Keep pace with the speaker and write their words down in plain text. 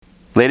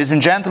Ladies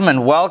and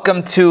gentlemen,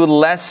 welcome to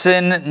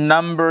lesson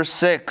number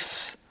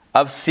 6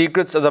 of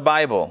Secrets of the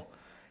Bible.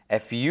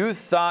 If you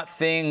thought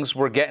things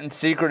were getting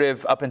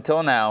secretive up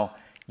until now,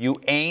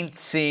 you ain't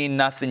seen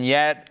nothing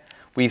yet.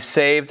 We've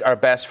saved our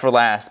best for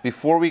last.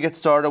 Before we get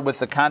started with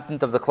the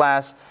content of the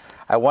class,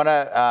 I want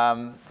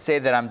to say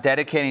that I'm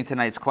dedicating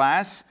tonight's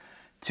class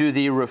to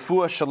the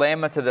refuah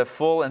shalema, to the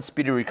full and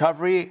speedy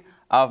recovery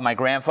of my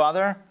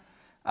grandfather.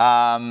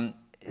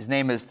 His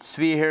name is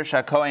Tzvi Hirsch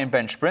HaKohen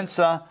Ben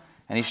Shprinza.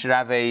 And he should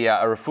have a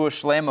refuah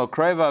shlema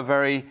kreva, a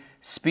very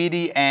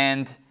speedy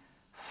and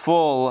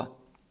full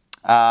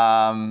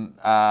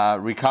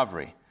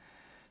recovery.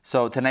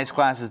 So tonight's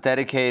class is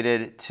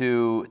dedicated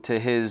to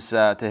his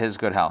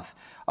good health.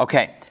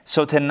 Okay,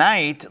 so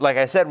tonight, like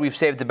I said, we've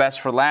saved the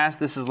best for last.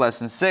 This is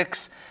lesson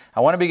 6.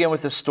 I want to begin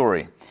with a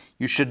story.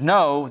 You should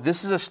know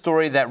this is a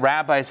story that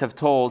rabbis have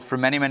told for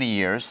many, many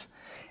years.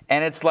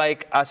 And it's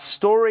like a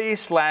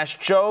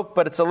story/joke,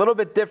 but it's a little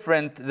bit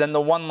different than the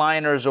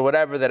one-liners or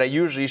whatever that I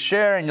usually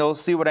share, and you'll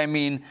see what I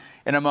mean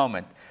in a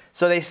moment.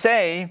 So they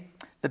say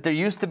that there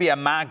used to be a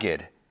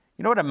maggid.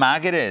 You know what a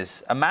maggid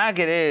is? A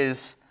maggid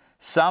is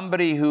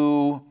somebody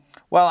who,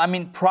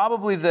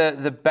 probably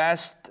the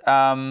best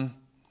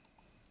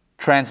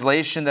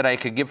translation that I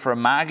could give for a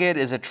maggid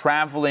is a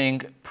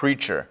traveling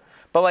preacher.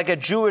 But like a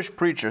Jewish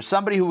preacher,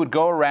 somebody who would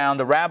go around,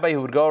 a rabbi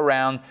who would go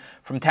around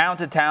from town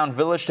to town,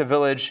 village to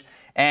village,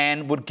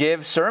 and would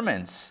give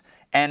sermons.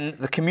 And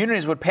the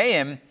communities would pay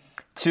him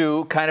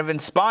to kind of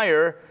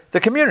inspire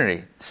the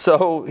community.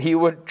 So he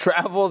would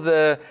travel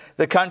the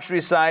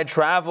countryside,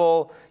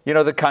 travel,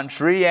 the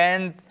country,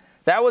 and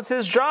that was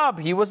his job.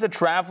 He was a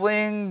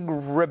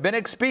traveling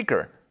rabbinic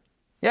speaker.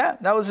 Yeah,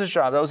 that was his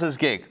job. That was his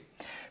gig.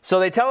 So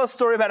they tell a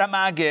story about a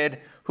maggid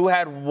who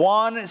had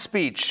one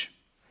speech.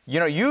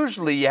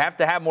 Usually you have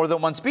to have more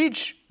than one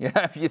speech.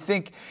 If you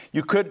think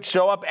you could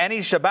show up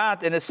any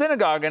Shabbat in a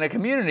synagogue, in a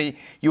community,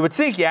 you would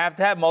think you have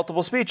to have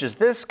multiple speeches.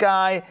 This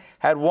guy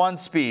had one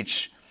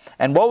speech.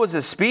 And what was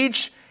his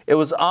speech? It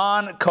was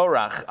on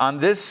Korach, on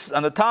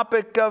the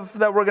topic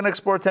that we're going to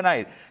explore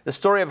tonight, the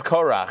story of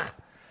Korach.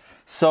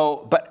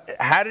 So, but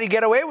how did he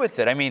get away with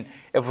it? If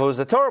it was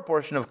a Torah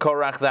portion of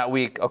Korach that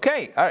week,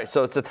 okay, all right,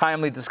 so it's a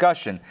timely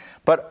discussion.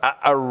 But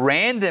a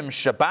random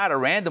Shabbat, a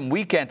random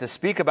weekend to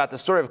speak about the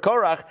story of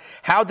Korach,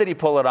 how did he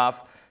pull it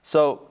off?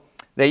 So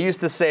they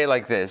used to say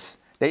like this.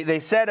 They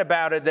said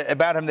about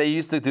him, they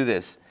used to do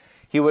this.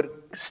 He would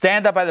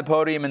stand up by the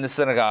podium in the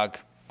synagogue,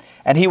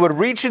 and he would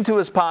reach into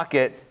his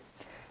pocket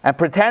and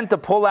pretend to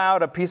pull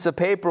out a piece of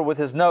paper with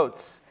his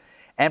notes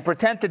and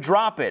pretend to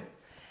drop it.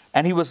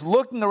 And he was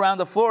looking around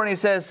the floor and he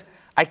says,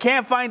 I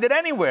can't find it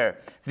anywhere.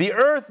 The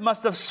earth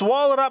must have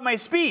swallowed up my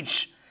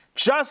speech,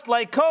 just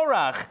like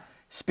Korach.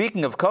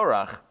 Speaking of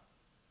Korach,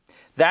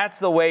 that's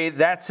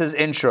his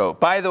intro.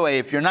 By the way,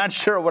 if you're not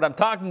sure what I'm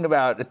talking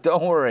about,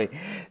 don't worry.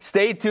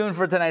 Stay tuned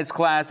for tonight's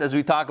class as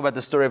we talk about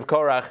the story of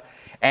Korach.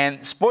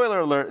 And spoiler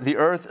alert, the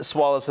earth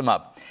swallows him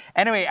up.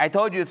 Anyway, I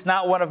told you it's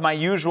not one of my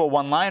usual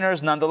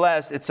one-liners.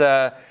 Nonetheless, it's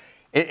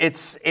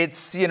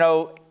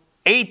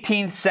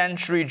 18th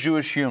century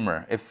Jewish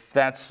humor, if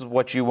that's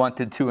what you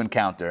wanted to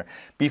encounter.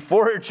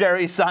 Before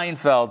Jerry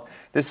Seinfeld,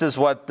 this is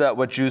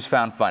what Jews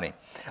found funny.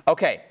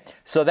 Okay,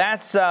 so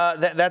that's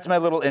my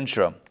little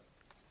intro.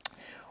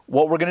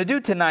 What we're going to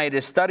do tonight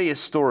is study a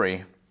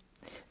story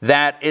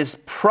that is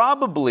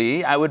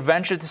probably, I would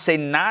venture to say,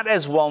 not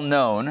as well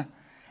known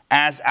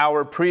as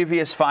our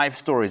previous 5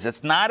 stories.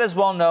 It's not as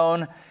well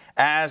known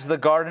as the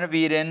Garden of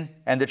Eden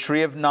and the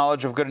tree of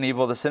knowledge of good and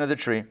evil, the sin of the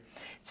tree.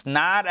 It's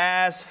not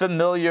as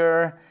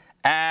familiar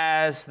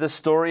as the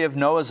story of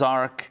Noah's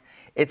Ark.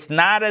 It's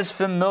not as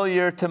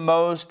familiar to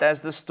most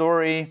as the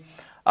story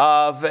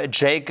of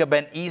Jacob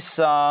and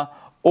Esau,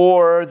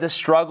 or the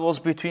struggles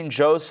between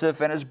Joseph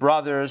and his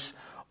brothers,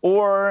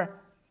 or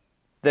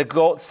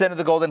the sin of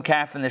the golden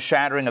calf and the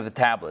shattering of the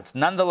tablets.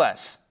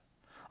 Nonetheless,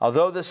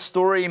 although the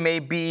story may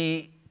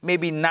be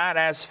not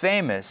as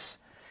famous,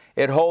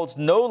 it holds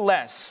no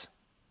less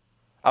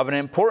of an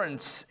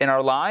importance in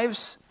our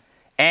lives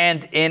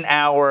and in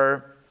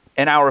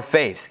our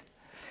faith.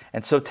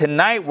 And so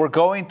tonight we're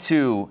going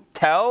to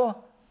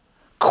tell,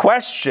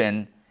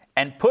 question,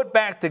 and put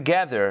back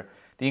together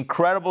the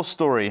incredible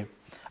story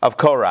of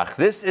Korach.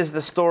 This is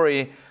the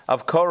story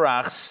of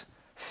Korach's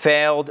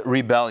failed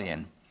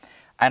rebellion.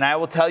 And I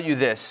will tell you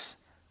this,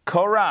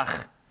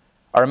 Korach,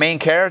 our main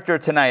character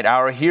tonight,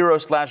 our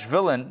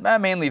hero/villain,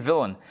 mainly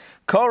villain,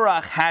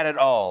 Korach had it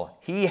all.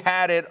 He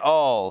had it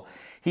all.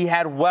 He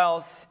had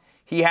wealth,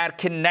 he had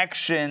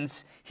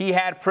connections, he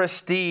had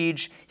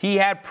prestige, he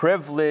had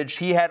privilege,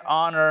 he had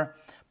honor,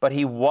 but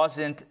he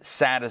wasn't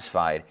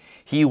satisfied.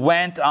 He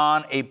went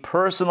on a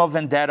personal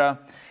vendetta.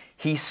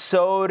 He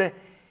sowed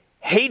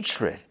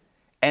hatred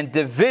and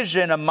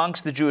division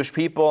amongst the Jewish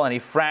people, and he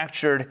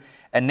fractured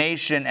a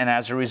nation, and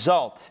as a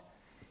result,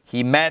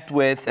 he met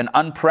with an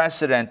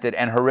unprecedented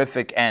and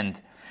horrific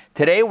end.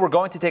 Today, we're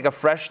going to take a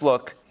fresh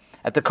look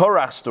at the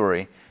Korach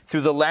story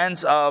through the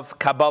lens of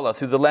Kabbalah,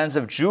 through the lens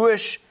of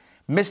Jewish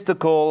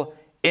mystical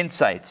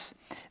insights.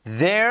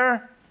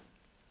 There,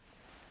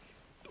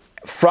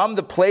 From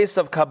the place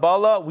of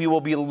Kabbalah, we will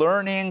be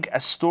learning a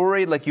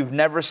story like you've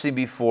never seen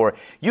before.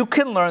 You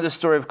can learn the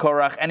story of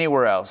Korach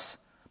anywhere else,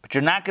 but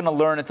you're not going to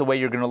learn it the way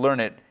you're going to learn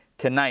it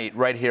tonight,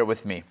 right here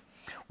with me.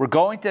 We're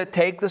going to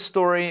take the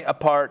story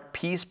apart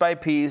piece by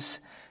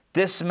piece,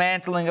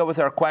 dismantling it with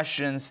our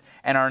questions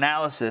and our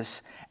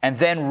analysis, and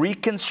then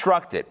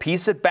reconstruct it,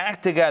 piece it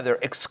back together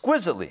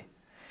exquisitely,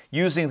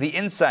 using the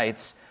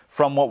insights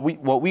from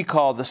what we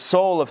call the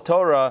soul of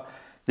Torah,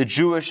 the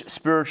Jewish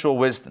spiritual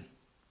wisdom.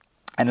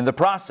 And in the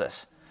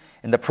process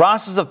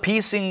of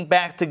piecing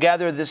back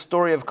together this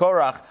story of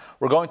Korach,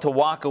 we're going to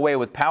walk away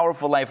with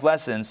powerful life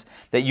lessons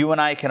that you and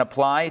I can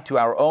apply to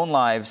our own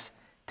lives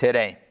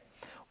today.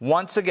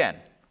 Once again,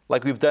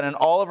 like we've done in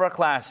all of our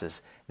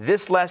classes,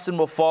 this lesson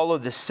will follow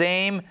the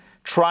same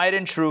tried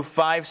and true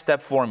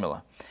 5-step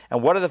formula.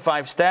 And what are the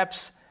 5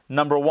 steps?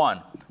 Number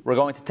 1, we're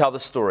going to tell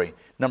the story.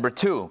 Number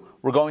 2,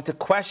 we're going to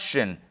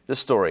question the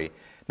story.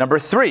 Number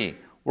 3,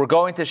 we're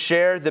going to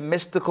share the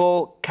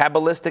mystical,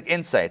 Kabbalistic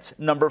insights.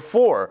 Number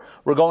 4,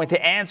 we're going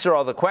to answer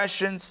all the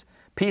questions,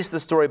 piece the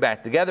story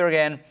back together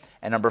again.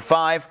 And number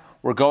 5,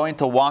 we're going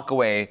to walk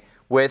away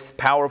with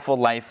powerful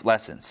life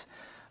lessons.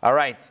 All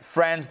right,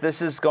 friends,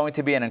 this is going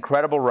to be an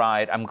incredible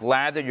ride. I'm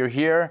glad that you're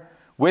here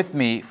with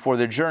me for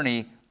the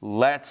journey.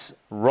 Let's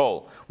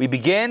roll. We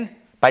begin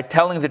by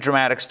telling the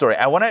dramatic story.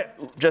 I want to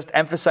just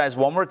emphasize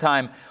one more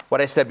time what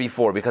I said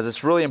before, because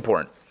it's really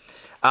important.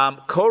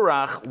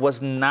 Korach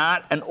was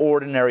not an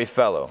ordinary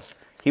fellow.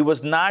 He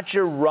was not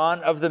your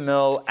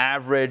run-of-the-mill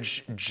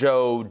average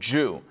Joe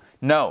Jew.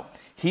 No,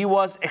 he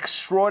was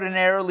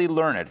extraordinarily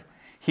learned.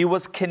 He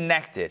was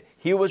connected.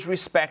 He was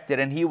respected,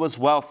 and he was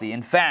wealthy.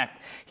 In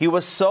fact, he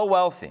was so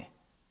wealthy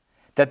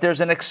that there's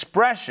an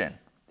expression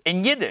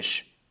in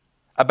Yiddish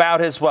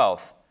about his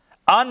wealth.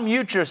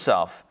 Unmute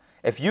yourself.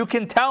 If you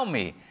can tell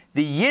me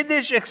the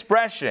Yiddish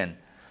expression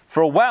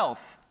for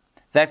wealth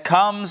that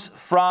comes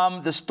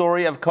from the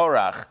story of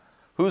Korach,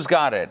 who's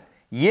got it?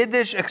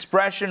 Yiddish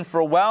expression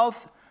for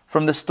wealth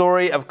from the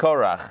story of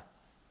Korach.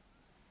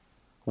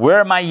 Where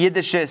are my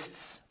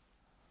Yiddishists?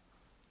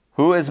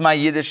 Who is my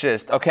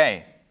Yiddishist?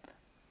 Okay,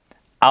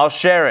 I'll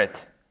share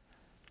it,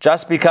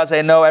 just because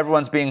I know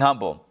everyone's being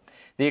humble.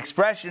 The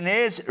expression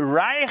is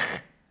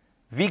Reich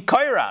wie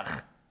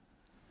Korach,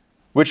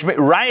 which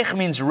Reich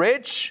means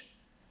rich,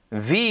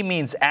 Vi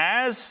means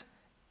as,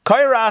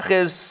 Korach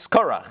is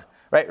Korach,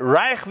 right?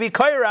 Reich wie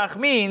Korach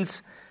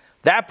means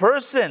that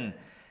person,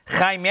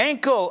 Chaim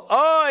Yankel,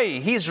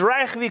 he's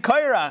Reich wie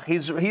Korach.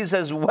 He's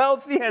as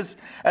wealthy as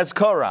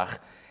Korach.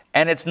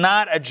 And it's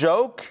not a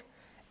joke,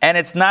 and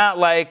it's not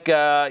like,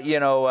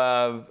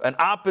 an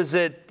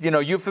opposite,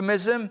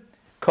 euphemism.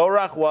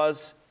 Korach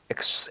was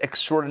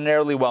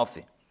extraordinarily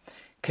wealthy.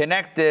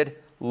 Connected,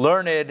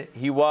 learned,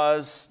 he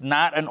was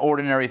not an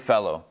ordinary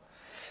fellow.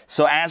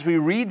 So as we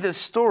read this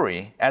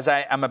story, as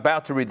I'm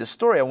about to read this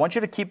story, I want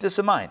you to keep this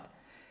in mind.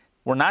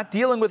 We're not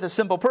dealing with a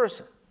simple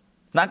person.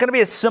 It's not going to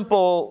be a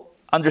simple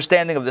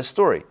understanding of this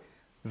story.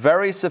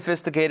 Very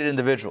sophisticated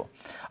individual.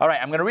 All right,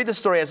 I'm going to read the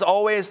story as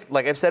always,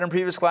 like I've said in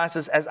previous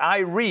classes. As I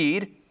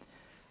read,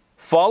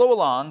 follow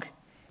along,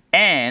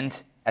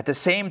 and at the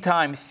same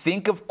time,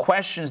 think of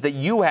questions that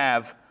you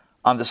have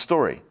on the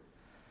story.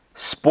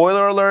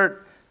 Spoiler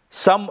alert,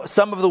 some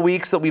of the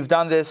weeks that we've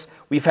done this,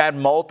 we've had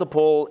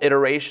multiple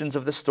iterations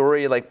of the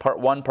story, like part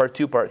 1, part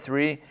 2, part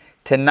 3.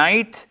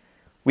 Tonight,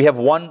 we have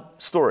one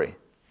story.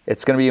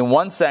 It's going to be in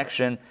one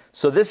section,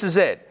 so this is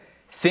it.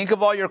 Think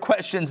of all your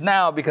questions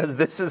now, because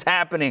this is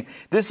happening.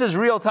 This is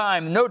real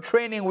time. No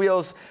training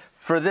wheels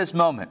for this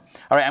moment.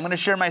 All right, I'm going to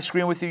share my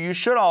screen with you. You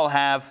should all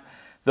have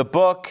the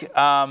book,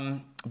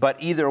 but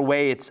either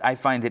way, I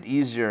find it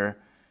easier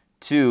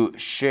to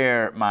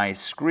share my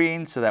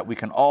screen so that we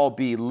can all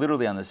be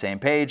literally on the same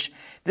page.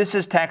 This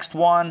is text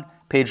 1,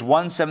 page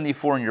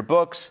 174 in your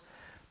books,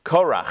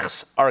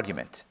 Korach's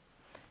argument.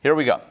 Here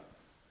we go.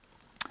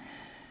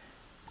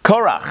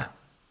 Korach.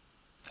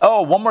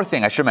 Oh, one more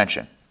thing I should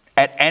mention.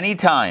 At any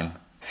time,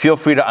 feel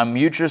free to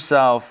unmute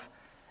yourself,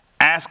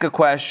 ask a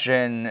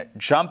question,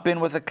 jump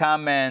in with a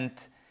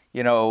comment,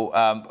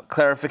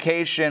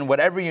 clarification,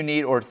 whatever you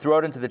need, or throw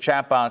it into the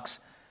chat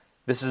box.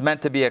 This is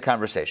meant to be a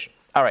conversation.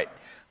 All right.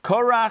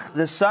 Korach,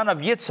 the son of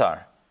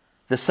Yitzhar,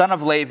 the son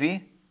of Levi,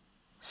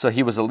 so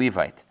he was a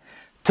Levite,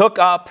 took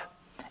up,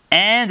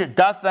 and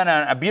Dathan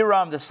and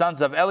Abiram, the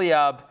sons of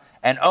Eliab,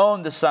 and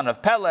On, the son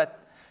of Pelet,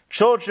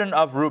 children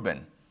of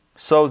Reuben.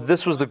 So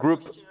this was the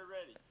group.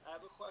 I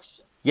have a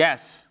question.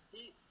 Yes.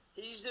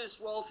 He's this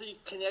wealthy,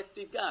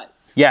 connected guy.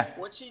 Yeah.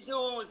 What's he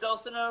doing with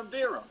Dathan and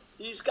Abiram?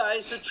 These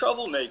guys are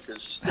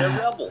troublemakers. They're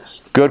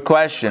rebels. Good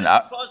question. They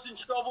caused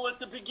trouble at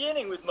the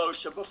beginning with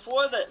Moshe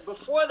before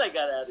they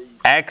got out of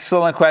Egypt.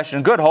 Excellent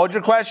question. Good. Hold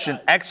your question.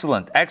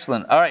 Excellent.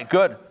 All right.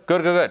 Good.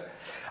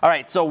 All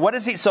right. So what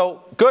is he?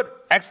 So good.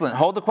 Excellent.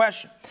 Hold the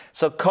question.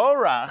 So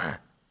Korach,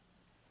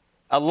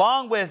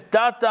 along with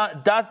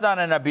Dathan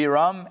and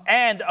Abiram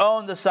and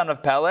On, the son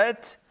of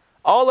Pelet,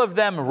 all of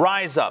them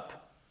rise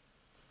up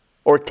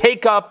or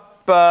take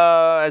up,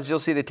 as you'll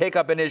see, they take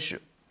up an issue.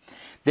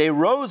 They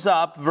rose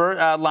up,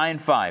 line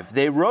 5,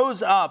 they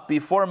rose up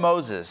before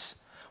Moses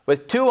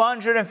with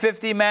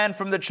 250 men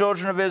from the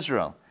children of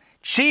Israel,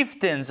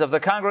 chieftains of the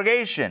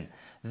congregation,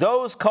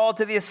 those called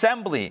to the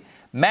assembly,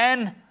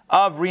 men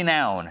of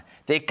renown.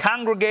 They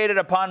congregated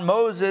upon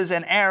Moses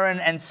and Aaron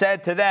and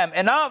said to them,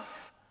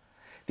 enough!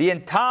 The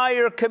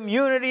entire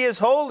community is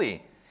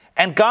holy,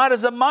 and God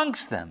is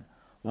amongst them.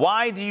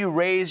 Why do you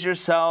raise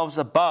yourselves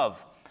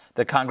above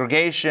the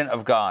congregation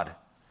of God?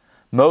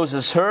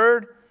 Moses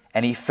heard,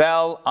 and he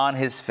fell on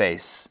his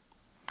face.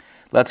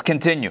 Let's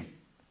continue.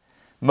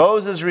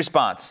 Moses'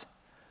 response.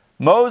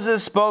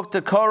 Moses spoke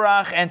to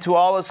Korach and to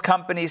all his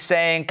company,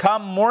 saying,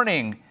 come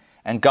mourning,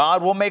 and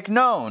God will make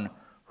known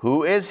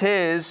who is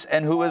his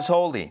and who is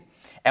holy,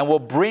 and will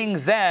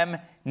bring them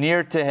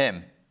near to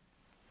him.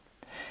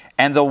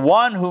 And the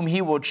one whom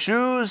he will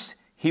choose,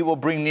 he will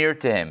bring near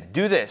to him.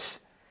 Do this.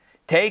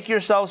 Take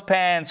yourselves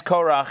pans,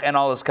 Korach and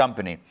all his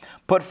company.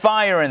 Put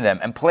fire in them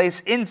and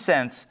place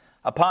incense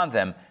upon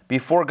them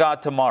before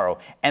God tomorrow.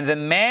 And the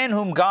man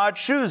whom God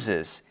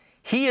chooses,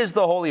 he is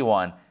the Holy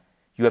One.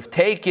 You have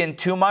taken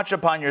too much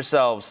upon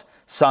yourselves,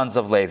 sons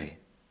of Levi.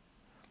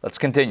 Let's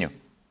continue.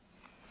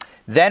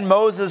 Then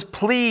Moses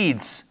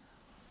pleads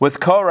with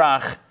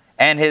Korach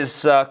and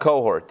his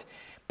cohort.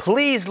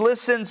 Please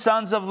listen,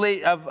 sons of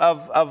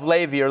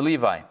Levi or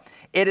Levi.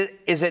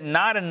 Is it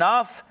not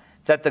enough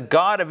that the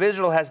God of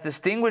Israel has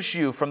distinguished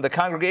you from the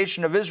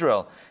congregation of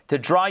Israel to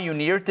draw you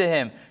near to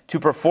him, to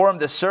perform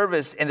the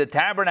service in the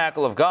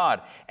tabernacle of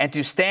God, and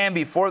to stand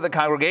before the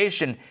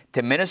congregation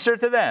to minister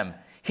to them?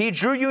 He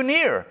drew you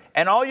near,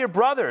 and all your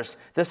brothers,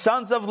 the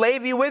sons of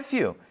Levi, with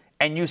you,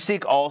 and you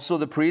seek also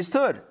the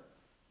priesthood.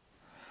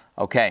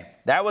 Okay,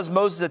 that was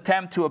Moses'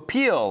 attempt to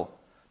appeal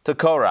to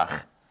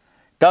Korach.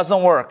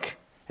 Doesn't work.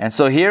 And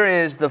so here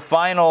is the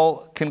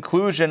final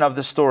conclusion of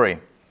the story.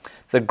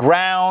 The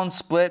ground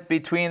split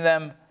between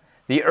them.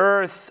 The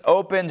earth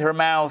opened her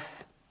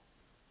mouth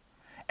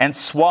and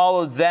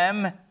swallowed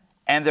them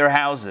and their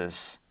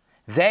houses.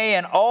 They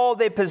and all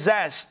they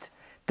possessed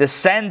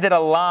descended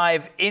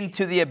alive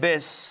into the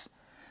abyss.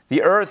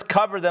 The earth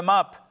covered them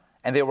up,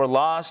 and they were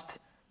lost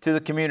to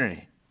the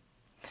community.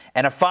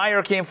 And a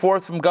fire came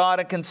forth from God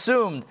and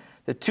consumed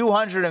the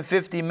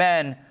 250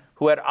 men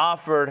who had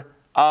offered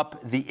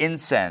up the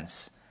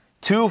incense.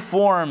 Two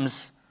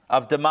forms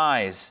of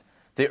demise.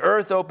 The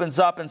earth opens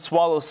up and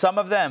swallows some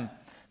of them.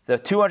 The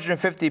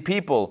 250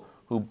 people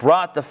who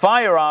brought the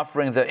fire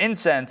offering, the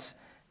incense,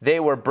 they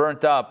were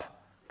burnt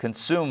up,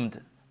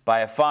 consumed by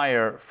a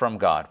fire from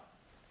God.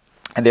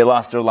 And they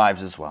lost their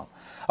lives as well.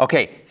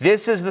 Okay,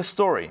 this is the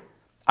story.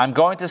 I'm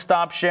going to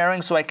stop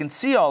sharing so I can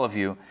see all of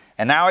you.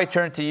 And now I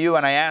turn to you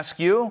and I ask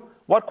you,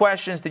 what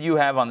questions did you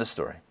have on the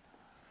story?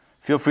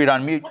 Feel free to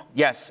unmute.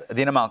 Yes,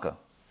 Adina Malka.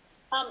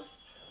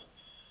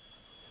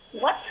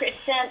 What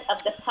percent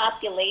of the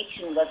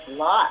population was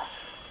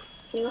lost?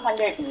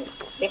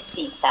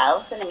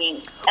 250,000? I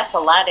mean, that's a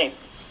lot of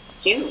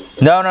Jews.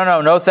 No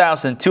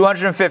 1,000.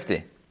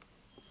 250.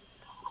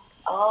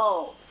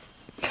 Oh.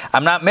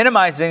 I'm not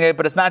minimizing it,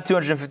 but it's not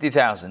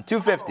 250,000.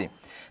 250. Oh.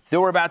 There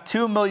were about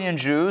 2 million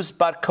Jews,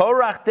 but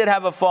Korach did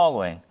have a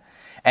following.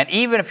 And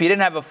even if he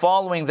didn't have a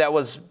following that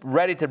was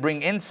ready to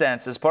bring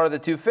incense as part of the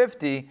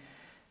 250,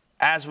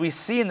 as we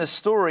see in the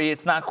story,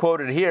 it's not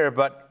quoted here,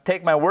 but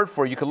take my word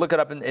for it. You could look it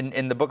up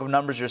in the book of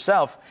Numbers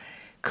yourself.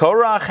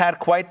 Korach had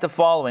quite the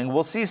following.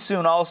 We'll see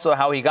soon also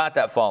how he got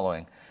that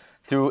following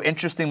through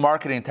interesting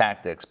marketing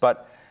tactics.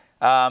 But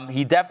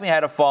he definitely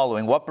had a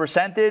following. What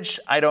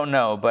percentage? I don't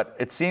know. But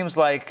it seems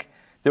like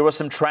there was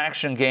some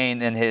traction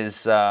gained in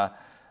his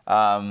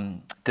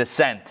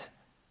dissent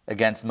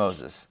against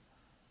Moses.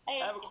 I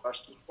have a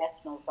question.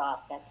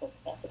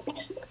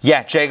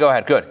 Yeah, Jay, go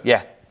ahead. Good.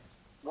 Yeah.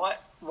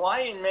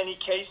 Why in many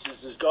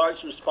cases is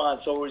God's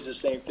response always the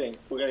same thing?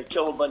 We're going to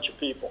kill a bunch of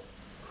people.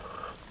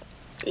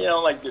 You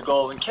know, like the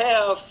golden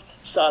calf,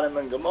 Sodom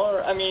and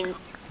Gomorrah. I mean...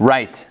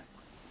 Right.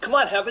 Come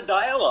on, have a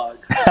dialogue.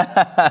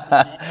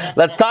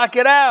 Let's talk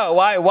it out.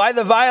 Why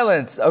the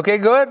violence? Okay,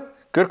 good.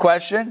 Good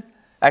question.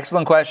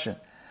 Excellent question.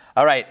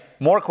 All right,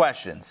 more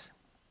questions.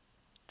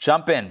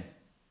 Jump in.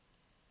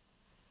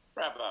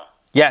 Rabbi.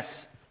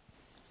 Yes.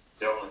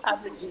 How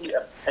did he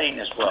obtain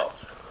his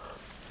wealth?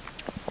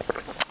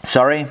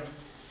 Sorry?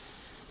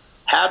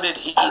 How did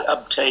he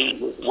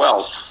obtain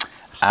wealth?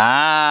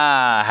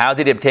 How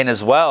did he obtain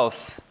his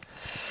wealth?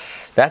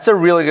 That's a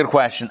really good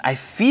question. I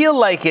feel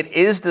like it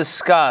is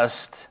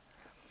discussed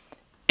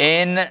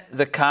in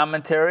the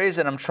commentaries,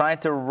 and I'm trying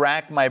to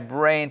rack my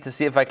brain to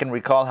see if I can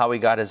recall how he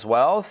got his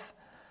wealth.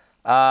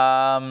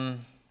 I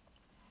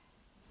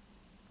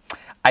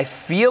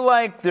feel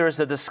like there's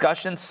a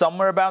discussion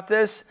somewhere about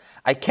this.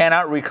 I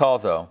cannot recall,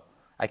 though.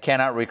 I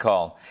cannot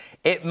recall.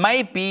 It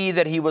might be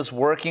that he was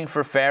working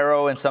for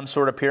Pharaoh in some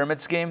sort of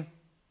pyramid scheme.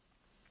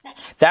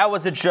 That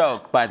was a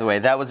joke, by the way.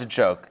 That was a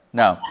joke.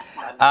 No.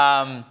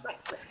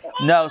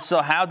 No,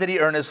 so how did he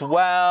earn his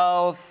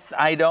wealth?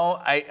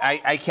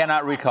 I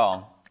cannot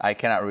recall. I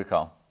cannot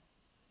recall.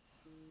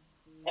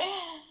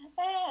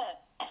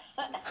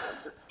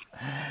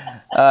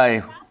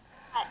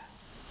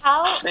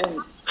 How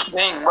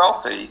Being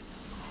wealthy,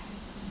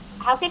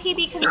 how could he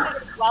be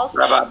considered wealthy?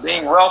 Rabbi,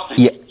 being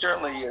wealthy Yeah.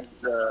 certainly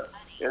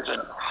is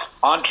an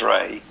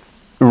entree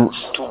to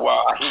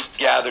why he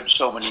gathered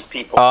so many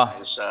people.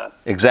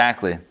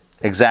 Exactly.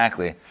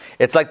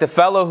 It's like the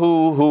fellow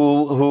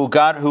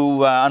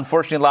who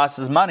unfortunately lost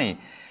his money,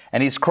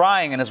 and he's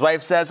crying, and his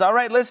wife says, "All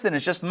right, listen,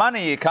 it's just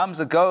money. It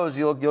comes, it goes.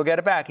 You'll get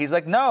it back." He's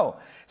like, "No.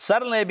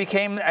 Suddenly I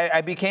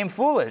became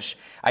foolish.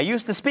 I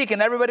used to speak,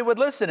 and everybody would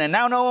listen, and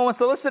now no one wants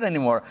to listen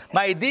anymore.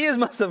 My ideas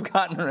must have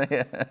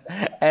gotten."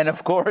 And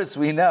of course,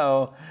 we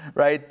know,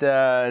 right?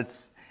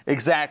 It's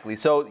exactly.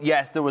 So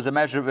yes, there was a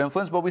measure of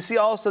influence, but we see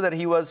also that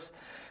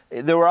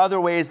there were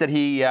other ways that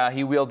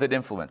he wielded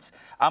influence.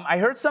 I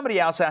heard somebody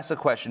else ask a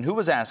question. Who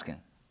was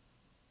asking?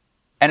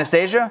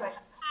 Anastasia?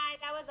 Hi,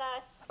 that was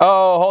us.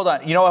 Oh, hold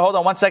on. You know what? Hold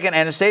on 1 second,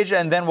 Anastasia,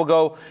 and then we'll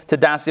go to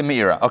Dasi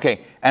Meira.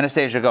 Okay,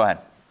 Anastasia, go ahead.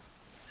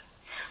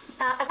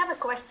 I have a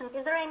question.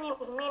 Is there any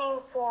meaning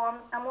for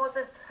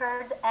Moses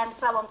heard and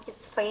fell on his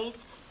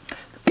face?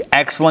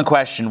 Excellent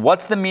question.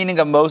 What's the meaning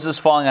of Moses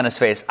falling on his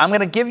face? I'm going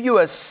to give you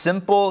a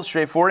simple,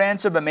 straightforward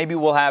answer, but maybe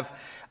we'll have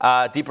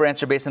a deeper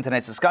answer based on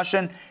tonight's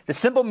discussion. The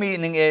simple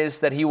meaning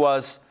is that he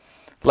was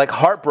like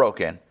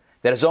heartbroken,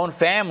 that his own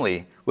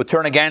family would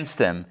turn against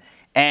him,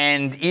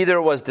 and either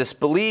it was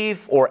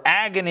disbelief or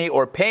agony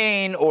or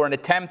pain or an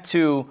attempt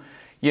to,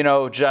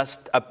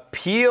 just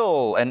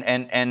appeal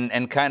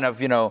and kind of,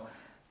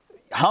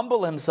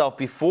 humble himself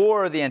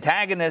before the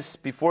antagonists,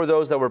 before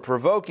those that were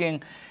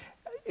provoking.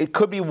 It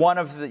could be one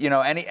of the,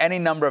 any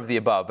number of the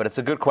above, but it's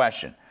a good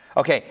question.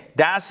 Okay,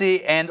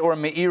 Dasi and or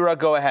Meira,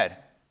 go ahead.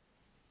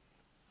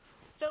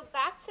 So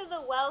back to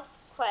the wealth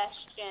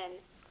question.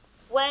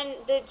 When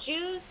the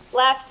Jews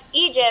left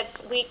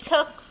Egypt, we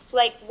took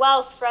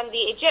wealth from the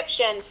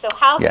Egyptians. So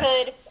how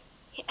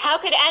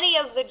could any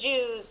of the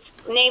Jews,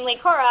 namely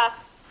Korach,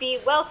 be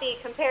wealthy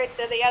compared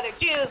to the other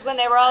Jews when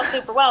they were all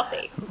super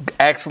wealthy?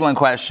 Excellent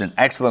question.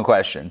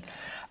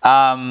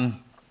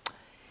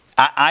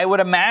 I would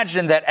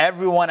imagine that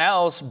everyone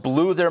else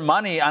blew their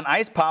money on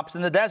ice pops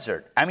in the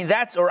desert.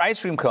 Or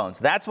ice cream cones.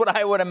 That's what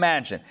I would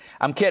imagine.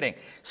 I'm kidding.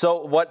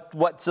 So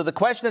so the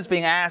question that's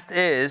being asked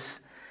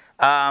is,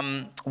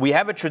 we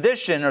have a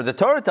tradition, or the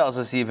Torah tells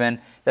us even,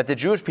 that the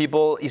Jewish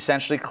people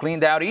essentially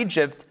cleaned out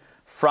Egypt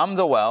from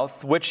the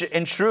wealth, which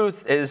in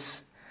truth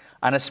is,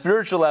 on a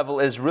spiritual level,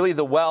 is really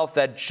the wealth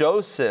that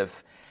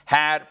Joseph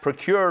had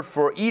procured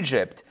for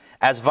Egypt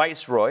as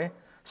viceroy.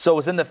 So it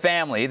was in the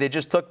family. They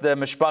just took the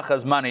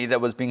mishpacha's money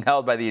that was being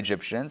held by the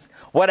Egyptians.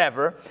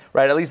 Whatever,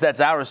 right? At least that's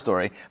our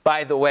story.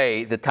 By the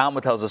way, the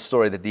Talmud tells a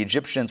story that the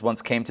Egyptians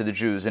once came to the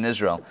Jews in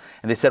Israel,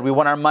 and they said, "We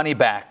want our money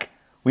back.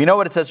 We know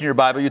what it says in your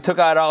Bible. You took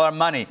out all our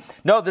money."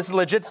 No, this is a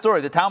legit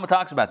story. The Talmud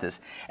talks about this.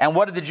 And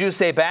what did the Jews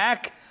say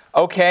back?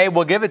 "Okay,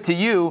 we'll give it to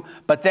you,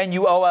 but then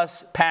you owe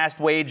us past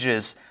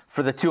wages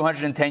for the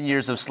 210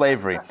 years of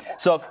slavery."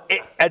 So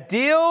a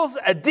deal's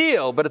a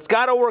deal, but it's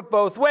got to work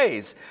both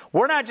ways.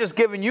 We're not just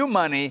giving you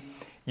money.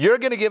 You're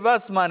going to give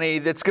us money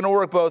that's going to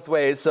work both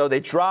ways. So they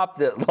dropped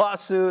the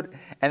lawsuit,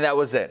 and that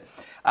was it.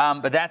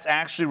 But that's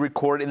actually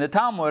recorded in the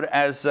Talmud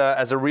as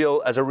a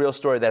real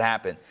story that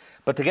happened.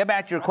 But to get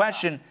back to your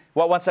question,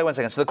 one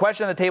second. So the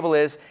question on the table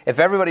is, if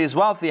everybody is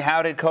wealthy,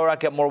 how did Korach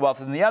get more wealth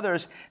than the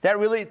others? That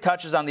really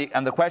touches on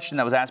the question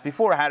that was asked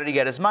before. How did he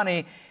get his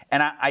money?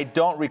 And I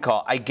don't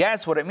recall. I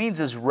guess what it means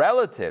is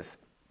relative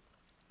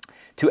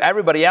to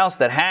everybody else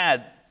that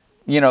had,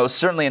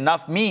 certainly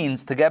enough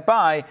means to get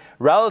by,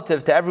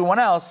 relative to everyone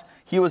else,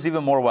 he was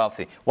even more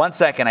wealthy. 1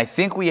 second. I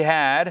think we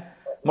had,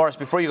 Morris,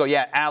 before you go,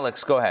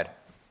 Alex, go ahead.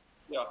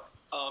 Yeah.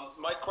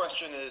 My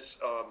question is,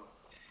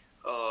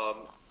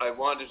 I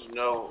wanted to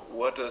know,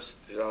 what does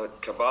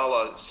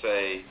Kabbalah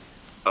say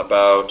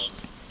about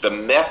the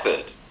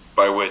method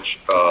by which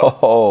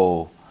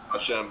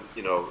Hashem,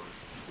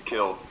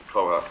 killed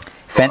Korach?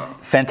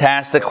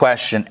 Fantastic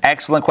question.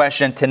 Excellent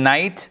question.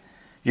 Tonight,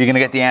 you're going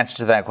to get the answer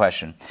to that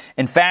question.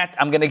 In fact,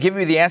 I'm going to give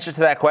you the answer to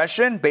that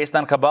question based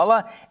on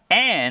Kabbalah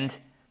and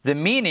the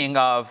meaning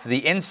of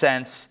the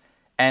incense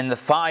and the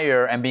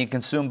fire and being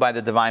consumed by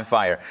the divine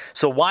fire.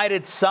 So why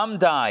did some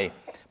die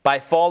by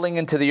falling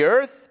into the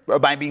earth, or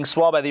by being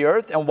swallowed by the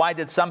earth? And why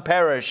did some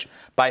perish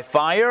by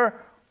fire?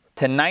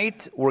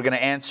 Tonight, we're going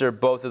to answer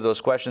both of those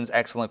questions.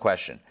 Excellent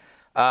question.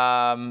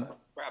 1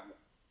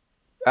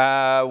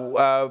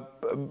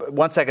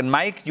 second.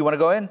 Mike, you want to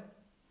go in?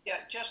 Yeah,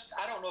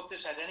 I don't know if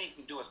this has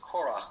anything to do with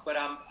Korach, but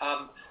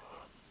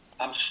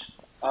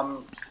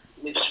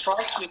it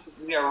strikes me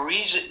that we are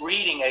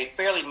reading a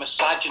fairly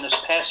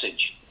misogynist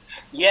passage,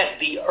 yet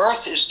the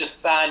earth is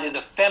defined in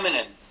the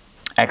feminine.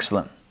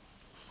 Excellent.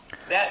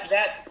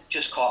 That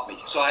just caught me.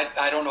 So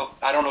I don't know if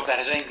that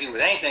has anything to do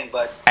with anything,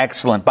 but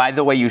excellent. By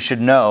the way, you should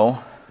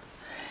know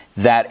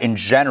that in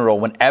general,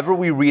 whenever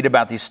we read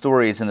about these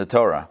stories in the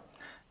Torah,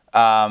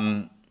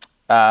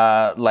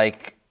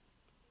 like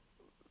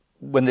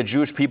when the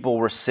Jewish people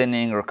were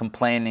sinning or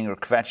complaining or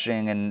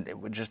kvetching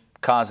and just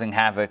causing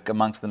havoc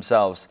amongst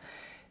themselves,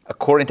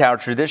 according to our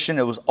tradition,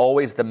 it was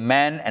always the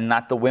men and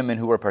not the women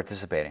who were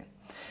participating.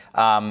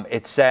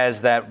 It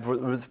says that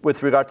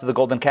with regard to the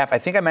golden calf, I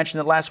think I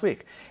mentioned it last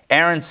week.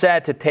 Aaron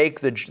said to take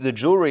the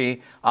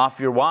jewelry off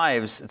your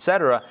wives,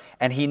 etc.,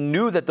 and he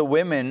knew that the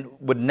women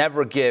would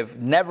never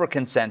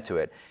consent to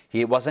it.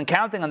 He wasn't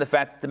counting on the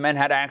fact that the men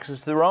had access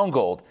to their own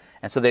gold,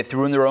 and so they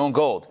threw in their own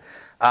gold.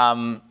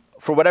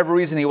 For whatever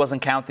reason, he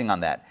wasn't counting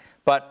on that.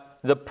 But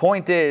the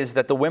point is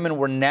that the women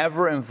were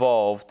never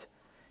involved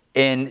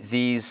in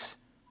these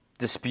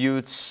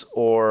disputes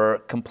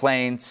or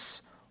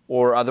complaints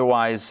or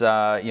otherwise,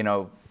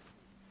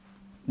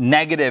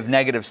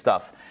 negative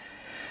stuff.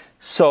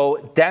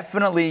 So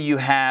definitely you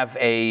have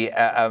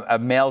a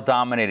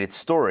male-dominated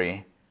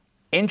story.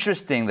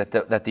 Interesting that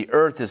the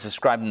earth is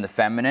described in the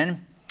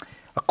feminine.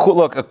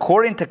 Look,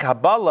 according to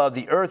Kabbalah,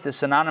 the earth is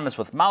synonymous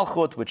with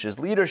Malchut, which is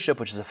leadership,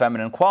 which is a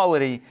feminine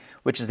quality,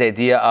 which is the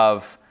idea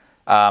of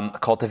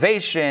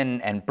cultivation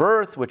and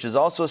birth, which is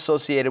also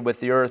associated with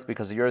the earth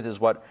because the earth is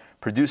what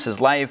produces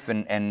life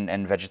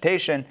and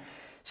vegetation.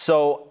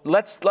 So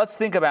let's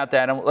think about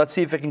that, and let's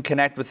see if it can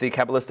connect with the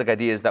Kabbalistic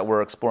ideas that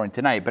we're exploring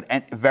tonight. But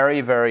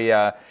very, very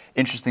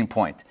interesting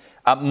point.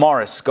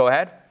 Morris, go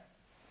ahead.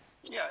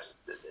 Yes.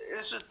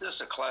 Isn't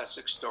this a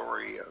classic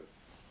story of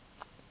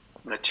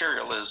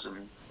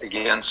materialism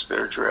against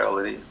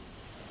spirituality?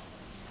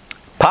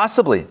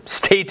 Possibly.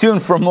 Stay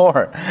tuned for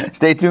more.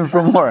 Stay tuned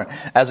for more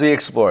as we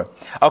explore.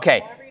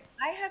 Okay.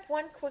 I have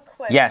one quick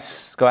question.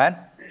 Yes, go ahead.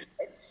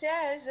 It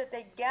says that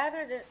they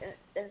gathered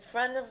in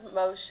front of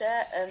Moshe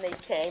and they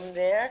came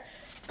there,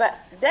 but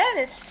then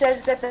it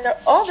says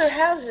that all their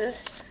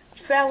houses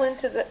fell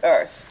into the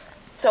earth.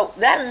 So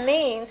that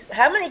means,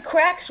 how many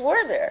cracks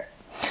were there?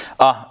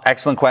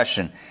 Excellent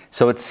question.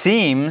 So it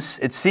seems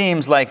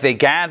like they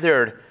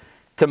gathered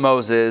to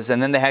Moses,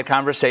 and then they had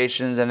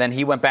conversations, and then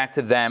he went back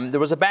to them. There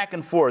was a back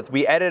and forth.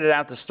 We edited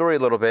out the story a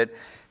little bit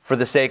for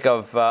the sake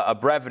of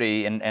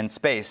brevity and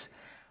space.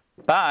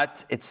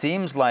 But it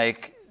seems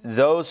like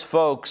those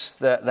folks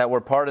that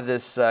were part of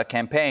this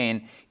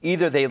campaign,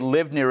 either they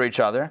lived near each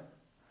other,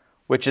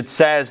 which it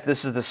says,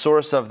 this is the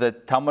source of the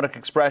Talmudic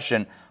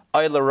expression,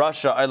 Ay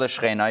l'rasha, ay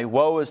l'shchenai,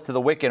 woe is to the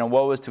wicked and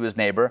woe is to his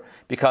neighbor,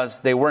 because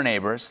they were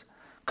neighbors.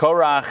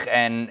 Korach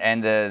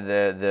and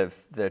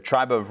the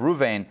tribe of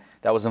Ruvain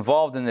that was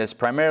involved in this,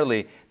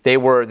 primarily, they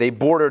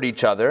bordered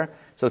each other.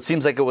 So it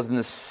seems like it was in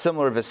a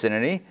similar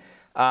vicinity.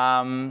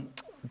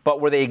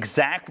 But were they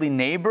exactly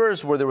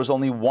neighbors, where there was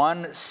only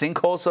one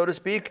sinkhole, so to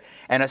speak,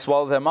 and it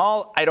swallowed them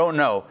all? I don't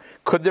know.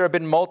 Could there have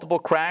been multiple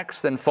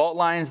cracks and fault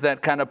lines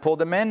that kind of pulled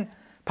them in?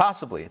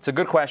 Possibly. It's a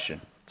good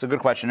question.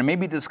 And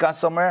maybe discussed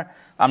somewhere.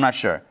 I'm not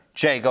sure.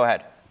 Jay, go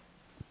ahead.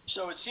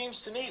 So it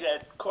seems to me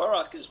that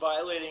Korach is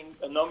violating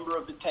a number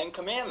of the Ten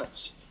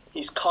Commandments.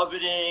 He's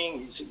coveting,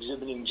 he's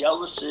exhibiting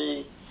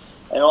jealousy,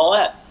 and all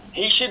that.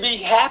 He should be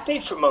happy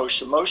for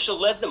Moshe. Moshe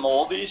led them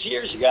all these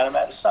years. He got him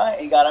out of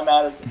Sinai. He got him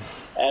out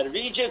of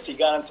Egypt. He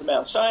got him to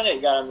Mount Sinai.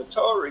 He got him the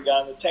Torah. He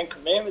got him the Ten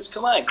Commandments.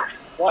 Come on,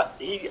 what?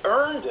 He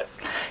earned it.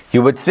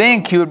 You would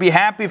think he would be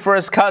happy for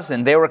his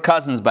cousin. They were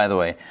cousins, by the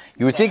way.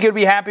 You would think he would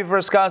be happy for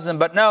his cousin,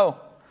 but no.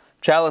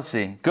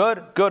 Jealousy.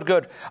 Good.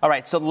 All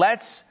right, so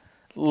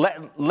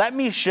let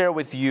me share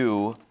with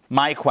you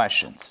my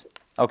questions,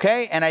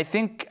 okay? And I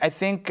think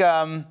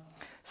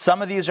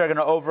some of these are going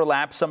to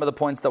overlap some of the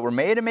points that were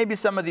made, and maybe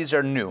some of these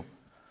are new,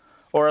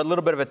 or a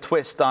little bit of a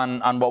twist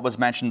on what was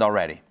mentioned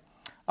already.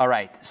 All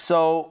right,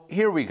 so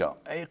here we go.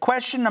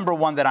 Question number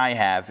one that I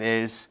have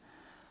is,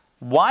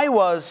 why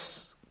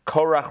was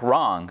Korach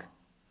wrong?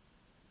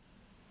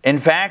 In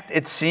fact,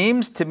 it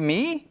seems to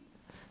me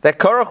that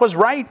Korach was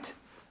right.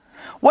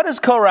 What is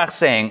Korach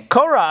saying?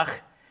 Korach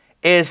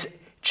is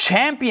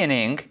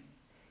championing,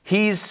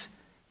 he's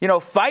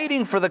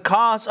fighting for the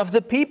cause of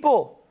the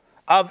people,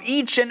 of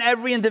each and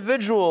every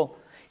individual.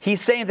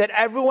 He's saying that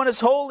everyone is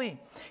holy.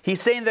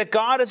 He's saying that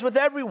God is with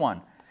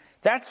everyone.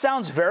 That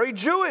sounds very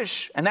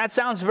Jewish, and that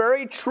sounds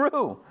very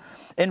true.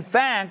 In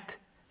fact,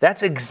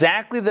 that's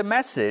exactly the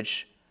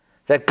message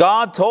that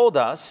God told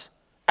us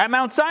at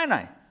Mount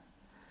Sinai.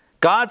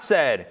 God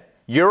said,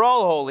 you're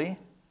all holy,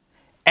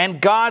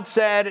 and God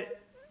said,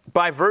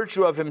 by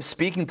virtue of him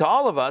speaking to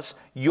all of us,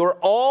 you're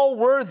all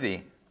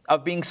worthy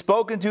of being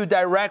spoken to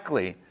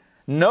directly.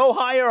 No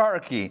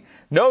hierarchy,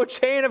 no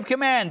chain of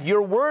command.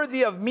 You're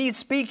worthy of me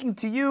speaking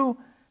to you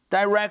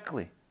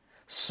directly.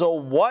 So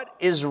what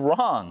is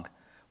wrong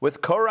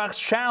with Korach's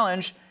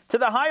challenge to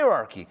the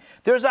hierarchy?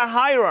 There's a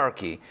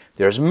hierarchy.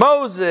 There's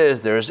Moses,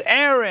 there's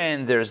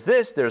Aaron,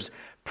 there's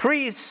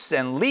priests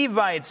and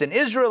Levites and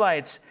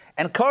Israelites.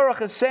 And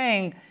Korach is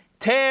saying,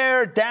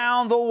 tear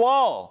down the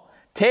wall.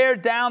 Tear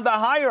down the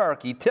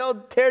hierarchy.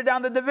 Tear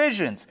down the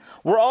divisions.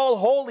 We're all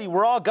holy.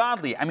 We're all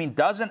godly. I mean,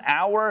 doesn't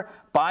our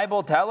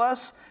Bible tell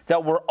us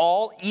that we're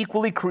all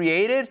equally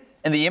created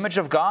in the image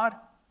of God?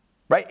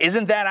 Right?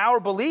 Isn't that our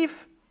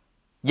belief?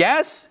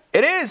 Yes,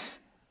 it is.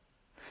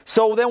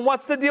 So then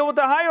what's the deal with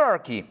the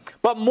hierarchy?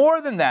 But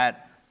more than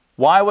that,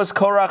 why was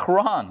Korach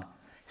wrong?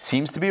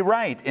 Seems to be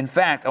right. In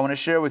fact, I want to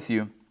share with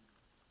you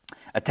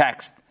a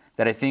text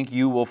that I think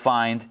you will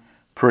find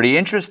pretty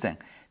interesting.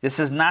 This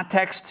is not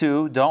text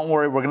 2. Don't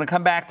worry, we're going to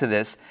come back to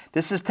this.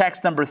 This is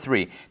text number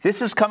 3.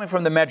 This is coming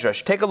from the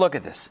Medrash. Take a look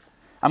at this.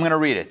 I'm going to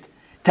read it.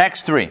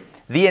 Text 3.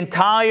 The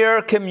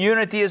entire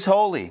community is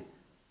holy.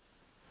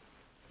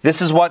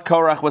 This is what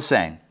Korach was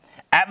saying.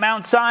 At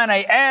Mount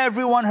Sinai,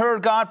 everyone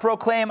heard God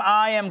proclaim,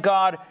 I am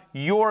God,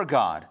 your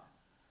God.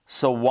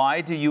 So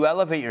why do you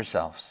elevate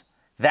yourselves?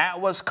 That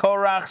was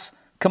Korach's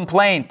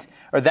complaint,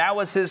 or that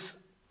was his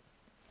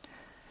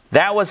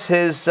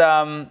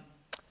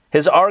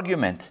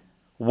argument.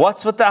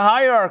 What's with the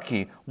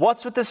hierarchy?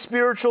 What's with the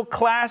spiritual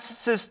class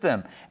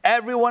system?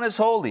 Everyone is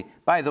holy.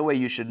 By the way,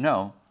 you should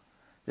know,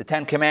 the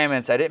Ten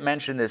Commandments, I didn't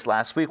mention this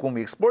last week when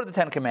we explored the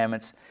Ten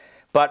Commandments,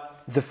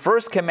 but the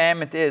first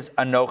commandment is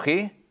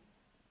Anochi.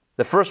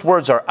 The first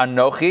words are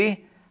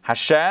Anochi,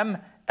 Hashem,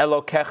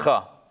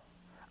 Elokecha.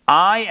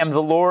 I am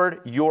the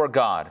Lord, your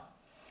God.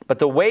 But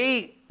the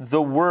way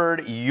the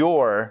word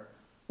your,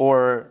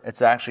 or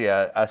it's actually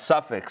a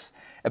suffix,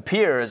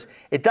 appears,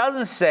 it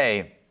doesn't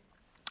say,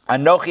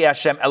 Anochi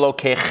Hashem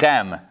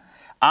Elokechem.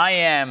 I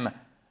am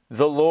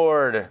the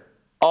Lord,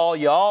 all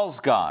y'all's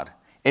God.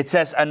 It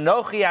says,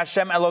 Anochi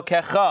Hashem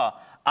Elokecha.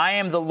 I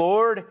am the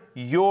Lord,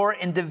 your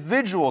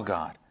individual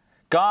God.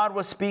 God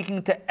was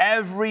speaking to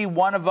every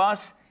one of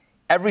us,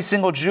 every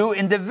single Jew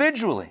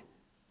individually.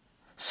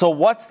 So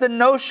what's the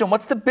notion?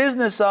 What's the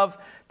business of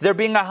there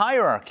being a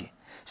hierarchy?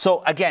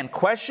 So again,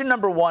 question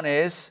number 1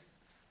 is,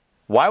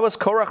 why was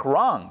Korach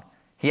wrong?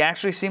 He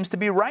actually seems to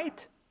be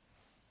right.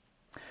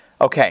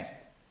 Okay.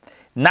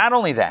 Not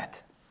only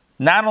that,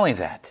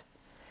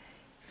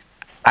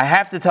 I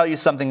have to tell you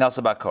something else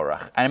about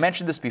Korach. And I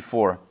mentioned this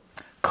before.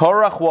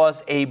 Korach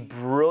was a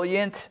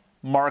brilliant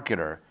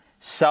marketer,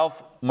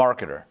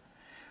 self-marketer.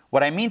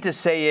 What I mean to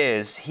say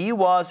is, he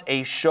was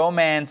a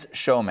showman's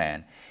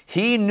showman.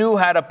 He knew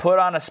how to put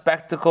on a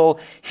spectacle.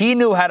 He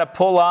knew how to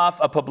pull off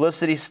a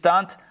publicity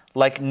stunt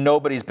like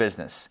nobody's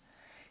business.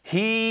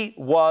 He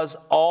was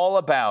all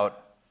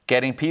about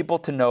getting people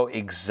to know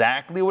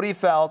exactly what he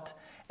felt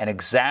and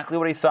exactly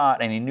what he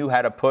thought, and he knew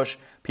how to push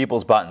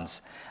people's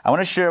buttons. I want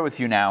to share with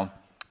you now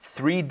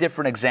 3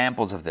 different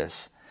examples of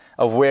this,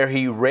 of where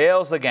he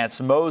rails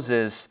against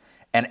Moses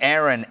and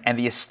Aaron and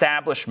the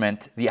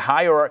establishment, the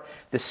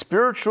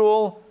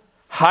spiritual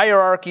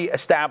hierarchy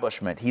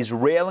establishment. He's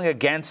railing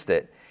against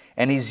it,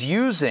 and he's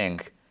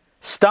using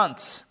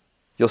stunts.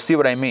 You'll see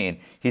what I mean.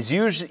 He's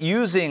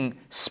using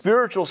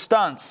spiritual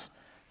stunts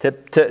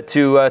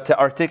to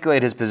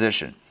articulate his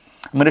position.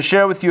 I'm going to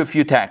share with you a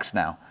few texts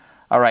now.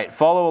 All right,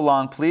 follow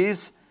along,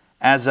 please,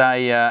 as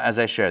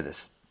I share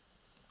this.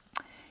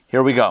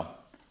 Here we go.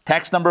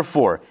 Text number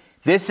 4.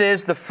 This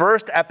is the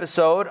first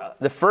episode,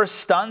 the first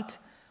stunt,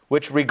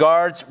 which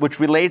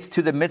relates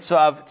to the mitzvah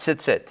of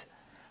tzitzit.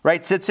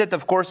 Right? Tzitzit,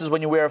 of course, is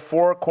when you wear a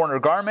 4-corner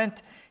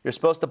garment. You're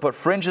supposed to put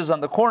fringes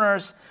on the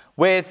corners,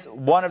 with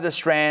one of the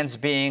strands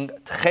being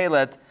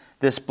tchelet,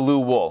 this blue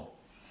wool.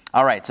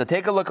 All right, so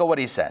take a look at what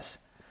he says.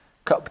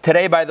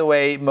 Today, by the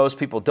way, most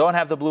people don't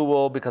have the blue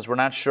wool because we're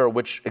not sure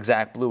which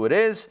exact blue it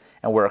is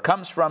and where it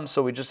comes from,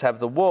 so we just have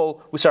the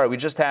wool. We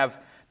just have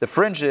the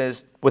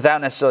fringes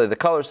without necessarily the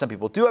color. Some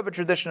people do have a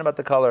tradition about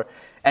the color.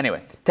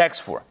 Anyway,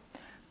 text 4.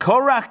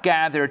 Korach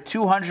gathered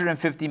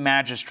 250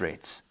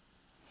 magistrates,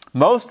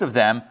 most of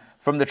them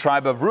from the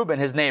tribe of Reuben,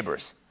 his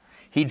neighbors.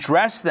 He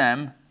dressed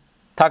them,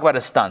 talk about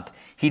a stunt,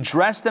 he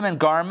dressed them in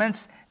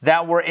garments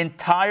that were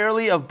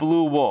entirely of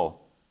blue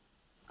wool.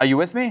 Are you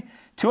with me?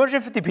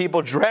 250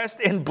 people dressed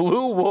in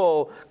blue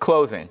wool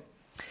clothing.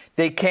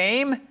 They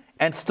came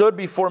and stood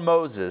before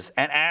Moses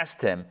and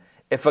asked him,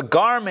 if a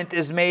garment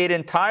is made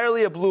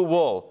entirely of blue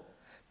wool,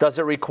 does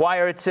it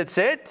require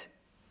tzitzit,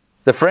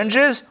 the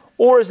fringes,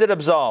 or is it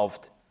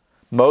absolved?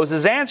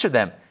 Moses answered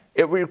them,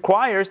 it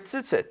requires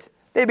tzitzit.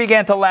 They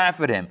began to laugh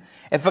at him.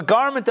 If a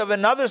garment of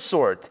another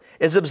sort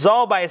is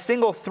absolved by a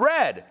single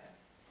thread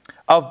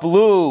of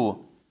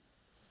blue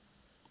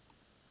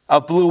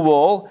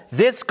wool,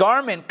 this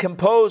garment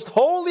composed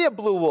wholly of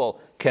blue wool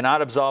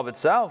cannot absolve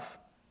itself.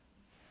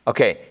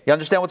 Okay, you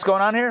understand what's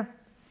going on here?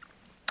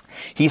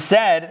 He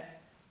had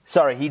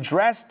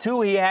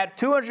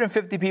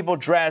 250 people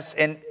dressed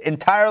in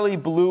entirely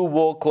blue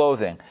wool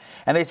clothing.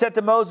 And they said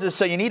to Moses,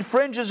 so you need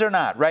fringes or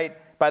not, right?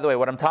 By the way,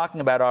 what I'm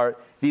talking about are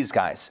these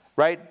guys,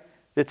 right?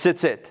 The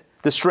tzitzit,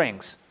 the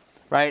strings,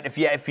 right?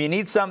 If you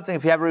need something,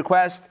 if you have a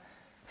request,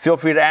 feel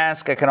free to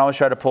ask. I can always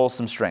try to pull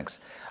some strings.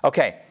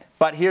 Okay,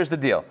 but here's the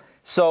deal.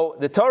 So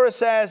the Torah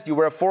says you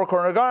wear a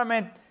 4-corner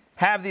garment,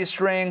 have these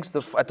strings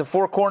at the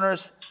 4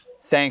 corners.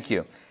 Thank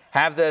you.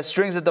 Have the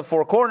strings at the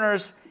 4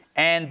 corners,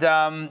 and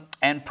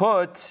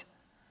put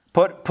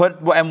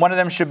and one of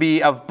them should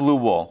be of blue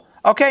wool.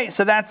 Okay,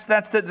 so that's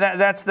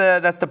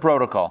the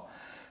protocol.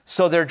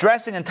 So they're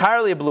dressing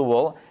entirely in blue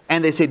wool,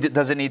 and they say,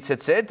 does it need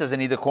tzitzit? Does it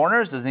need the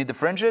corners? Does it need the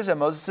fringes? And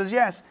Moses says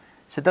yes.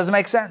 So it doesn't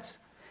make sense.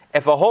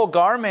 If a whole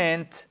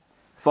garment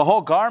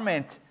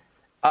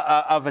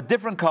of a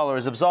different color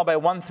is absolved by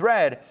one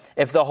thread,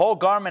 if the whole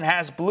garment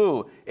has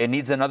blue, it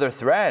needs another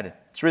thread.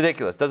 It's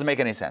ridiculous. Doesn't make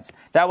any sense.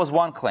 That was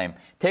one claim.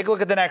 Take a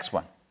look at the next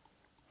one.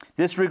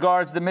 This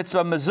regards the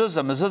mitzvah of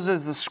mezuzah. Mezuzah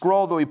is the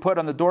scroll that we put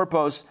on the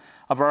doorpost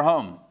of our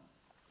home.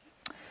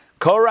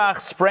 Korach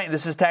sprang,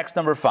 this is text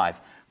number 5.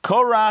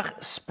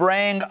 Korach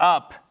sprang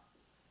up.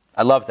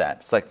 I love that.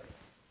 It's like,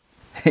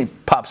 he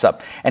pops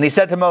up. And he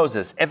said to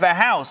Moses, if a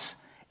house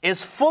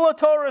is full of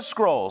Torah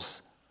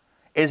scrolls,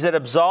 is it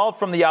absolved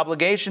from the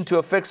obligation to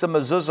affix a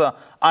mezuzah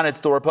on its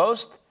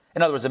doorpost?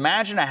 In other words,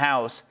 imagine a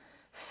house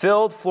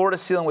filled floor to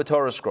ceiling with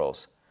Torah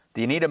scrolls.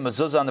 Do you need a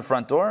mezuzah on the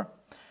front door?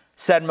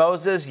 Said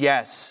Moses,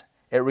 yes,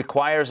 it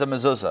requires a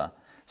mezuzah.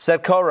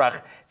 Said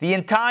Korach, the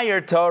entire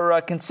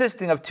Torah,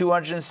 consisting of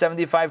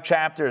 275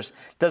 chapters,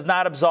 does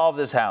not absolve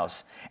this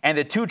house. And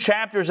the 2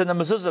 chapters in the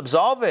mezuzah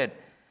absolve it.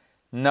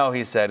 No,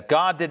 he said,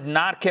 God did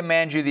not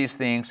command you these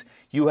things.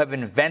 You have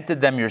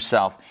invented them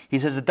yourself. He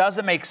says, it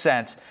doesn't make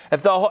sense.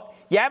 If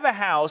you have a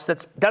house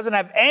that doesn't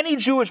have any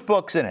Jewish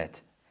books in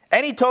it,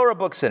 any Torah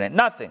books in it,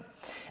 nothing.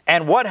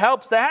 And what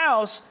helps the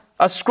house?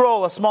 A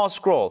scroll, a small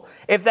scroll.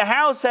 If the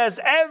house has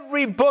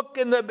every book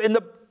in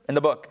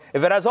the book,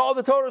 if it has all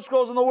the Torah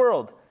scrolls in the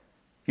world,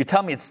 you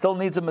tell me it still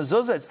needs a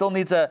mezuzah? It still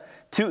needs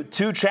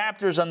two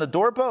chapters on the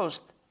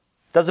doorpost?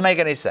 Doesn't make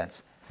any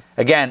sense.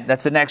 Again,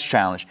 that's the next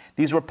challenge.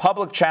 These were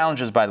public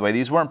challenges, by the way.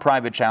 These weren't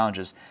private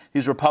challenges.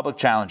 These were public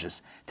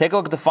challenges. Take a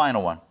look at the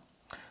final one.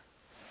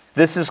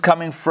 This is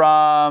coming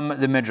from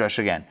the Midrash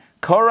again.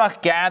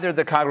 Korach gathered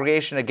the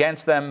congregation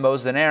against them,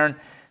 Moses and Aaron.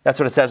 That's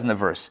what it says in the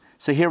verse.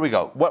 So here we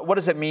go. What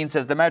does it mean?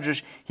 Says the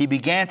Midrash, he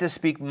began to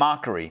speak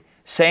mockery,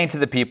 saying to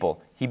the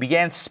people, he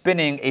began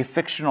spinning a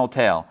fictional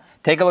tale.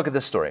 Take a look at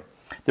this story.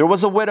 There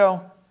was a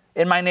widow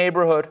in my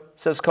neighborhood,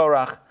 says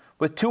Korach,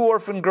 with 2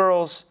 orphan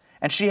girls,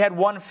 and she had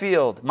 1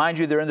 field. Mind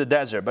you, they're in the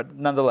desert, but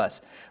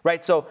nonetheless.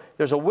 Right, so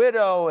there's a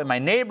widow in my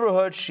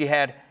neighborhood. She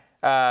had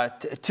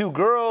 2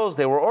 girls.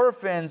 They were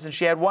orphans, and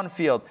she had 1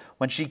 field.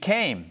 When she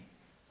came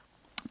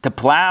to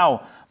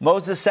plow,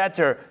 Moses said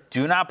to her,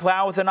 do not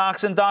plow with an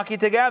ox and donkey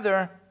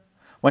together.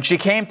 When she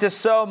came to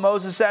sow,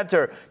 Moses said to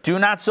her, do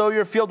not sow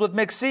your field with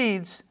mixed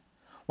seeds.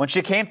 When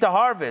she came to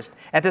harvest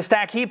and to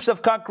stack heaps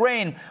of cut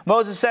grain,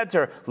 Moses said to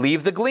her,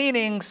 leave the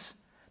gleanings,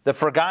 the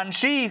forgotten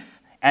sheaf,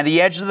 and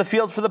the edges of the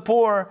field for the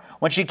poor.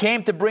 When she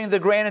came to bring the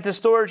grain into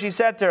storage, he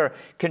said to her,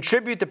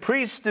 contribute the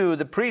priest's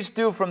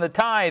due from the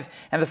tithe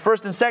and the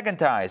first and second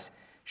tithes.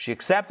 She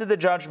accepted the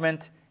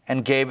judgment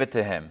and gave it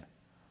to him.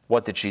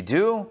 What did she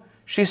do?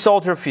 She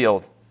sold her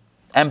field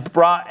and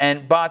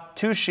bought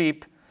 2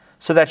 sheep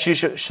so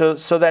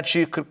that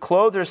she could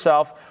clothe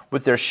herself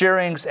with their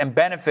shearings and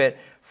benefit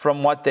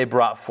from what they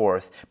brought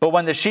forth. But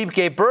when the sheep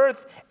gave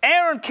birth,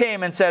 Aaron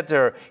came and said to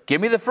her,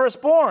 give me the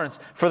firstborns,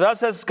 for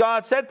thus has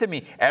God said to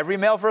me, every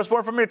male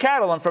firstborn from your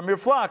cattle and from your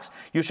flocks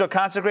you shall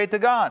consecrate to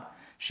God.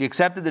 She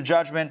accepted the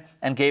judgment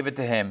and gave it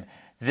to him.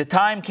 The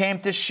time came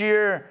to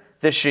shear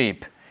the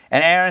sheep.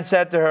 And Aaron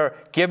said to her,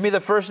 give me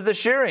the first of the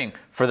shearing,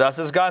 for thus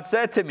has God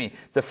said to me,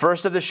 the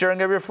first of the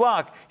shearing of your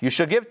flock you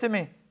shall give to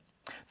me.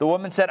 The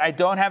woman said, I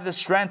don't have the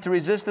strength to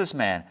resist this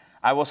man.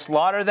 I will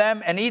slaughter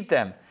them and eat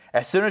them.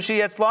 As soon as she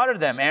had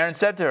slaughtered them, Aaron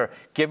said to her,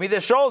 give me the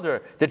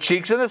shoulder, the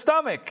cheeks, and the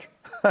stomach.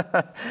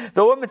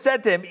 The woman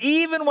said to him,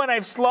 even when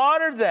I've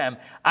slaughtered them,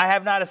 I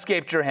have not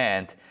escaped your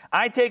hand.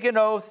 I take an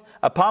oath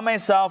upon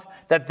myself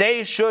that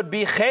they should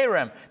be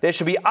cherem. They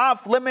should be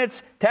off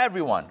limits to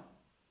everyone.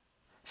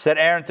 Said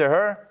Aaron to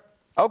her,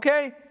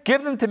 okay,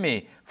 give them to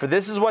me. For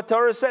this is what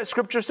Torah says,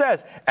 Scripture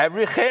says,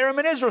 every cherem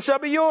in Israel shall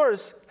be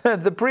yours.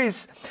 The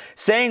priest.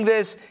 Saying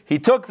this, he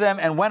took them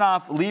and went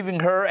off, leaving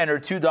her and her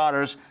 2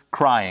 daughters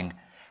crying.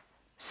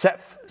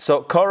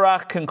 So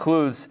Korach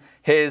concludes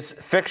his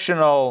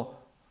fictional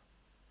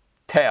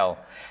tale.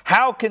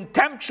 How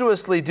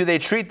contemptuously do they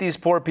treat these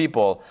poor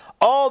people?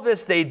 All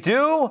this they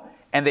do,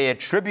 and they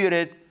attribute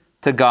it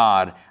to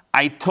God.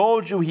 I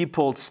told you he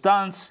pulled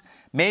stunts.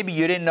 Maybe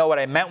you didn't know what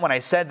I meant when I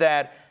said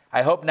that.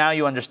 I hope now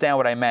you understand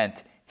what I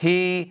meant.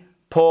 He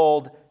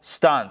pulled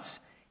stunts.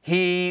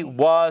 He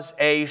was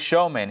a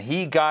showman.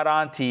 He got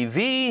on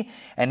TV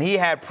and he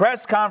had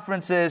press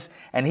conferences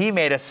and he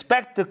made a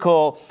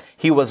spectacle.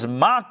 He was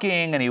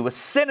mocking and he was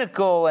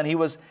cynical and he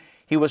was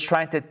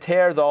trying to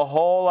tear the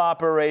whole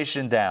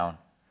operation down.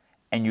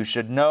 And you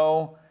should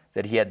know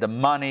that he had the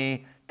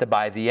money to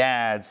buy the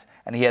ads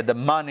and he had the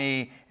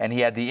money and he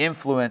had the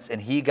influence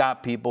and he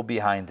got people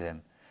behind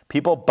him.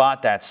 People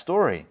bought that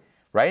story,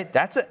 right?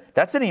 That's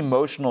an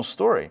emotional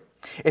story.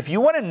 If you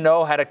want to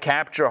know how to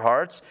capture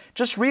hearts,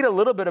 just read a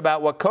little bit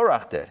about what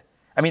Korach did.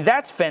 I mean,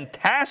 that's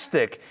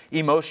fantastic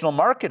emotional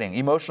marketing,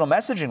 emotional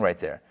messaging right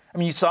there. I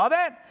mean, you saw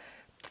that?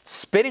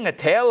 Spinning a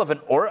tale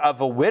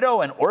of a widow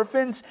and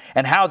orphans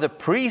and how the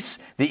priests,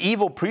 the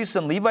evil priests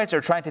and Levites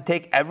are trying to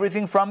take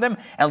everything from them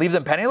and leave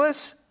them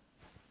penniless?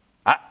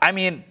 I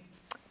mean,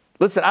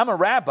 listen, I'm a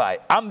rabbi.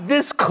 I'm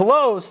this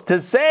close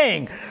to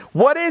saying,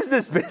 what is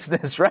this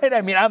business, right?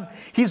 I mean,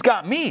 he's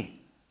got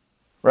me,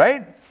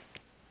 right?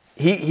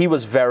 He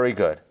was very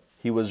good.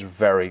 He was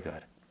very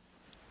good.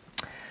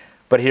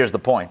 But here's the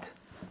point.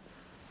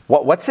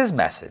 What's his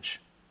message?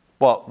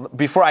 Well,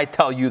 before I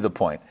tell you the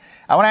point,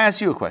 I want to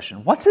ask you a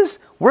question.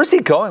 Where's he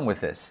going with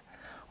this?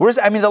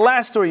 The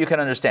last story you can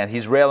understand.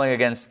 He's railing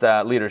against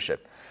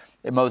leadership.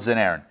 Moses and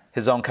Aaron,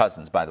 his own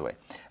cousins, by the way.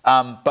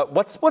 But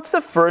what's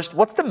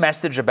the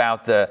message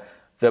about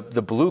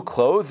the blue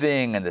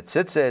clothing and the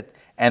tzitzit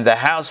and the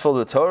house filled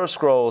with Torah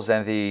scrolls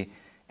and the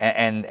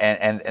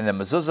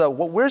mezuzah?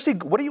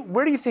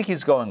 Where do you think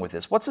he's going with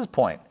this? What's his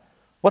point?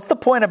 What's the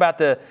point about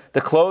the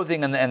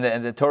clothing and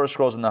the Torah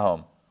scrolls in the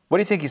home? What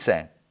do you think he's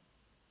saying?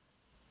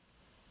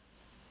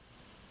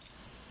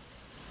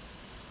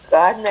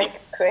 God makes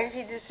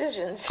crazy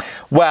decisions.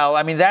 Well,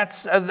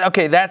 that's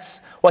okay.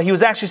 He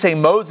was actually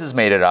saying Moses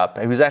made it up.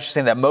 He was actually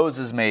saying that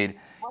Moses made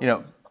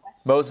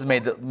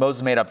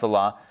up the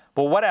law.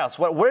 But what else?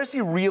 Where's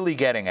he really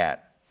getting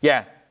at?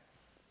 Yeah.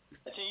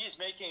 I think he's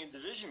making a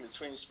division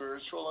between the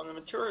spiritual and the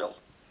material.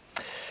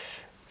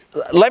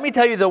 Let me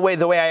tell you the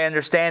way I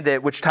understand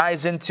it, which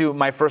ties into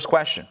my first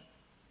question,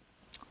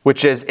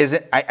 which is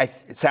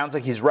it sounds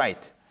like he's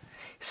right.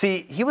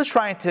 See, he was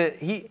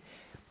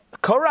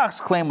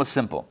Korach's claim was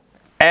simple.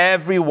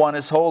 Everyone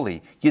is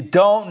holy. You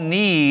don't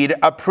need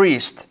a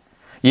priest.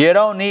 You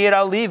don't need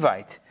a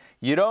Levite.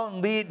 You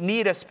don't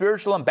need a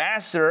spiritual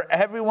ambassador.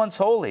 Everyone's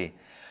holy.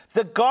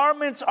 The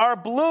garments are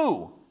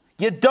blue.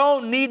 You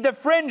don't need the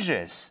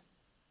fringes.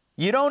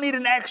 You don't need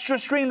an extra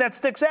string that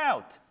sticks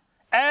out.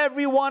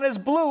 Everyone is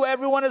blue.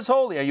 Everyone is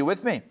holy. Are you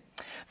with me?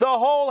 The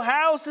whole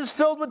house is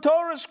filled with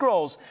Torah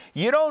scrolls.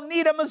 You don't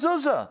need a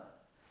mezuzah.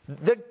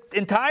 The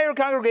entire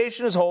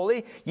congregation is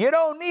holy. You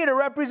don't need a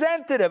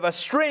representative, a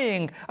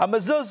string, a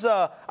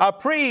mezuzah, a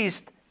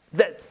priest.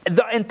 The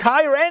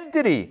entire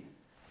entity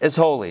is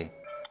holy,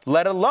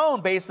 let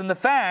alone based on the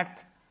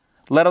fact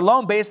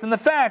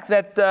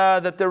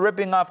that they're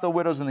ripping off the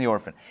widows and the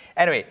orphan.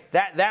 Anyway,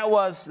 that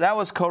was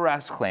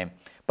Korach's claim.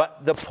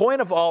 But the point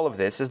of all of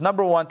this is,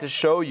 number one, to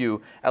show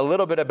you a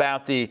little bit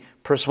about the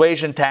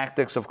persuasion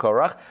tactics of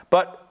Korach,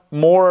 but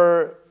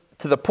more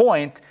to the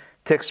point,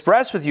 to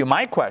express with you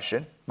my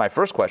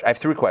first question. I have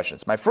three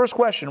questions. My first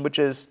question, which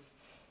is,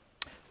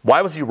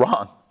 why was he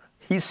wrong?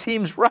 He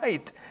seems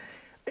right.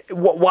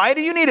 Why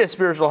do you need a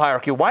spiritual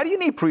hierarchy? Why do you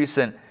need priests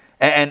and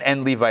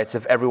Levites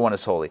if everyone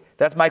is holy?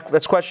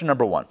 That's question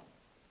number one.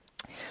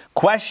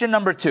 Question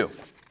number two.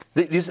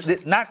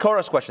 Not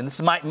Korach's question. This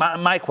is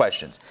my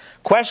questions.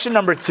 Question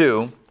number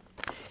two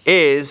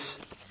is,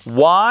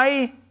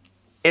 why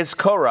is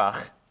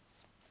Korach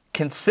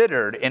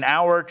considered in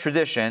our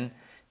tradition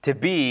to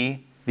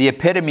be the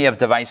epitome of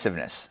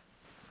divisiveness?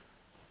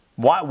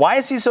 Why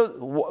is he so?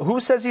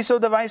 Who says he's so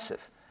divisive?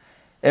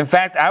 In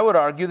fact, I would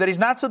argue that he's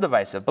not so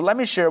divisive. But let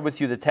me share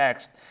with you the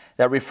text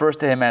that refers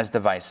to him as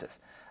divisive.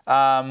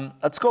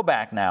 Let's go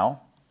back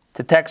now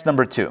to text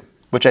number 2,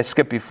 which I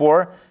skipped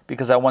before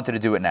because I wanted to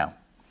do it now.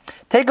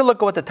 Take a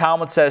look at what the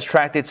Talmud says,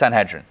 Tractate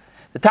Sanhedrin.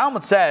 The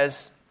Talmud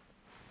says,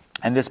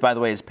 and this, by the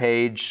way, is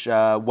page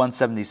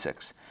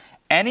 176,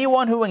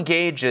 anyone who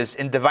engages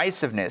in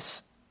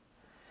divisiveness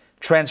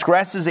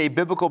transgresses a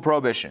biblical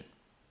prohibition.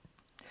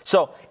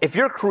 So if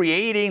you're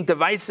creating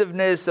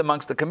divisiveness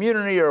amongst the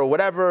community or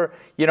whatever,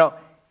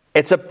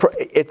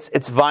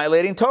 it's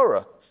violating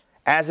Torah.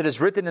 As it is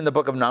written in the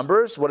book of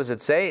Numbers, what does it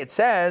say? It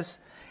says,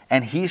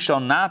 and he shall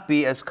not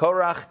be as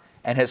Korach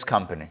and his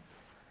company.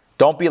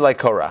 Don't be like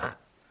Korach.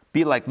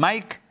 Be like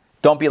Mike,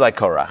 don't be like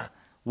Korach.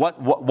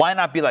 Why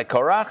not be like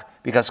Korach?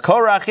 Because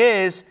Korach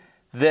is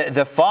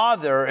the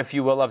father, if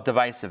you will, of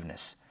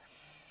divisiveness.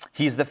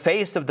 He's the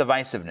face of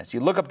divisiveness.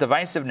 You look up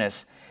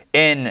divisiveness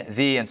in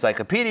the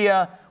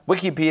encyclopedia,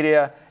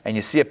 Wikipedia, and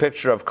you see a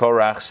picture of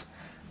Korach's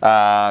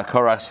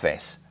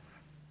face.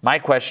 My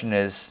question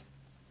is,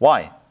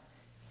 why?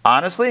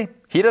 Honestly,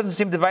 he doesn't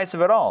seem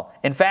divisive at all.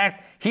 In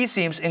fact, he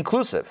seems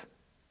inclusive.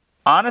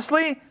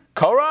 Honestly,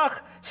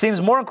 Korach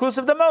seems more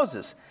inclusive than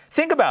Moses.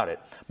 Think about it.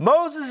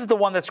 Moses is the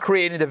one that's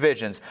creating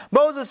divisions.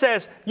 Moses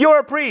says, you're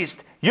a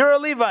priest, you're a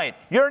Levite,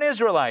 you're an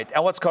Israelite.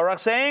 And what's Korach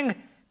saying?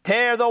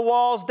 Tear the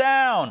walls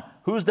down.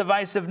 Who's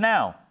divisive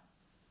now?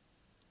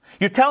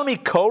 You're telling me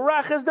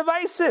Korach is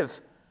divisive?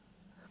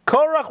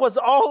 Korach was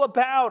all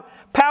about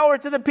power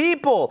to the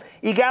people,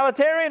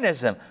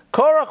 egalitarianism.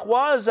 Korach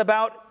was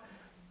about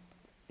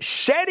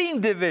shedding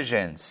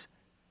divisions,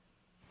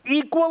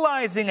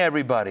 equalizing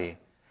everybody.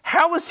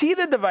 How is he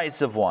the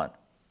divisive one?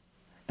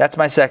 That's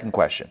my second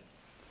question.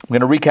 I'm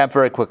going to recap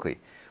very quickly.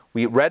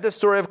 We read the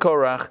story of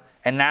Korach,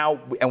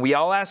 and we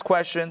all ask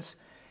questions,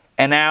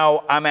 and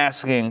now I'm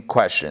asking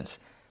questions.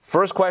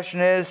 First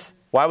question is,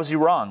 why was he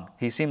wrong?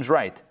 He seems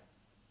right.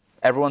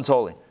 Everyone's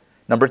holy.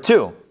 Number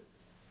 2,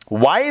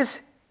 why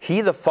is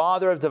he the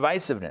father of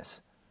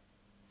divisiveness?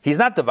 He's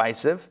not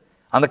divisive.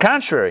 On the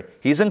contrary,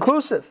 he's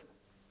inclusive.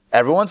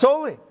 Everyone's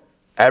holy.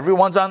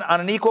 Everyone's on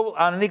an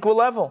equal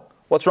level.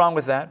 What's wrong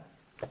with that?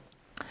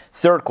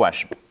 Third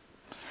question.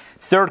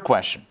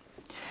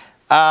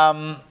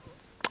 And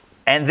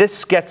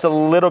this gets a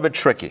little bit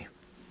tricky.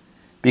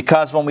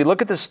 Because when we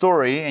look at the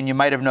story, and you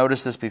might have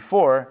noticed this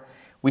before,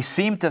 we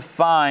seem to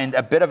find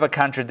a bit of a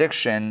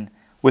contradiction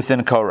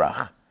within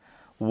Korach.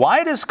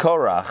 Why does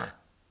Korach,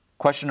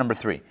 question number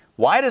 3,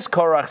 why does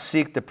Korach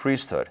seek the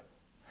priesthood?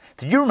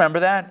 Did you remember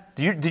that?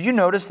 Did you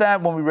notice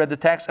that when we read the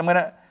text? I'm going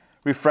to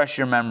refresh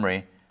your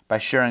memory by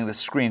sharing the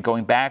screen,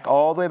 going back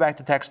all the way back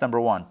to text number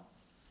 1.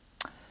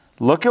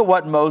 Look at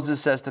what Moses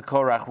says to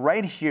Korach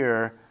right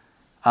here.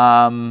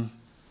 Lines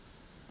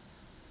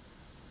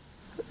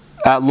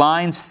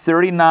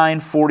 39,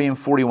 40, and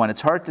 41.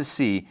 It's hard to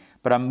see,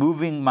 but I'm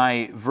moving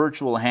my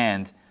virtual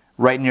hand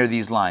right near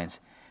these lines.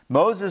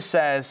 Moses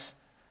says,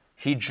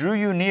 he drew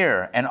you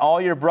near, and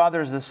all your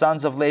brothers, the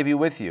sons of Levi,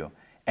 with you,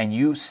 and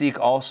you seek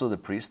also the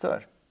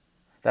priesthood.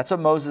 That's what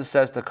Moses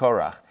says to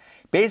Korach.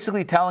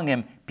 Basically telling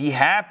him, be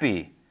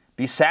happy,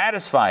 be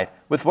satisfied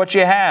with what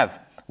you have.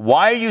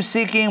 Why are you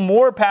seeking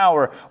more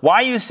power? Why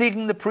are you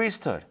seeking the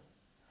priesthood?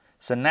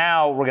 So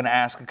now we're going to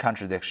ask a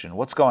contradiction.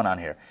 What's going on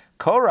here?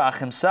 Korach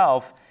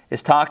himself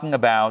is talking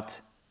about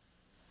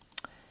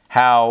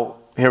how,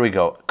 here we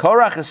go.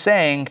 Korach is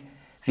saying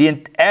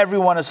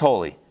everyone is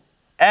holy.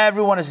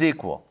 Everyone is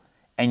equal.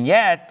 And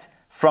yet,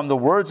 from the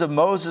words of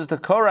Moses to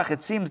Korach,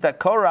 it seems that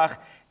Korach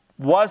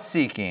was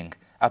seeking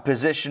a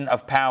position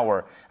of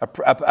power,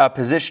 a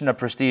position of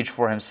prestige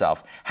for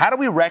himself. How do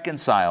we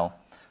reconcile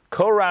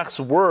Korach's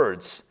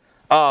words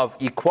of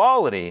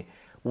equality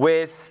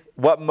with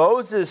what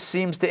Moses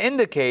seems to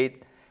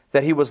indicate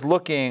that he was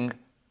looking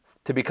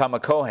to become a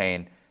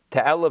Kohen,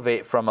 to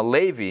elevate from a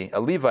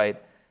Levite,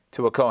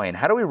 to a Kohen?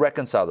 How do we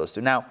reconcile those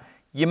two? Now,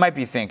 you might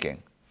be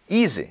thinking,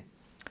 easy.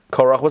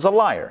 Korach was a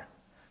liar.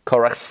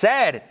 Korach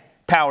said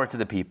power to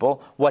the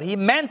people. What he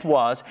meant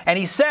was, and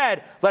he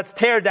said, let's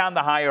tear down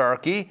the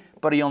hierarchy,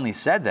 but he only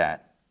said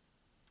that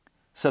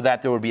so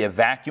that there would be a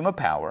vacuum of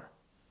power,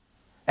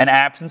 an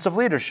absence of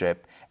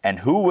leadership, and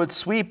who would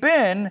sweep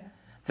in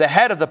the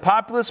head of the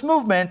populist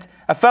movement,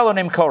 a fellow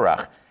named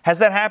Korach. Has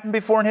that happened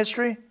before in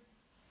history?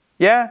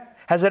 Yeah?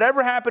 Has it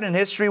ever happened in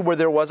history where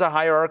there was a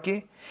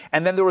hierarchy,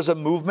 and then there was a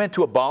movement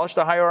to abolish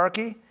the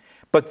hierarchy,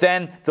 but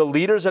then the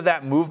leaders of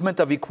that movement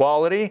of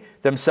equality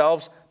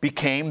themselves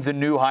became the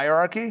new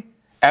hierarchy?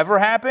 Ever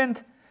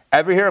happened?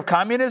 Ever hear of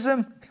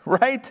communism?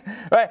 Right?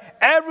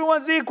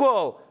 Everyone's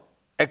equal,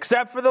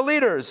 except for the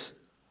leaders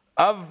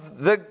of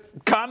the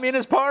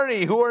Communist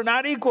Party, who are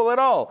not equal at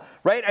all.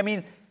 Right? I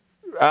mean,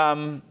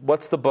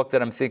 what's the book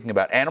that I'm thinking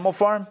about? Animal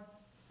Farm?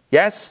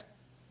 Yes?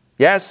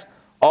 Yes?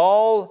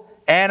 All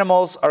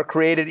animals are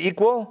created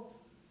equal,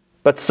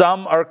 but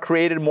some are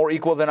created more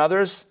equal than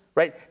others.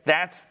 Right?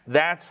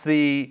 That's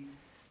the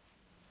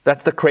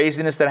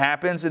craziness that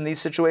happens in these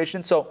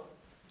situations. So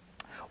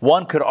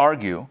one could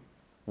argue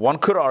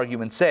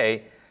and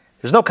say,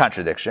 there's no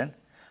contradiction.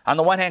 On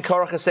the one hand,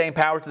 Korach is saying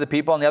power to the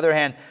people. On the other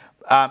hand,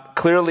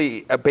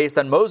 clearly, based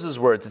on Moses'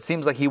 words, it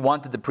seems like he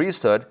wanted the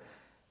priesthood,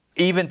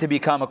 even to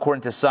become,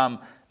 according to some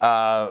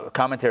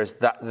commentaries,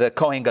 the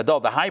Kohen Gadol,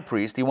 the high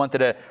priest. He wanted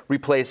to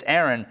replace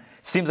Aaron.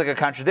 Seems like a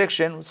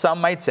contradiction. Some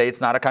might say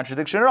it's not a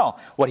contradiction at all.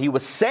 What he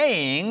was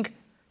saying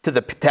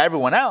to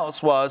everyone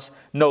else was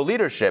no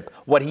leadership.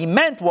 What he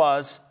meant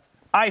was,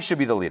 I should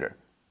be the leader.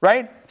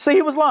 Right? So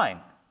he was lying.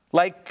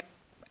 Like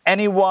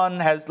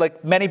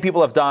many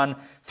people have done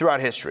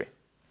throughout history.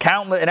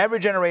 Countless, in every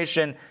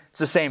generation, it's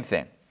the same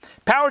thing.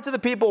 Power to the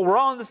people, we're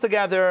all in this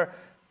together,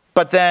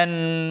 but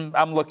then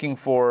I'm looking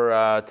for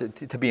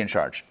to be in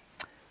charge.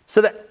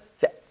 So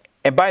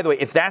and by the way,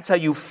 if that's how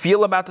you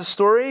feel about the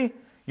story,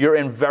 you're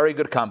in very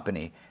good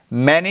company.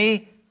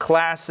 Many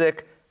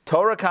classic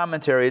Torah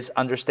commentaries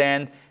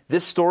understand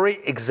this story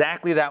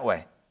exactly that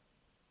way.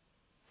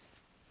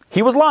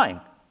 He was lying.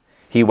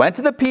 He went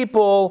to the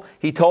people,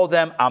 he told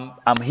them,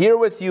 I'm here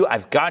with you,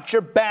 I've got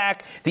your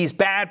back, these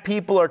bad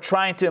people are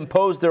trying to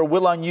impose their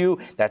will on you,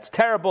 that's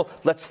terrible,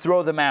 let's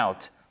throw them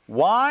out.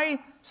 Why?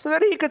 So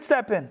that he could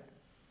step in.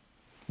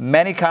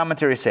 Many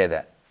commentaries say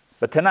that.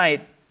 But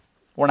tonight,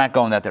 we're not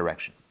going that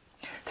direction.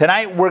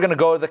 Tonight, we're going to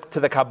go to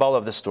the Kabbalah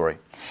of the story.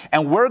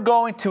 And we're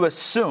going to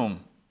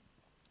assume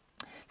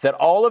that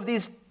all of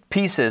these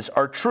pieces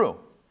are true.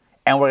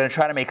 And we're going to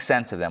try to make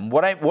sense of them.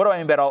 What do I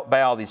mean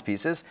by all these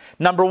pieces?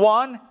 Number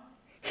one,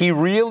 he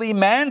really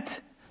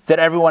meant that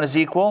everyone is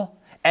equal.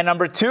 And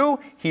number two,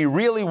 he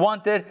really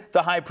wanted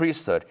the high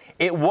priesthood.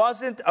 It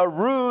wasn't a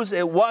ruse,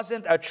 it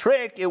wasn't a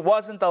trick, it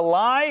wasn't a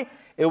lie,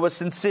 it was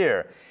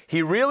sincere.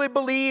 He really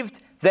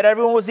believed that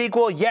everyone was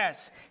equal,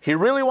 yes. He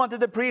really wanted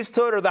the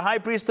priesthood or the high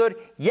priesthood,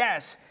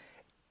 yes.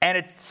 And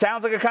it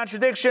sounds like a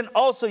contradiction,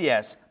 also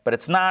yes. But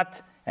it's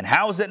not. And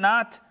how is it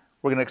not?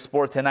 We're going to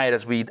explore tonight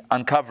as we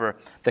uncover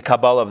the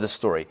Kabbalah of the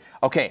story.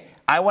 Okay,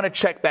 I want to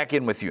check back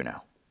in with you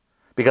now,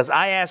 because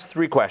I asked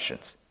 3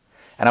 questions,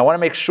 and I want to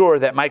make sure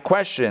that my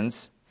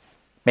questions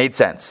made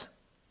sense.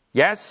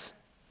 Yes?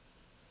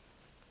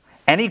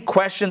 Any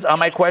questions on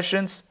my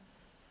questions?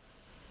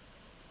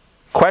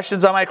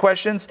 Questions on my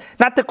questions?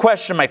 Not to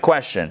question my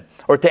question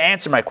or to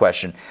answer my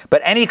question,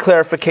 but any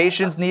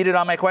clarifications needed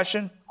on my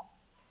question?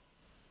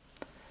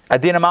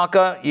 Adina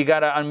Malka, you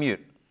got to unmute.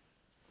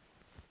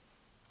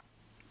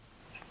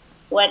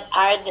 What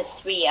are the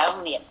 3? I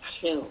only have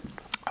 2.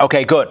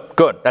 Okay,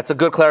 good. That's a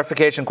good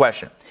clarification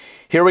question.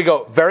 Here we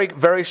go. Very,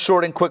 very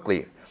short and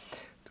quickly.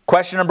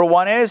 Question number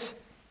 1 is,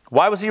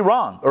 why was he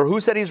wrong? Or who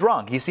said he's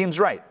wrong? He seems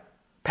right.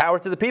 Power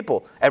to the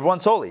people.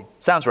 Everyone's holy.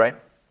 Sounds right.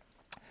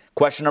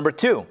 Question number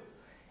 2.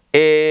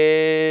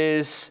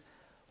 is,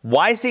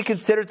 why is he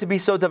considered to be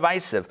so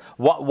divisive?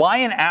 Why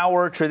in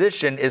our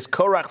tradition is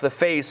Korach the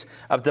face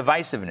of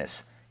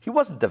divisiveness? He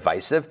wasn't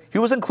divisive. He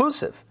was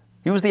inclusive.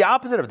 He was the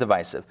opposite of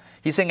divisive.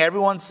 He's saying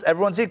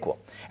everyone's equal.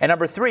 And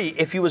number three,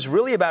 if he was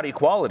really about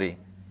equality,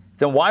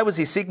 then why was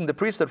he seeking the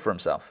priesthood for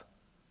himself?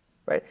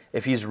 Right?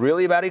 If he's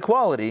really about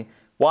equality,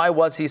 why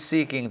was he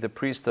seeking the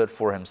priesthood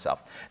for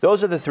himself?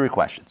 Those are the three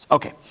questions.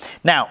 Okay.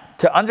 Now,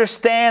 to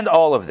understand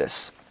all of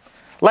this,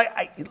 like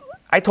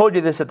I told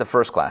you this at the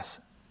first class,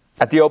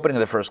 at the opening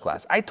of the first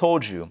class. I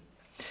told you,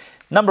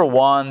 number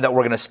one, that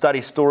we're going to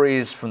study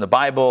stories from the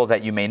Bible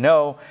that you may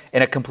know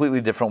in a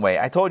completely different way.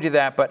 I told you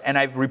that, and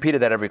I've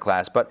repeated that every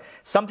class, but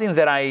something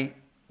that I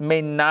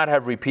may not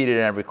have repeated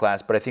in every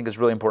class, but I think is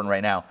really important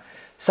right now.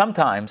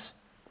 Sometimes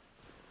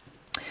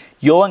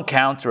you'll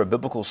encounter a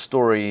biblical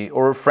story,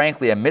 or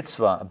frankly a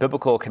mitzvah, a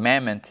biblical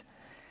commandment,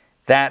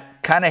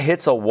 that kind of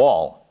hits a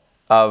wall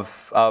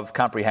of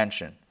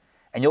comprehension.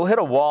 And you'll hit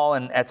a wall,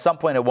 and at some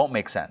point it won't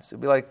make sense.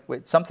 It'll be like,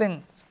 wait,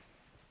 something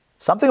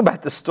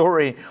about this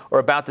story, or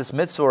about this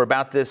mitzvah, or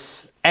about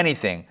this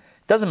anything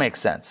doesn't make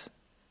sense.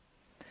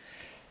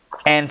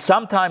 And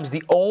sometimes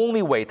the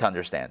only way to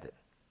understand it,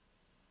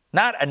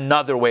 not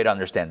another way to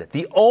understand it,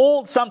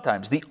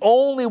 sometimes the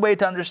only way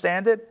to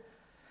understand it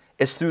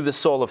is through the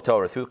soul of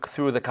Torah,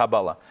 through the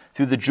Kabbalah,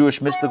 through the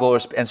Jewish mystical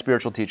and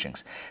spiritual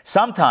teachings.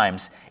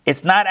 Sometimes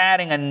it's not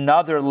adding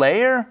another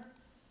layer,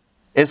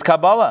 is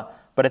Kabbalah,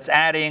 but it's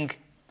adding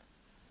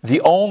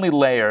the only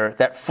layer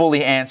that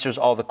fully answers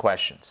all the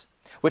questions.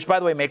 Which, by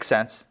the way, makes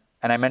sense.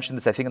 And I mentioned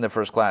this, I think, in the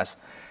first class.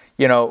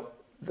 You know,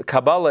 the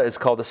Kabbalah is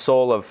called the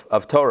soul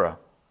of Torah.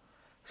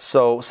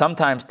 So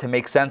sometimes to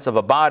make sense of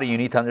a body, you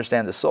need to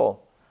understand the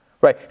soul.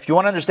 Right? If you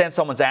want to understand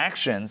someone's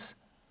actions,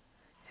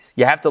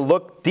 you have to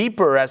look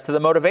deeper as to the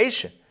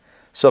motivation.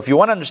 So if you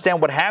want to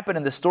understand what happened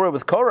in the story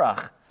with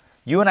Korach,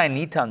 you and I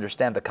need to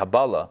understand the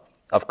Kabbalah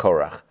of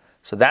Korach.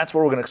 So that's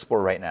what we're going to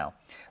explore right now.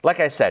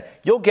 Like I said,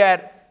 you'll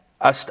get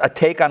a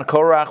take on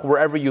Korach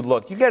wherever you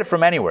look. You get it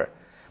from anywhere.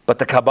 But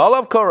the Kabbalah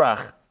of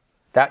Korach,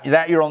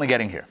 that you're only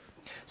getting here.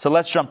 So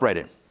let's jump right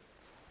in.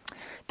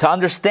 To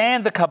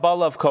understand the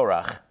Kabbalah of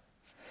Korach,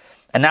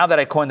 and now that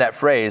I coined that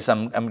phrase,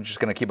 I'm just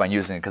going to keep on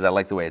using it because I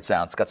like the way it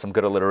sounds. It's got some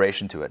good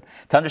alliteration to it.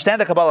 To understand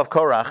the Kabbalah of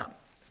Korach,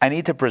 I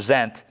need to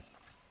present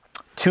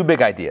two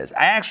big ideas.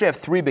 I actually have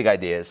three big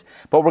ideas,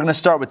 but we're going to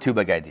start with two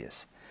big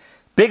ideas.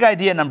 Big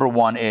idea number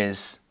one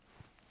is,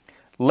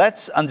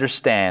 let's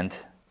understand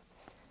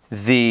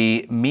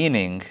the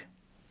meaning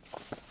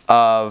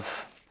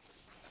of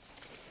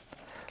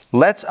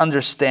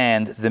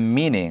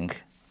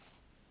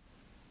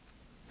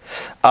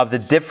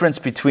the difference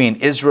between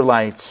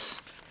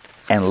Israelites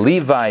and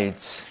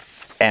Levites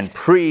and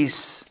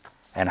priests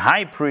and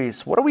high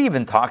priests. What are we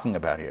even talking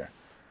about here?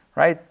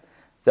 Right?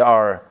 There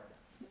are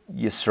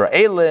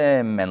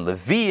Yisraelim and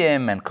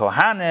Leviim and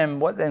Kohanim.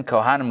 What then?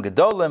 Kohanim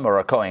Gedolim, or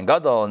a Kohen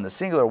Gadol in the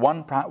singular,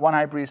 one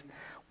high priest.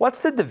 What's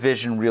the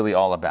division really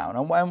all about?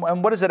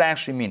 And what does it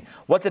actually mean?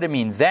 What did it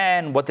mean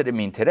then? What did it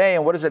mean today?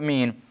 And what does it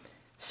mean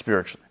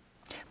spiritually?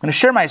 I'm going to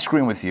share my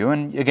screen with you.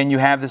 And again, you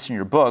have this in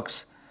your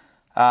books.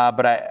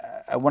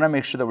 But I want to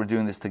make sure that we're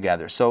doing this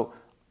together. So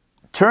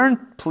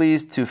turn,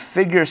 please, to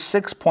figure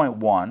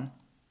 6.1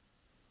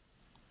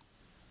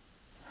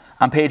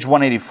 on page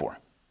 184.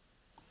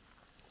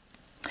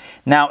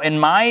 Now, in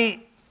my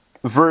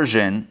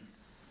version,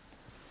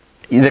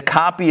 the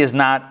copy is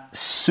not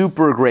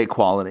super great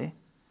quality.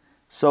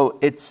 So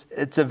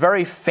it's a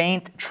very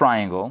faint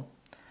triangle.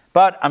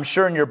 But I'm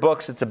sure in your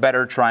books it's a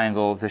better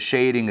triangle. The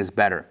shading is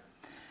better.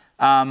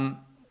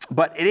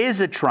 But it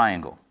is a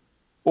triangle,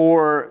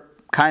 or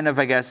kind of,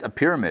 I guess, a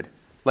pyramid,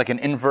 like an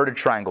inverted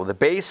triangle. The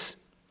base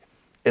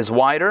is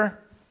wider,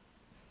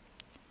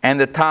 and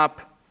the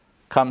top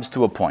comes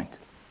to a point.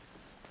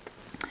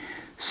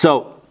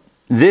 So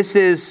this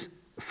is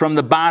from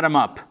the bottom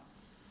up,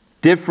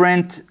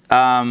 different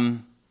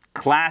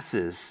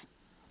classes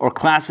or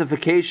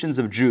classifications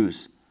of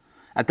Jews.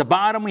 At the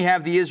bottom we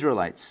have the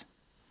Israelites.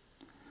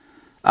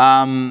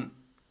 Above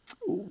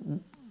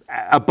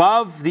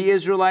the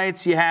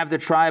Israelites you have the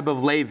tribe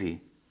of Levi,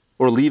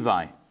 or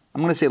Levi.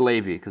 I'm going to say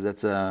Levi because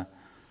that's a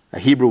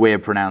Hebrew way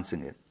of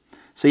pronouncing it.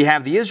 So you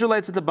have the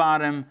Israelites at the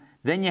bottom,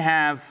 then you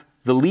have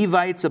the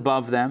Levites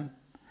above them,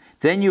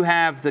 then you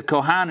have the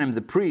Kohanim,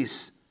 the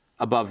priests,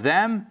 above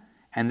them,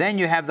 and then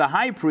you have the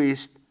high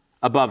priest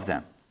above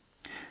them.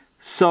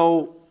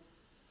 So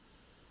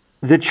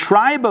the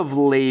tribe of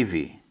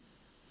Levi,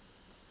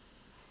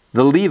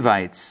 the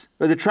Levites,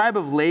 or the tribe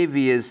of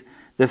Levi is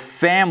the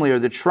family or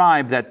the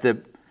tribe that the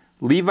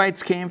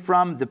Levites came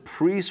from. The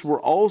priests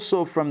were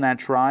also from that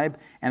tribe,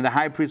 and the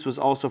high priest was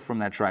also from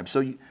that tribe.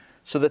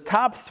 So the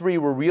top three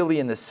were really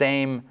in the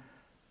same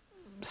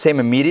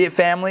immediate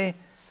family,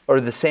 or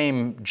the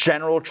same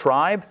general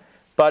tribe,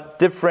 but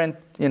different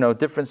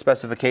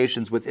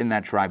specifications within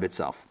that tribe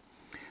itself.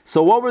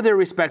 So what were their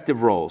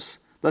respective roles?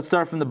 Let's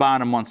start from the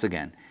bottom once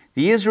again.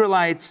 The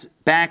Israelites,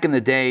 back in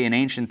the day, in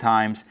ancient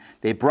times,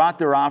 they brought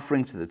their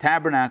offerings to the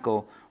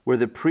tabernacle where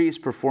the priests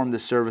performed the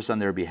service on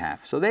their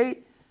behalf. So they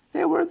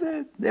They were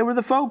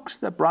the folks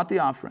that brought the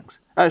offerings.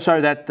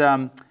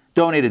 That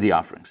donated the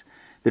offerings.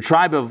 The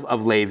tribe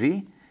of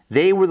Levi,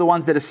 they were the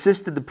ones that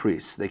assisted the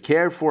priests. They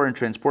cared for and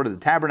transported the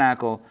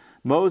tabernacle.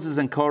 Moses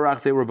and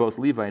Korach, they were both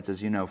Levites,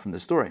 as you know from the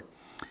story.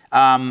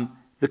 The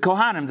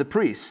Kohanim, the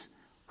priests,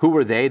 who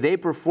were they? They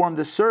performed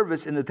the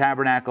service in the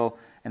tabernacle,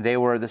 and they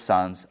were the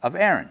sons of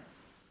Aaron.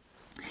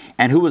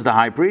 And who was the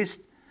high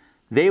priest?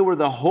 Who was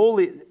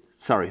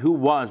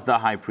the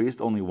high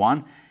priest? Only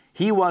one.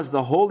 He was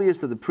the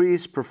holiest of the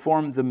priests,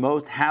 performed the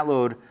most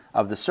hallowed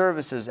of the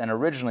services, and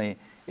originally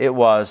it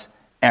was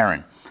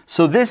Aaron.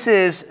 So this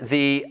is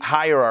the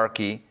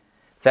hierarchy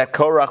that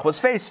Korach was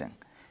facing.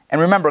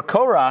 And remember,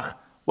 Korach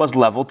was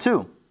level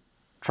 2,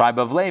 tribe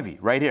of Levi,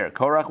 right here.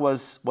 Korach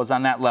was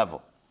on that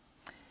level.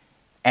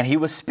 And he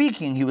was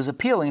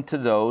appealing to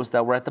those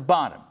that were at the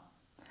bottom.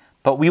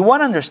 But we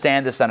want to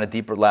understand this on a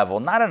deeper level,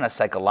 not on a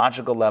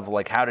psychological level,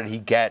 like how did he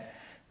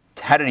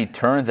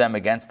turn them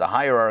against the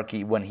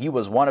hierarchy when he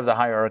was one of the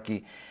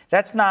hierarchy?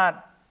 That's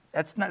not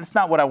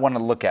what I want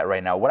to look at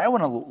right now. What I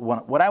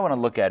want to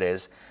look at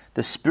is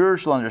the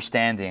spiritual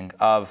understanding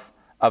of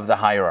the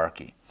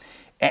hierarchy.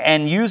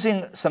 And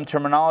using some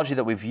terminology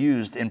that we've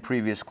used in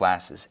previous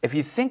classes. If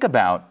you think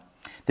about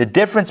the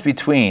difference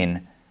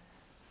between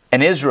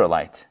an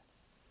Israelite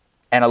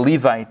and a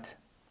Levite,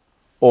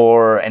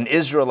 or an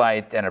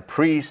Israelite and a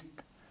priest,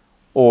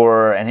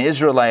 or an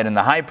Israelite and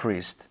the high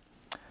priest,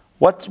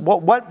 what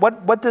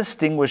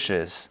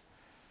distinguishes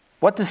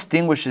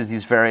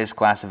these various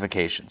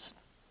classifications?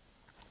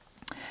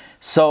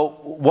 So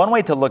one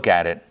way to look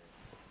at it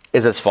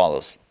is as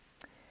follows.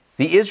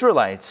 The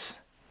Israelites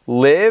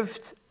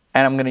lived,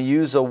 and I'm going to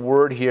use a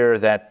word here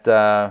that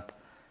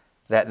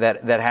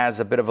has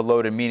a bit of a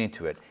loaded meaning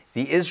to it.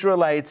 The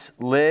Israelites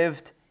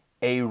lived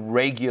a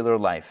regular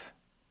life.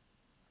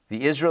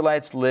 The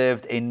Israelites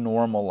lived a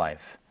normal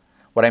life.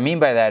 What I mean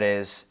by that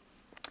is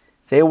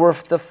they were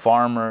the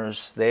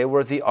farmers, they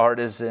were the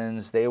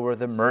artisans, they were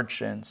the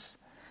merchants,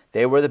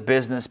 they were the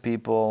business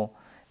people,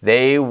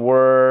 they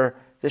were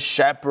the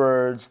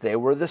shepherds, they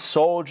were the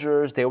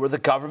soldiers, they were the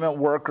government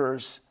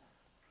workers.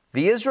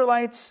 The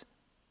Israelites,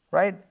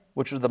 right,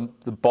 which was the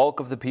bulk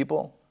of the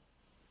people,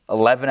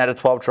 11 out of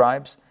 12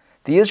 tribes,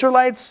 the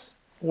Israelites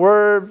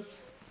were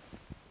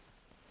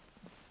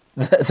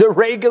the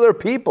regular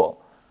people.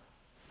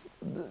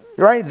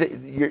 Right?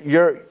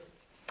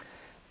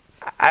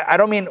 I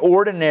don't mean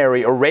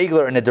ordinary or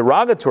regular in a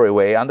derogatory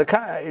way.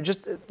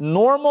 Just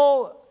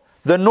normal,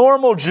 the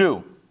normal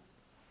Jew,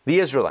 the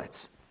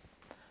Israelites.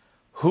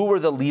 Who were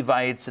the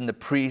Levites and the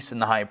priests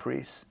and the high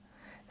priests?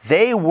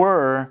 They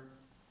were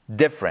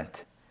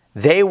different.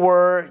 They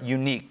were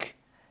unique.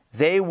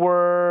 They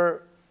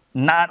were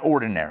not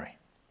ordinary.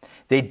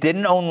 They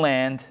didn't own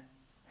land.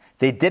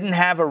 They didn't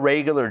have a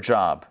regular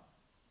job.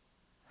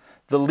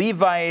 The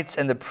Levites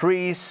and the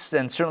priests,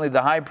 and certainly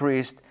the high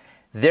priest,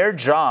 their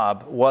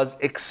job was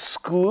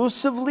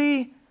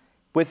exclusively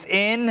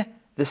within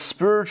the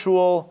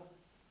spiritual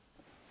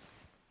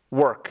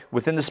work,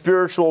 within the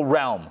spiritual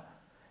realm.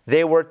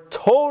 They were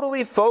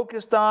totally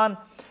focused on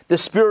the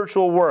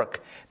spiritual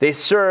work. They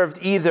served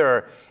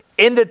either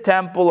in the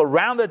temple,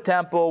 around the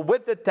temple,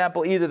 with the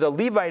temple, either the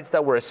Levites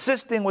that were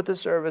assisting with the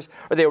service,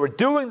 or they were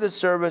doing the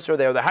service, or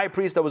they were the high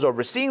priest that was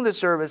overseeing the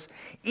service.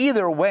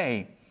 Either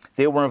way,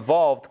 they were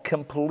involved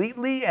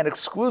completely and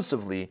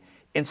exclusively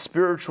in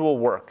spiritual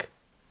work.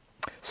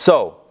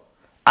 So,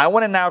 I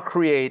want to now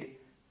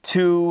create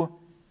 2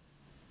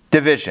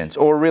 divisions,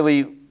 or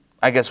really,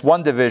 I guess,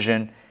 one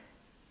division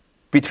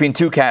between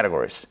 2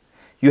 categories.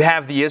 You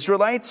have the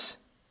Israelites,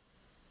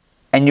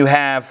 and you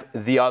have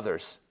the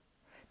others.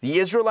 The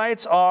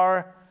Israelites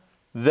are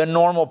the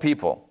normal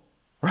people,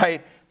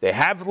 right? They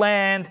have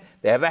land,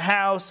 they have a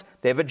house,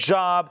 they have a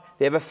job,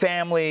 they have a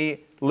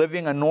family,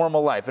 living a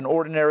normal life, an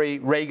ordinary,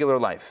 regular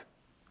life.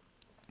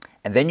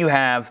 And then you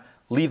have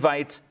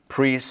Levites,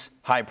 priests,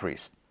 high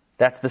priests.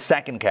 That's the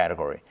second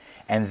category.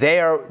 And they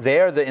are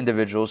the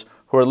individuals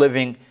who are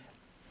living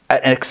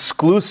an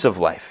exclusive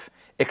life.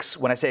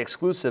 When I say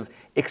exclusive,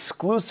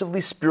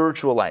 exclusively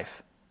spiritual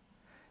life.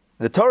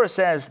 The Torah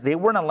says they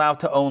weren't allowed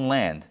to own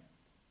land.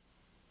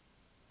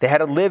 They had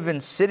to live in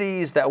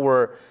cities that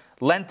were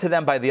lent to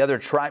them by the other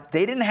tribes.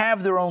 They didn't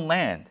have their own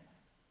land.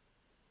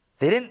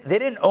 They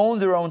didn't own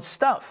their own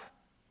stuff.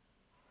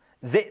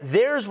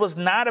 Theirs was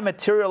not a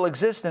material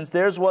existence.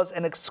 Theirs was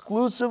an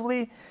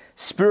exclusively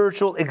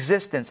spiritual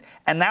existence.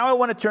 And now I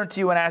want to turn to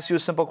you and ask you a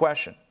simple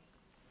question.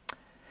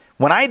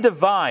 When I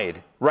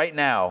divide right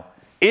now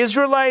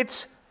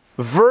Israelites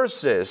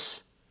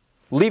versus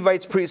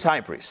Levites, priests,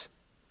 high priests,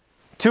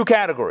 2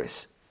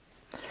 categories,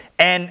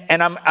 and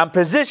I'm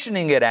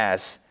positioning it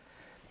as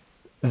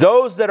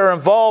those that are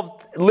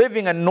involved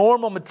living a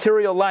normal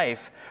material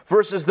life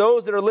versus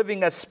those that are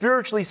living a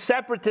spiritually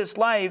separatist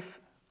life,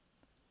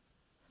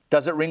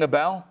 does it ring a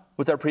bell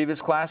with our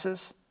previous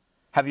classes?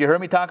 Have you heard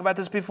me talk about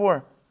this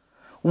before?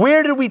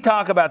 Where did we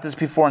talk about this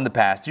before in the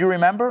past? Do you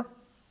remember?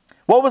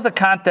 What was the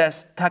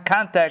context?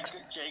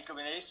 Jacob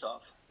and Esau.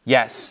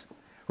 Yes.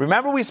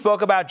 Remember we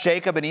spoke about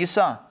Jacob and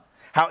Esau?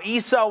 How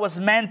Esau was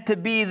meant to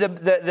be the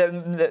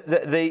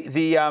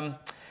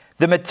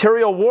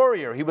material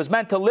warrior. He was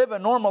meant to live a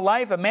normal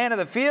life, a man of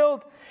the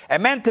field,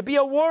 and meant to be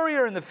a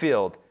warrior in the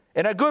field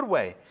in a good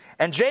way.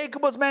 And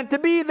Jacob was meant to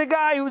be the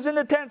guy who's in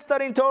the tent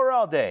studying Torah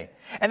all day.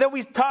 And then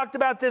we talked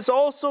about this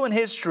also in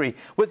history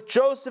with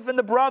Joseph and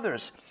the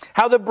brothers.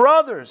 How the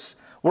brothers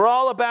were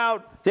all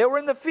about, they were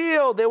in the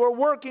field, they were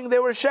working, they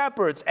were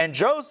shepherds. And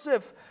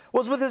Joseph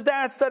was with his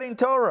dad studying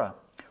Torah.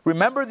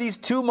 Remember these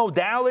two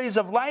modalities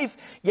of life?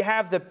 You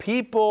have the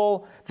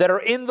people that are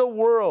in the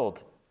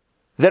world,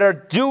 that are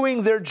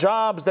doing their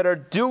jobs, that are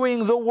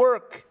doing the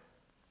work,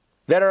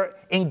 that are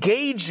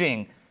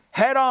engaging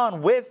head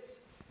on with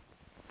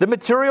the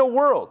material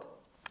world.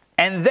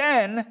 And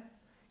then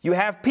you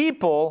have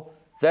people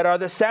that are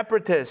the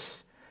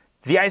separatists,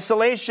 the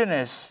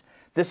isolationists,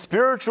 the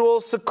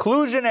spiritual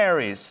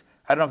seclusionaries.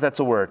 I don't know if that's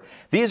a word.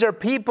 These are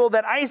people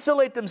that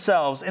isolate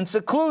themselves in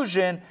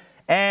seclusion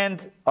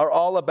and are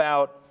all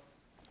about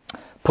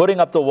putting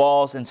up the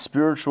walls in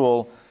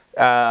spiritual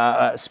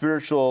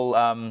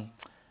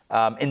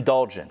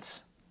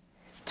indulgence.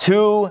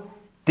 Two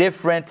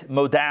different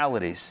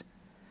modalities.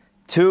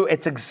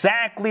 It's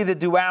exactly the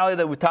duality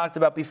that we talked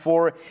about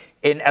before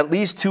in at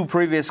least two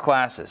previous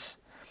classes.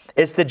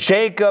 It's the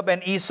Jacob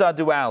and Esau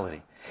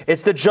duality.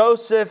 It's the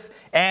Joseph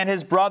and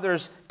his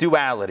brothers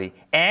duality.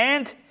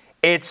 And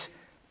it's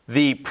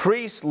the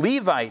priest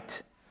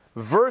Levite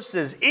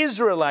versus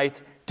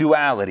Israelite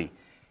duality.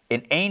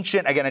 In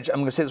ancient, again, I'm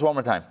going to say this one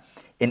more time.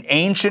 In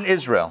ancient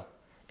Israel,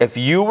 if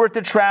you were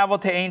to travel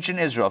to ancient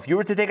Israel, if you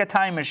were to take a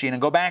time machine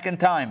and go back in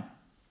time,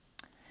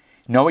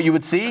 you know what you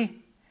would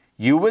see?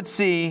 You would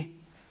see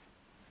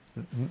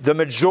the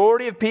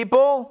majority of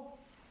people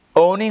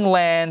owning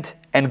land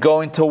and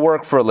going to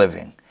work for a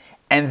living.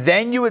 And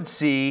then you would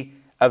see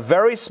a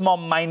very small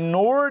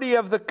minority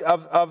of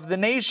the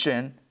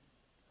nation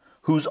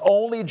whose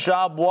only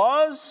job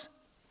was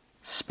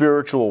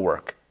spiritual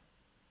work.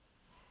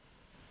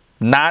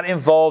 Not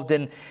involved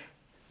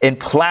in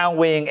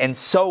plowing and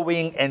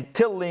sowing and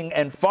tilling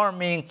and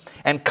farming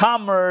and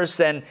commerce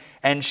and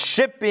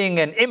shipping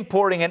and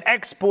importing and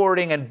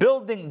exporting and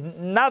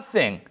building,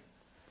 nothing.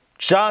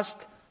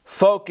 Just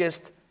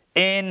focused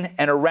in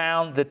and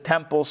around the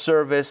temple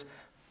service,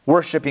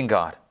 worshiping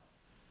God.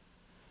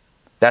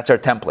 That's our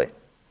template.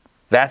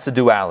 That's the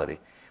duality.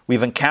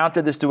 We've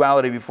encountered this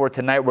duality before.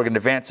 Tonight we're going to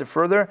advance it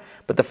further.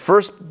 But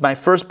my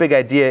first big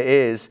idea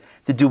is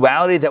the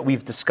duality that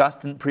we've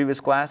discussed in previous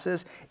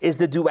classes is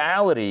the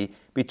duality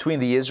between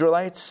the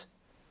Israelites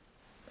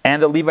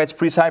and the Levites,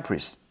 priests, high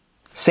priests.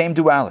 Same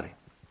duality.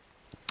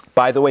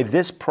 By the way,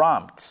 this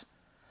prompts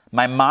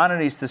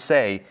Maimonides to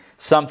say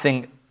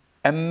something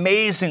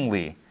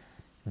amazingly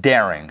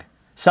daring,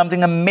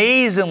 something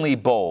amazingly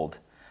bold.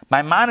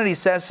 Maimonides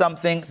says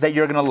something that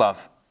you're going to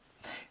love.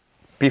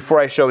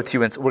 Before I show it to you,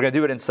 we're going to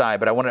do it inside,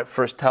 but I want to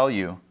first tell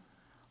you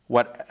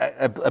what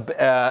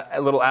a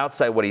little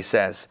outside what he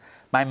says.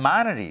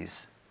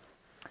 Maimonides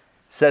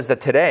says that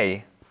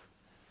today,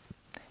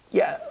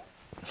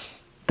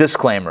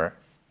 disclaimer,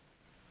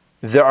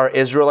 there are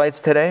Israelites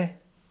today,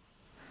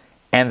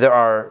 and there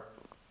are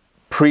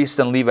priests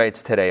and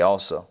Levites today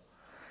also.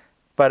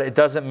 But it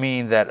doesn't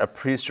mean that a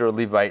priest or a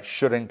Levite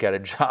shouldn't get a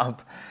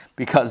job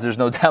because there's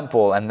no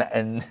temple,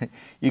 and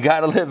you got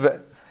to live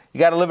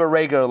a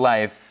regular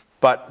life.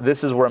 But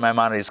this is where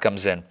Maimonides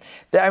comes in.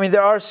 I mean,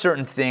 there are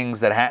certain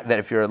things that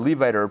if you're a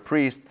Levite or a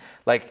priest,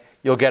 like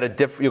you'll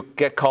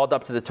get called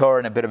up to the Torah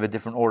in a bit of a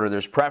different order.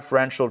 There's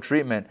preferential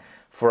treatment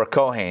for a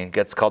Kohen,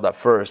 gets called up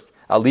first.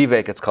 A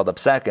Levite gets called up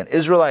second.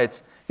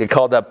 Israelites get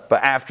called up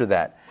after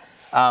that.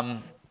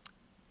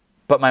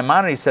 But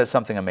Maimonides says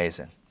something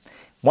amazing.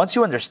 Once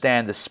you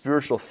understand the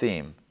spiritual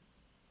theme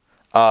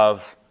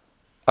of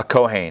a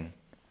Kohen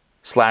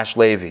 /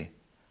 Levi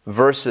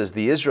versus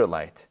the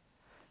Israelite,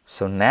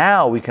 so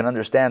now we can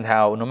understand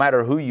how no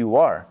matter who you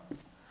are,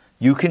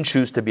 you can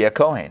choose to be a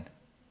Kohen.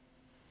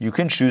 You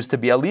can choose to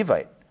be a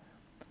Levite.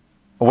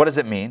 What does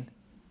it mean?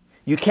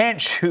 You can't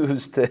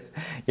choose to,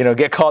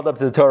 get called up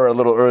to the Torah a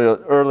little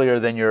earlier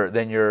than your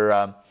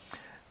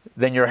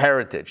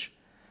heritage.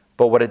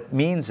 But what it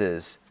means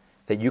is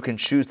that you can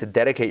choose to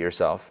dedicate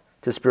yourself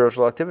to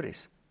spiritual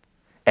activities.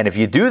 And if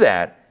you do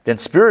that, then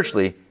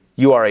spiritually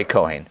you are a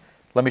Kohen.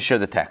 Let me share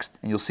the text,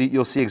 and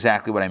you'll see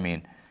exactly what I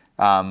mean.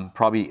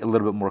 Probably a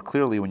little bit more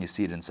clearly when you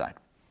see it inside.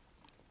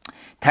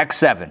 Text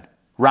 7,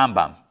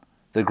 Rambam,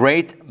 the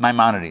great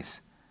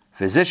Maimonides,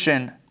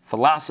 physician,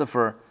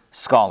 philosopher,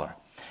 scholar.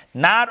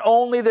 Not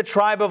only the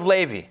tribe of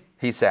Levi,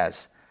 he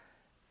says.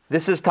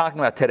 This is talking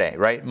about today,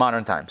 right?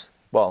 Modern times.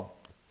 Well,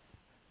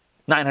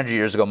 900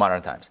 years ago,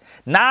 modern times.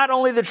 Not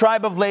only the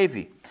tribe of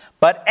Levi,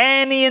 but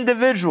any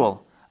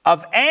individual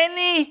of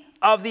any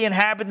of the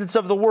inhabitants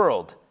of the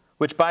world,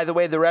 which, by the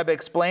way, the Rebbe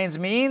explains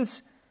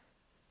means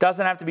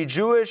doesn't have to be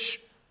Jewish,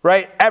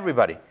 right?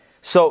 Everybody.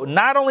 So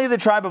not only the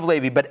tribe of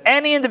Levi, but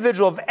any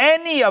individual of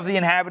any of the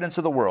inhabitants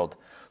of the world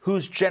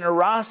whose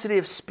generosity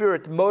of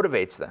spirit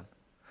motivates them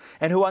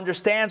and who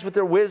understands with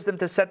their wisdom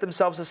to set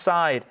themselves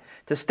aside,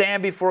 to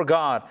stand before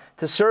God,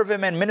 to serve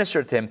Him and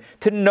minister to Him,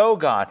 to know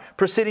God,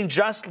 proceeding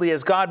justly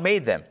as God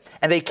made them.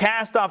 And they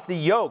cast off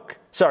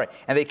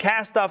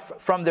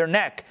from their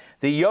neck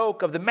the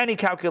yoke of the many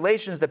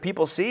calculations that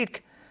people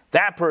seek.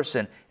 That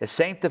person is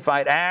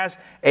sanctified as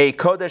a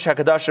Kodesh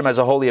HaKadoshim, as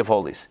a Holy of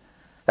Holies.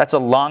 That's a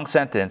long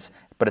sentence,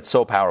 but it's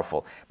so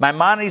powerful.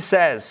 Maimonides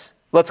says,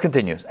 let's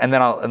continue, and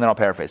then I'll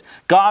paraphrase.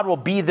 God will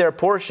be their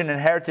portion and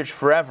heritage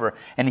forever,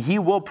 and He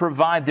will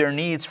provide their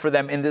needs for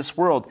them in this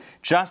world,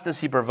 just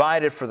as He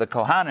provided for the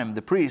Kohanim,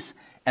 the priests,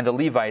 and the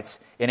Levites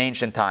in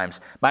ancient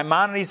times.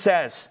 Maimonides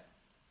says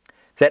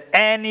that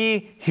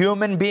any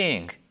human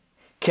being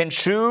can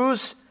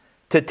choose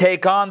to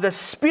take on the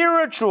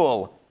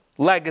spiritual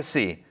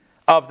legacy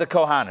of the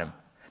Kohanim,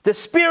 the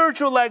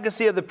spiritual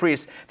legacy of the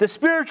priests, the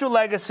spiritual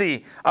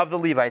legacy of the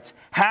Levites.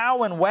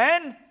 How and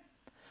when?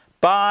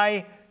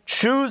 By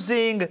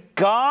choosing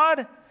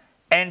God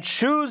and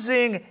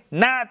choosing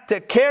not to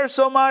care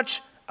so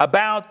much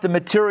about the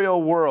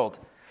material world,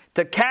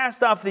 to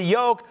cast off the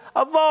yoke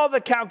of all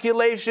the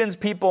calculations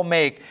people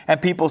make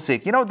and people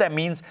seek. You know what that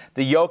means?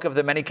 The yoke of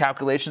the many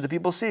calculations that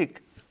people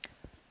seek.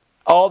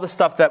 All the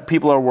stuff that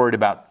people are worried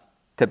about,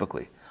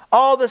 typically.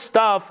 All the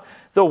stuff,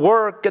 the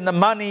work and the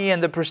money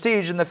and the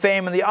prestige and the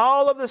fame and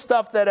all of the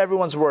stuff that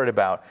everyone's worried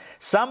about.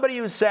 Somebody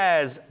who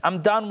says,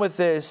 I'm done with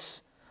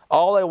this.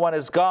 All I want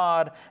is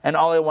God, and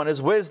all I want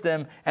is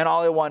wisdom, and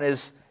all I want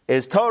is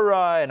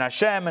Torah and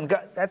Hashem and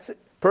God. That's a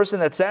person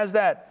that says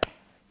that,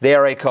 they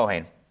are a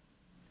Kohen.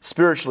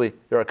 Spiritually,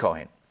 they're a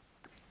Kohen.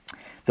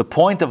 The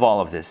point of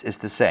all of this is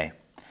to say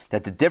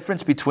that the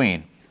difference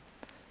between,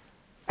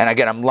 and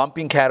again, I'm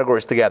lumping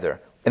categories together.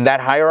 In that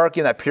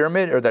hierarchy, in that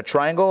pyramid, or that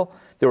triangle,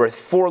 there were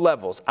 4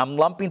 levels. I'm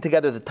lumping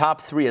together the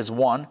top 3 as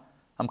one.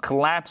 I'm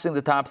collapsing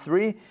the top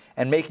 3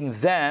 and making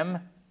them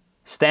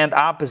stand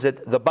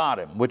opposite the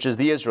bottom, which is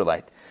the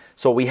Israelite.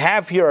 So what we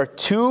have here are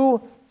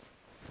 2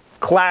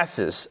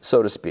 classes,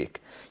 so to speak.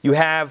 You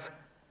have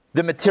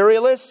the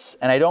materialists,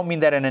 and I don't mean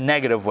that in a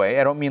negative way.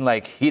 I don't mean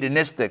like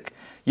hedonistic,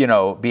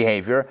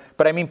 behavior,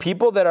 but I mean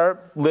people that are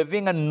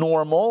living a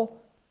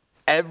normal,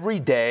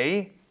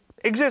 everyday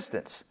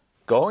existence,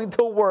 going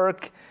to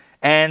work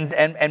and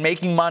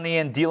making money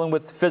and dealing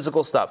with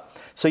physical stuff.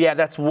 So yeah,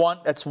 that's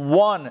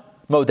one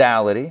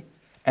modality.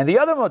 And the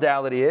other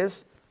modality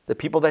is the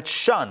people that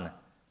shun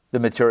the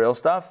material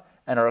stuff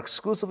and are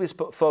exclusively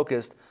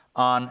focused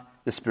on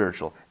the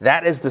spiritual.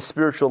 That is the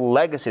spiritual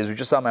legacy, as we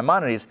just saw in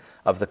Maimonides,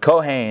 of the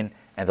Kohen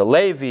and the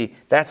Levi.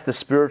 That's the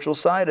spiritual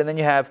side, and then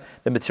you have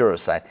the material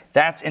side.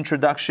 That's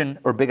introduction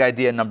or big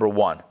idea number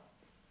 1.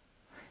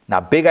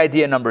 Now, big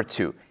idea number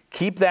 2.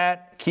 Keep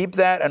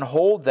that and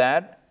hold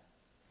that.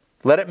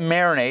 Let it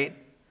marinate,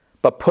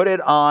 but put it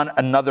on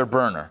another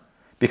burner,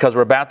 because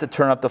we're about to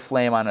turn up the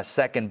flame on a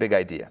second big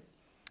idea.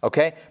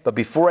 Okay? But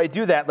before I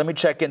do that, let me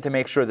check in to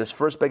make sure this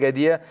first big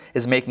idea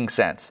is making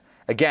sense.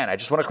 Again, I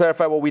just want to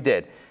clarify what we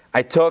did.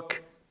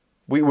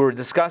 We were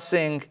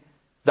discussing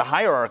the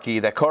hierarchy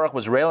that Korach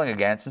was railing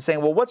against and saying,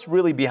 well, what's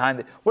really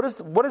behind it? What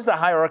is the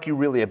hierarchy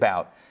really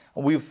about?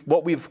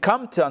 What we've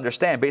come to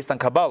understand based on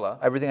Kabbalah,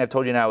 everything I've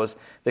told you now is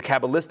the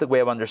Kabbalistic way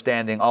of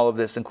understanding all of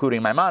this,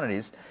 including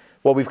Maimonides.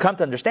 What we've come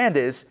to understand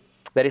is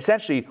that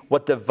essentially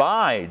what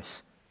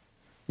divides,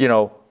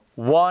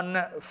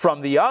 one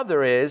from the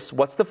other is,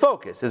 what's the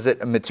focus? Is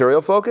it a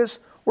material focus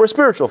or a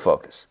spiritual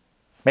focus?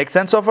 Make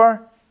sense so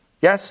far?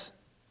 Yes?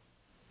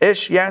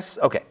 Ish? Yes?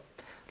 Okay.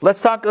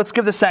 Let's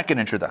give the second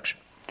introduction.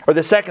 Or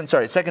the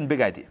second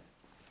big idea.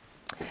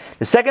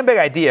 The second big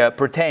idea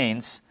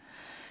pertains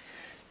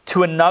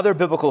to another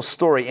biblical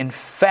story. In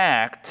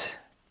fact,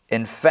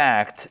 in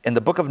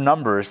the book of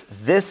Numbers,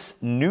 this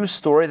new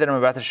story that I'm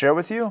about to share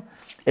with you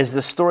is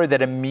the story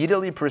that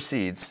immediately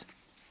precedes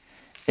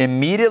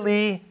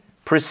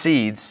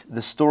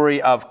the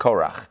story of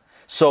Korach.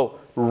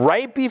 So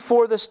right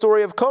before the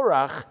story of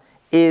Korach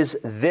is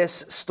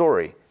this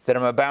story that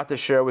I'm about to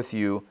share with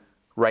you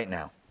right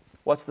now.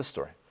 What's the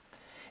story?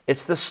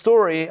 It's the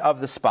story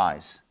of the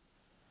spies.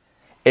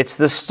 It's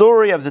the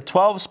story of the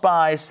 12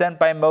 spies sent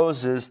by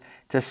Moses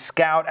to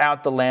scout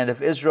out the land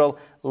of Israel.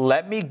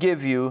 Let me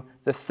give you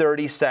the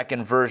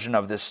 30-second version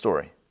of this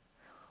story.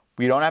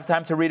 We don't have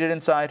time to read it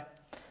inside.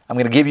 I'm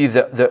going to give you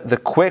the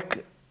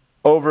quick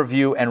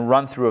overview and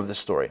run-through of the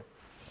story.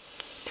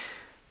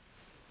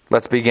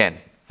 Let's begin.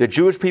 The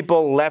Jewish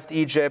people left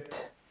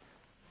Egypt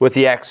with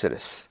the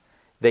Exodus.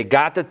 They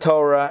got the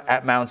Torah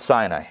at Mount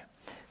Sinai.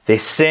 They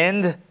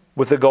sinned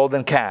with the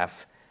golden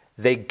calf.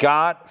 They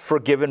got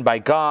forgiven by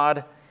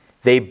God.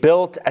 They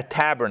built a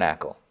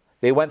tabernacle.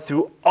 They went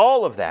through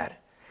all of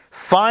that.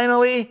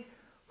 Finally,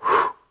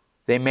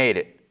 they made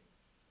it.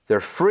 They're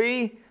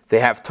free, they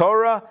have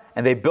Torah,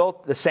 and they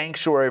built the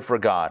sanctuary for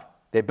God.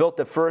 They built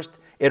the first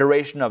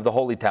iteration of the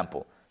Holy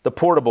Temple, the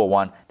portable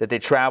one that they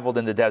traveled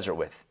in the desert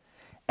with.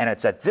 And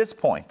it's at this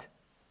point,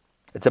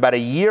 it's about a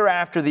year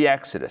after the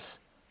Exodus,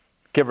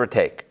 give or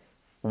take.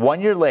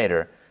 1 year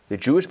later, the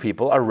Jewish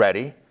people are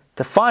ready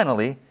to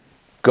finally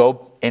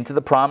go into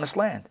the promised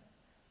land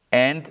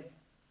and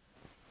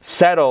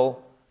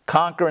settle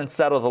conquer and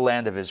settle the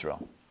land of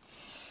Israel.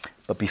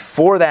 But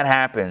before that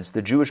happens,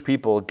 the Jewish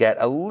people get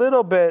a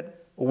little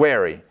bit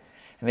wary.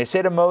 And they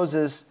say to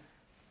Moses,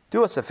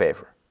 do us a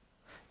favor.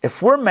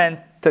 If we're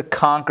meant to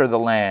conquer the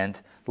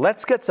land,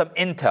 let's get some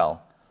intel.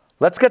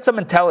 Let's get some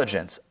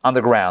intelligence on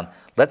the ground.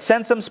 Let's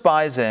send some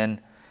spies in.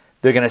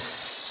 They're going to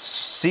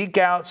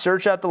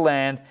search out the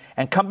land,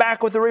 and come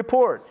back with a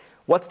report.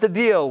 What's the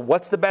deal?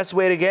 What's the best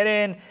way to get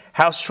in?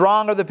 How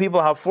strong are the people?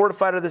 How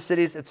fortified are the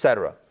cities?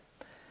 Etc.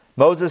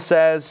 Moses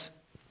says,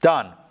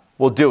 done.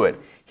 We'll do it.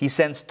 He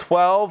sends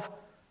 12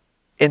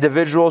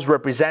 individuals,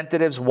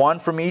 representatives, one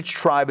from each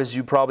tribe, as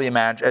you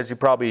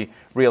probably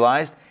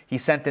realized. He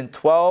sent in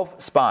 12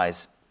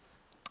 spies.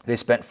 They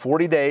spent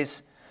 40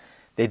 days.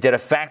 They did a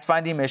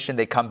fact-finding mission.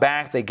 They come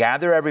back, they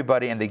gather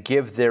everybody, and they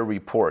give their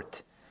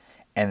report.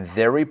 And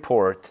their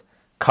report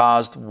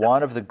caused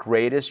one of the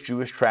greatest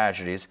Jewish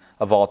tragedies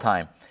of all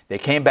time. They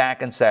came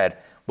back and said,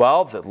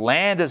 well, the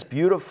land is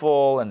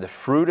beautiful and the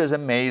fruit is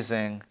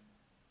amazing.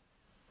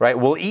 Right?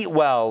 We'll eat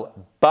well,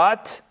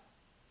 but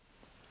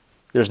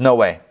there's no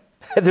way.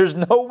 There's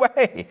no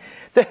way.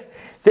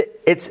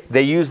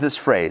 They use this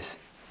phrase.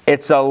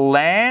 It's a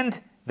land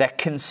that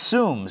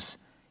consumes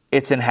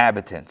its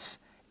inhabitants.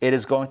 It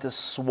is going to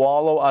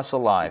swallow us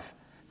alive.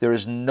 There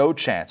is no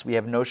chance. We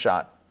have no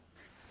shot.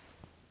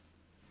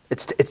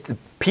 It's the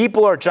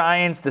people are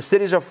giants. The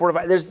cities are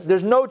fortified.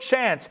 There's no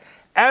chance.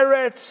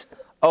 Eretz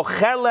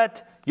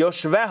ochelet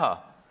yoshveha.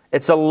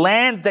 It's a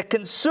land that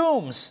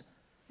consumes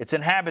its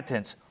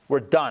inhabitants. We're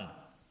done.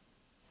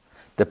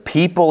 The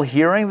people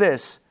hearing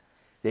this,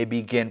 they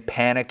begin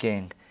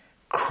panicking,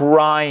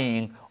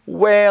 crying,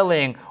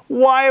 wailing.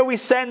 Why are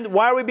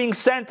we being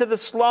sent to the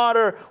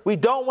slaughter? We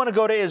don't want to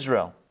go to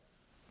Israel.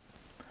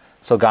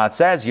 So God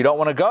says, you don't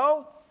want to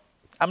go?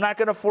 I'm not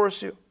going to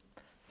force you.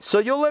 So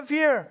you'll live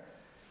here.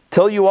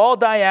 Till you all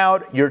die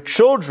out, your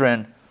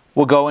children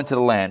will go into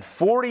the land.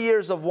 40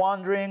 years of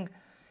wandering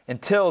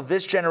until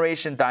this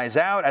generation dies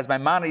out. As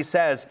Maimonides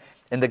says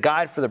in the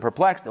Guide for the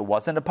Perplexed, it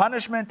wasn't a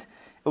punishment.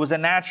 It was a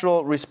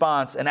natural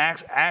response, and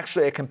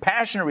actually a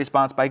compassionate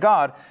response by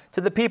God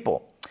to the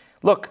people.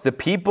 Look, the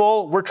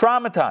people were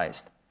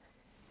traumatized.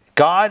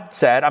 God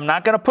said, I'm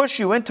not going to push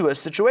you into a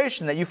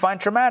situation that you find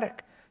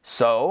traumatic.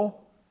 So,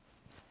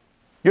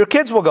 your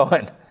kids will go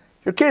in.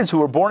 Your kids who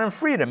were born in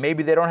freedom,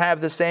 maybe they don't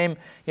have the same,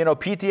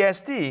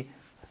 PTSD,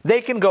 they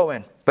can go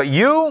in. But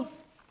you,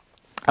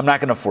 I'm not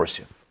going to force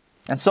you.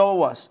 And so it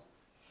was.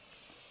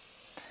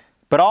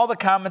 But all the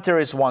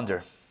commentaries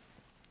wonder.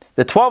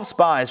 The 12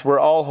 spies were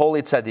all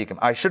holy tzaddikim.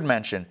 I should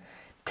mention,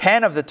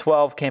 10 of the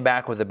 12 came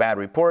back with a bad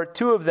report.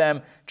 2 of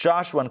them,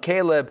 Joshua and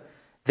Caleb,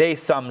 they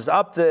thumbs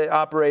up the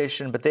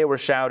operation, but they were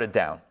shouted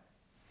down.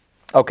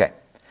 Okay.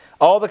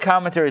 All the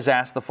commentaries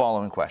ask the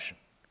following question.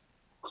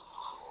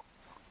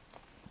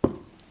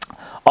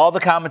 All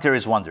the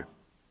commentaries wonder.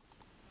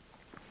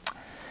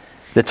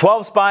 The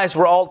 12 spies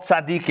were all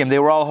tzaddikim. They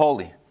were all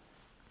holy.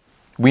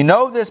 We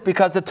know this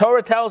because the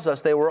Torah tells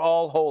us they were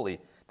all holy.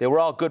 They were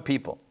all good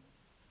people.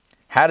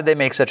 How did they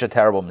make such a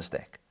terrible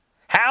mistake?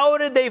 How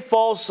did they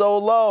fall so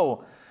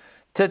low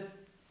to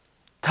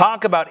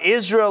talk about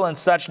Israel in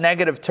such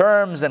negative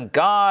terms and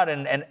God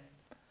and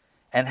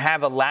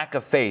have a lack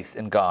of faith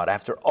in God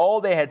after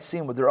all they had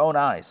seen with their own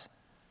eyes?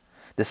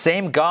 The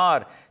same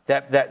God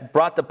that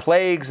brought the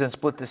plagues and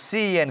split the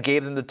sea and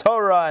gave them the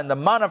Torah and the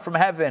manna from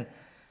heaven,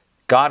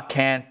 God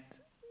can't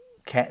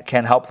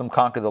help them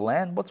conquer the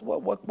land?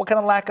 What kind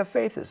of lack of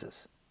faith is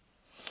this?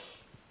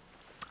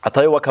 I'll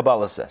tell you what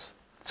Kabbalah says.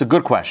 It's a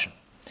good question.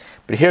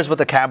 But here's what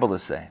the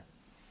Kabbalists say.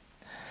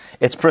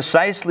 It's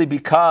precisely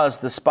because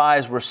the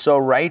spies were so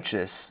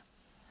righteous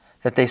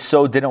that they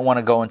so didn't want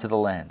to go into the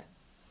land.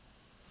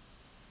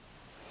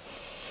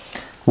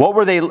 How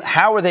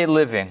were they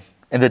living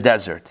in the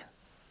desert?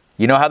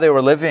 You know how they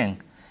were living?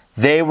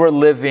 They were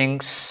living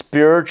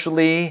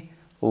spiritually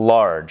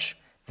large.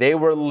 They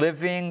were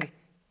living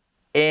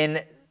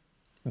in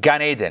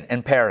Gan Eden,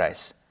 in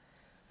paradise.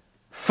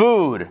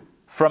 Food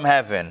from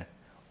heaven,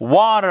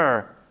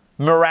 water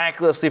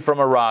miraculously from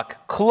a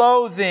rock,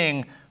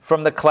 clothing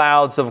from the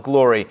clouds of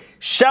glory,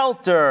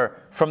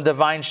 shelter from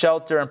divine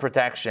shelter and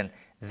protection.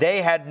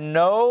 They had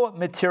no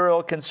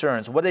material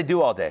concerns. What did they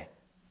do all day?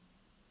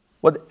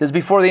 This is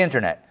before the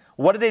internet.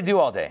 What did they do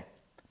all day?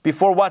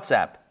 Before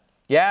WhatsApp.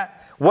 Yeah?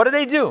 What did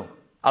they do?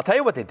 I'll tell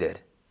you what they did.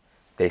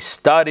 They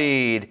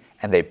studied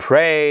and they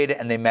prayed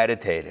and they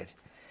meditated.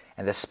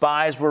 And the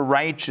spies were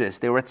righteous.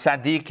 They were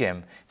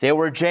tzaddikim. They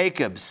were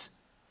Jacobs.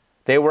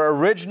 They were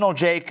original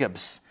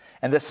Jacobs.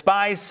 And the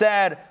spies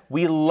said,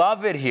 we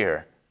love it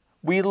here.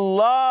 We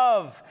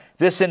love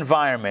this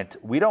environment.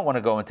 We don't want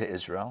to go into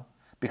Israel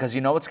because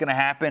you know what's going to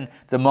happen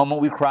the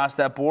moment we cross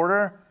that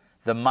border?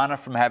 The manna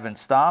from heaven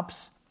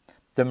stops.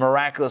 The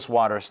miraculous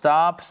water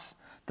stops.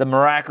 The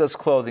miraculous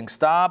clothing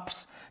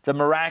stops. The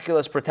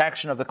miraculous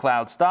protection of the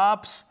cloud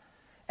stops.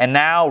 And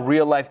now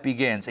real life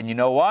begins. And you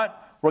know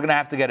what? We're going to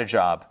have to get a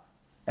job.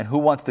 And who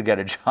wants to get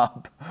a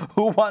job?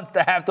 Who wants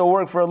to have to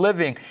work for a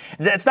living?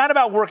 It's not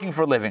about working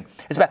for a living.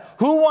 It's about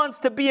who wants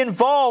to be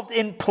involved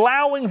in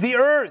plowing the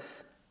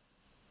earth?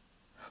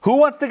 Who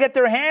wants to get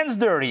their hands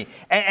dirty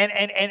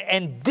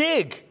and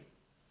dig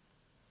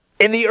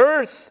in the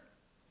earth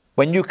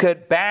when you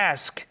could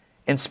bask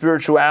in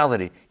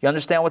spirituality? You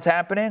understand what's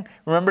happening?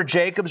 Remember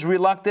Jacob's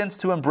reluctance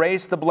to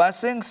embrace the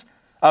blessings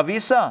of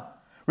Esau?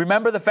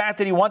 Remember the fact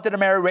that he wanted to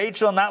marry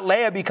Rachel and not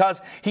Leah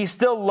because he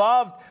still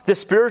loved the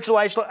spiritual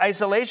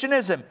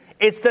isolationism.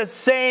 It's the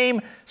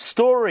same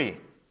story.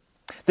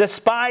 The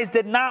spies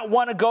did not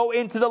want to go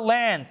into the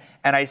land.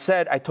 And I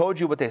told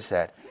you what they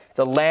said.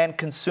 The land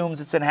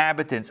consumes its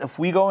inhabitants. If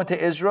we go into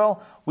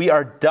Israel, we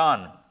are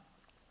done.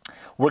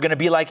 We're going to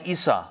be like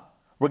Esau.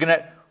 We're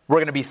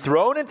going to be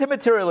thrown into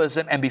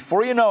materialism, and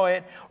before you know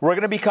it, we're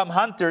going to become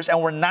hunters,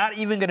 and we're not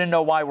even going to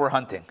know why we're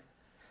hunting.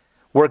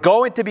 We're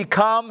going to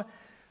become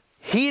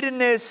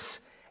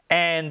hedonists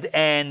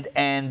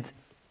and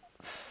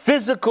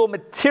physical,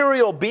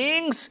 material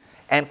beings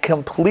and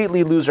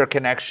completely lose our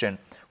connection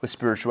with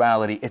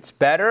spirituality. It's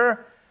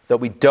better that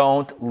we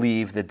don't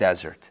leave the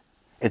desert.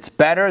 It's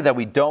better that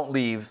we don't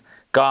leave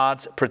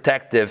God's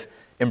protective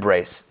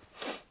embrace.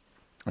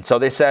 And so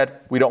they said,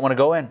 we don't want to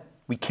go in.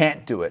 We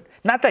can't do it.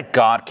 Not that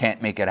God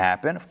can't make it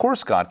happen. Of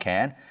course God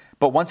can.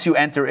 But once you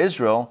enter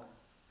Israel,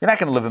 you're not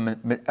going to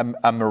live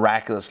a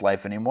miraculous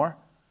life anymore.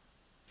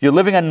 You're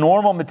living a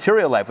normal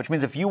material life, which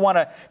means if you want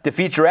to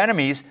defeat your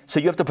enemies, so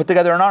you have to put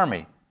together an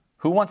army.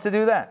 Who wants to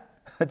do that?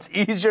 It's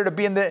easier to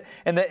be in the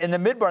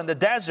midbar, in the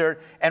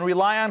desert, and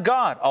rely on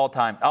God all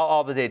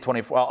day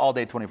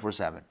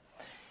 24/7.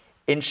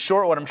 In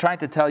short, what I'm trying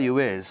to tell you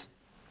is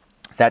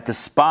that the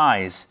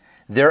spies,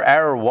 their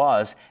error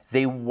was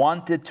they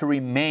wanted to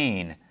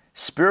remain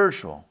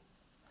spiritual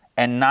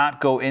and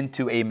not go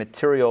into a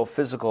material,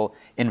 physical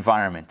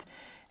environment.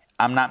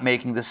 I'm not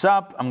making this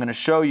up. I'm going to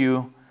show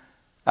you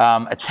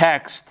a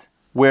text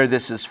where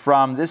this is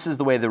from. This is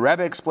the way the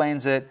Rebbe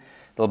explains it,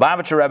 the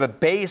Lubavitcher Rebbe,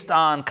 based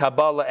on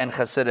Kabbalah and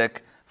Hasidic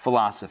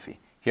philosophy.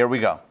 Here we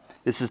go.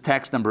 This is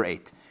text number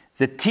 8.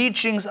 The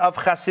teachings of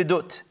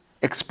Hasidut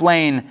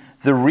explain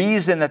the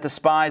reason that the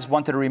spies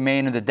wanted to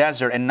remain in the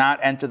desert and not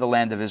enter the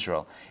land of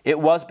Israel. It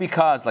was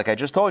because, like I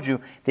just told you,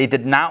 they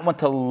did not want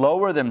to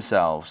lower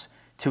themselves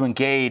to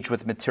engage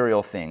with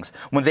material things.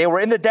 When they were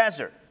in the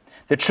desert,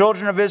 the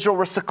children of Israel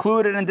were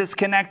secluded and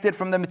disconnected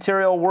from the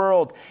material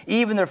world.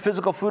 Even their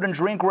physical food and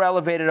drink were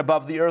elevated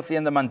above the earthly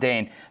and the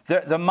mundane.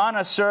 The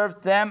manna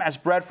served them as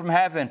bread from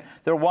heaven.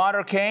 Their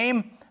water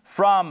came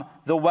from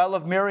the well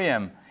of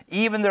Miriam.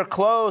 Even their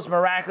clothes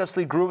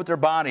miraculously grew with their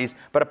bodies.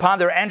 But upon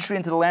their entry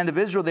into the land of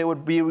Israel, they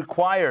would be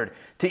required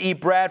to eat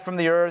bread from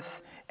the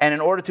earth. And in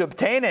order to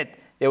obtain it,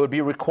 they would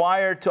be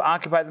required to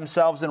occupy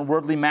themselves in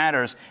worldly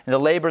matters, in the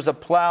labors of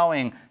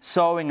plowing,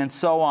 sowing, and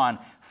so on.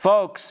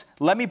 Folks,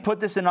 let me put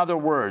this in other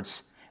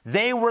words.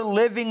 They were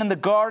living in the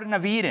Garden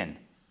of Eden.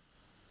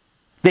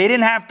 They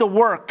didn't have to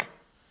work.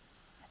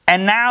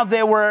 And now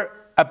they were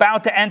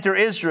about to enter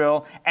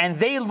Israel, and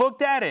they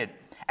looked at it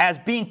as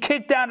being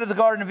kicked out of the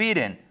Garden of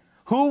Eden.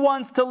 Who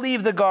wants to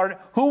leave the garden?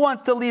 Who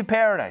wants to leave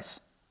paradise?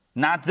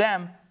 Not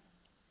them.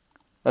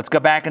 Let's go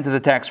back into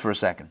the text for a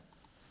second.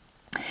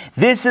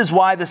 This is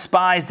why the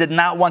spies did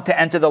not want to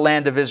enter the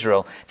land of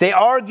Israel. They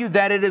argued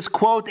that it is,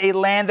 quote, a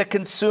land that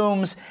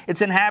consumes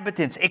its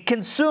inhabitants. It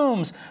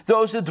consumes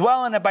those who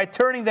dwell in it by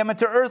turning them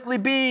into earthly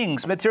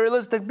beings,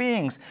 materialistic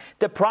beings,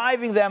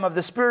 depriving them of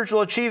the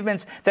spiritual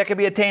achievements that can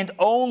be attained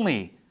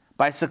only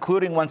by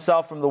secluding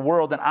oneself from the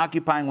world and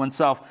occupying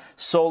oneself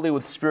solely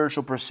with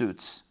spiritual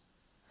pursuits.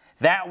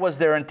 That was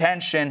their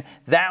intention,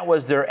 that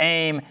was their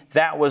aim,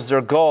 that was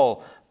their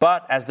goal.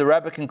 But, as the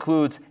Rebbe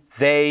concludes,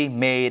 they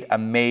made a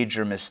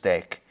major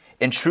mistake.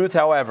 In truth,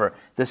 however,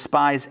 the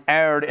spies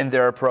erred in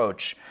their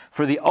approach.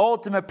 For the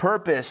ultimate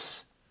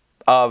purpose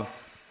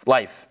of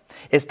life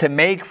is to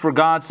make for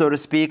God, so to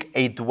speak,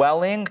 a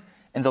dwelling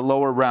in the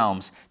lower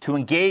realms, to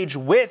engage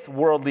with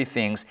worldly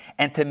things,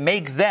 and to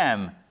make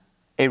them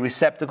a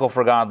receptacle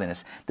for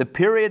godliness. The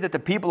period that the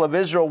people of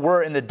Israel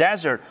were in the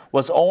desert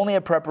was only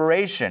a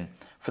preparation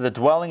for the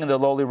dwelling in the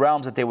lowly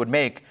realms that they would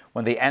make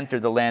when they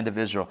entered the land of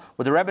Israel.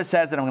 What the Rebbe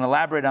says, and I'm going to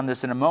elaborate on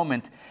this in a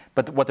moment,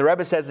 but what the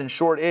Rebbe says in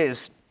short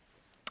is,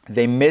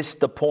 they missed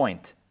the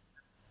point.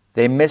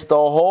 They missed the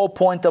whole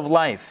point of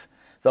life.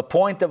 The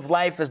point of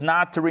life is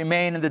not to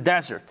remain in the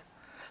desert.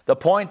 The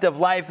point of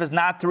life is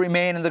not to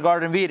remain in the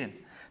Garden of Eden.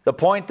 The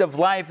point of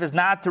life is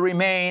not to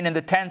remain in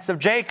the tents of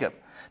Jacob.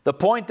 The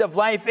point of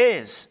life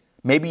is,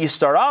 maybe you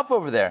start off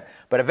over there,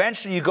 but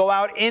eventually you go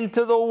out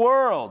into the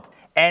world.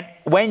 And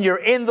when you're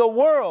in the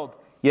world,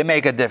 you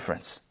make a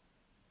difference.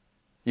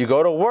 You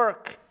go to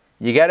work,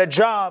 you get a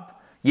job,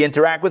 you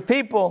interact with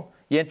people,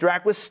 you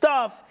interact with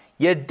stuff,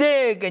 you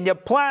dig and you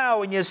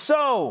plow and you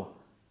sow,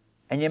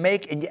 and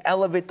you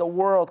elevate the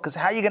world. Because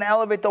how are you going to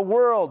elevate the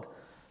world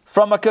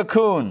from a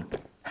cocoon?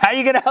 How are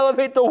you going to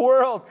elevate the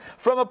world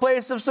from a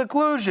place of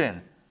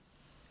seclusion?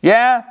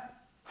 Yeah?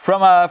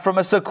 From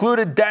a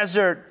secluded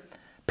desert,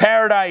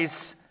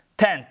 paradise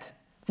tent.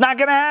 Not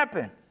going to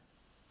happen.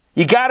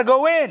 You got to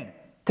go in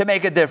to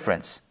make a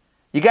difference.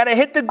 You got to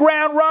hit the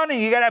ground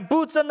running. You got to have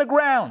boots on the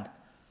ground.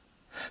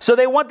 So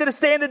they wanted to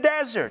stay in the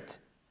desert.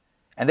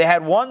 And they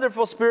had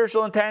wonderful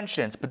spiritual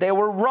intentions, but they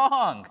were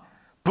wrong.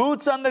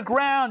 Boots on the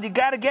ground. You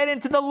got to get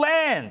into the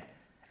land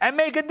and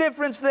make a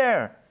difference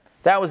there.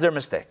 That was their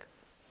mistake.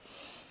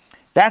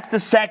 That's the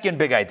second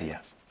big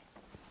idea.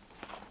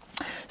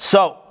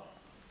 So,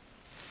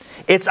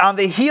 it's on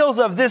the heels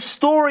of this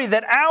story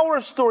that our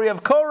story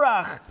of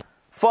Korach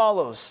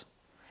follows.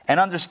 And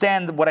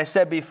understand what I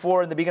said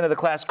before in the beginning of the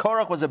class.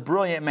 Korach was a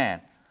brilliant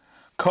man.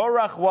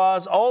 Korach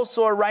was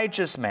also a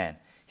righteous man.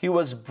 He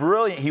was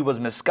brilliant. He was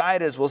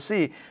misguided, as we'll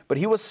see, but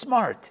he was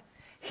smart.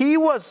 He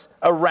was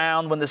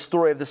around when the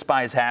story of the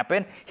spies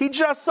happened. He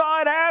just saw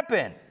it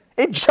happen.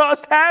 It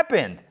just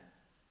happened.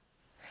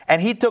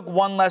 And he took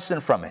one lesson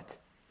from it.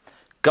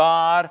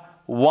 God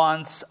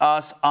wants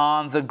us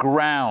on the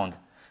ground.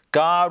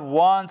 God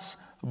wants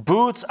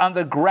boots on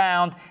the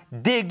ground,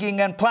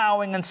 digging and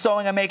plowing and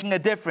sowing and making a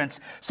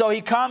difference. So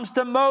he comes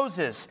to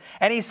Moses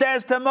and he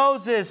says to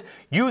Moses,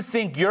 you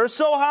think you're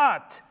so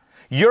hot?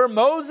 You're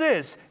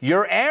Moses,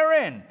 you're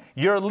Aaron,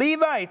 you're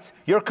Levites,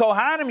 you're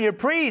Kohanim, you're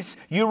priests.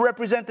 You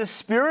represent the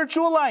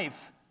spiritual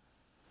life.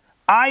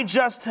 I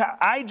just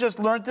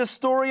learned the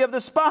story of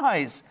the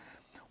spies.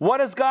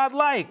 What is God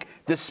like?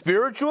 The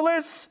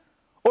spiritualists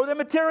or the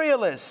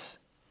materialists?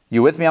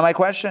 You with me on my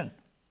question?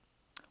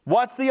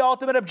 What's the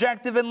ultimate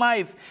objective in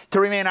life? To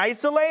remain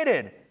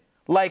isolated,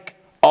 like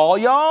all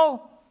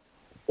y'all?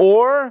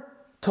 Or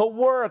to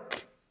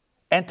work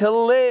and to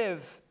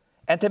live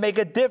and to make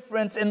a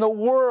difference in the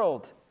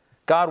world?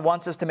 God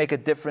wants us to make a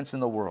difference in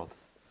the world.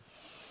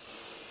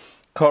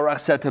 Korach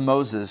said to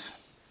Moses,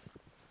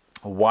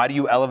 why do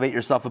you elevate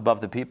yourself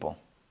above the people?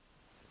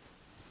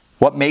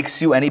 What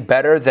makes you any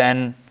better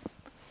than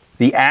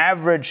the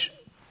average,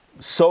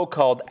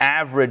 so-called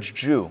average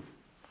Jew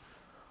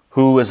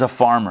who is a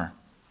farmer,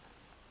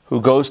 who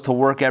goes to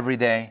work every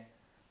day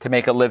to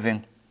make a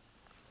living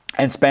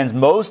and spends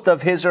most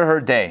of his or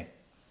her day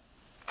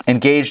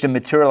engaged in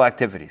material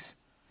activities?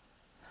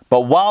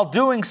 But while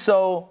doing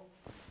so,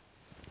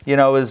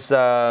 is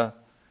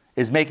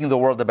making the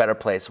world a better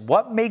place.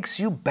 What makes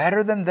you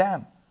better than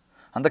them?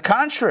 On the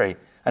contrary,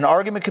 an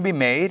argument could be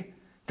made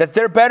that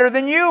they're better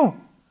than you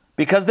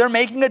because they're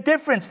making a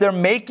difference. They're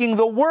making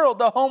the world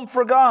a home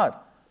for God,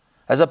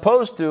 as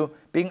opposed to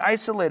being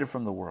isolated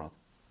from the world.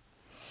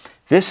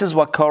 This is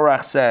what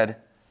Korach said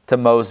to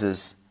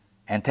Moses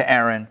and to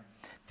Aaron.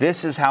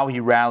 This is how he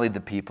rallied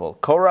the people.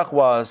 Korach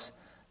was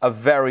a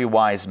very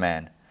wise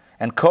man.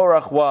 And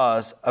Korach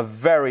was a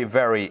very,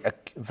 very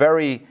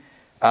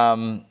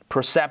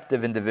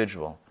perceptive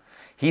individual.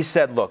 He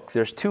said, look,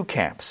 there's two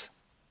camps.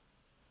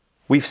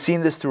 We've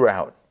seen this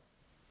throughout.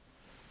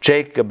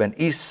 Jacob and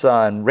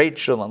Esau and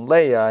Rachel and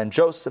Leah and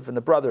Joseph and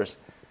the brothers.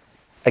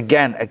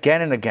 Again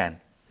and again.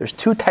 There's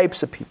two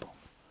types of people.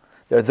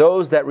 There are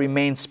those that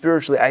remain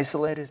spiritually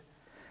isolated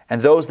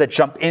and those that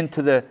jump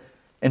into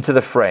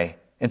the fray,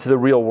 into the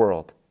real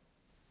world.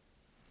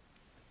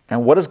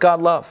 And what does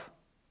God love?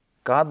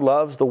 God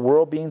loves the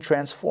world being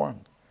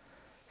transformed.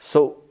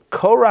 So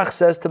Korach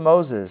says to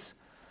Moses,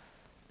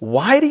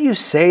 why do you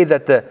say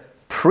that the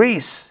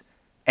priests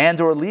and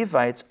or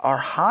Levites are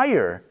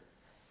higher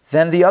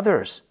than the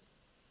others?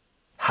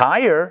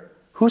 Higher?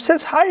 Who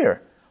says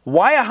higher?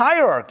 Why a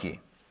hierarchy?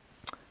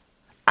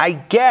 I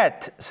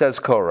get, says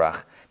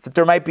Korach, that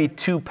there might be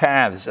two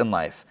paths in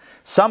life.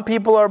 Some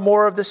people are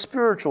more of the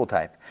spiritual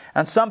type,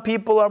 and some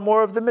people are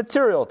more of the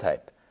material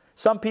type.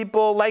 Some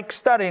people like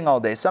studying all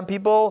day. Some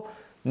people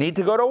need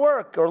to go to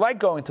work or like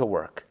going to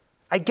work.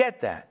 I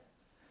get that.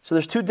 So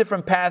there's two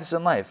different paths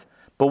in life.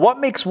 But what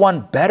makes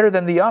one better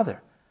than the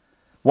other?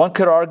 One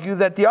could argue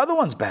that the other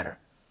one's better.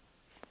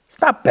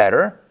 It's not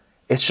better.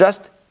 It's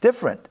just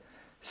different.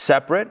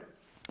 Separate,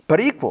 but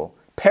equal.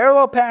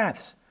 Parallel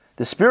paths.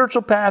 The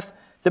spiritual path.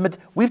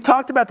 We've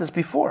talked about this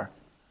before.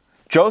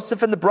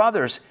 Joseph and the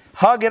brothers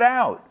hug it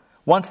out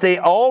once they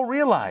all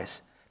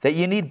realize that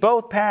you need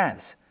both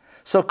paths.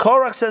 So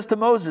Korach says to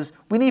Moses,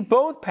 we need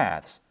both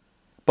paths.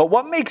 But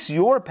what makes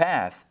your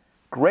path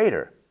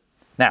greater?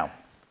 Now,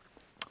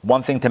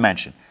 one thing to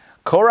mention.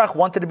 Korach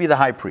wanted to be the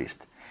high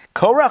priest.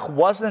 Korach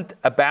wasn't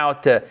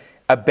about to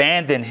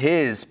abandon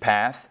his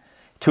path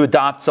to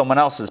adopt someone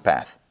else's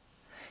path.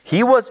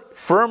 He was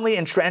firmly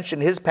entrenched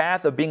in his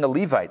path of being a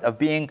Levite, of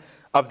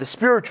the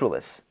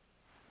spiritualists.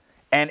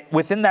 And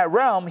within that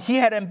realm, he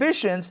had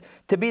ambitions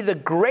to be the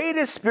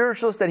greatest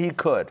spiritualist that he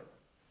could.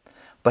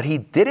 But he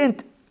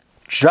didn't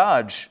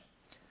judge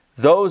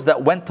those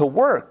that went to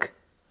work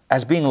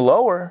as being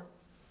lower.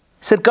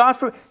 He said, God,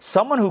 for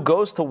someone who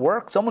goes to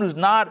work, someone who's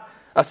not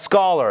a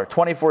scholar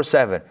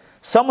 24/7,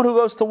 someone who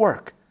goes to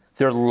work,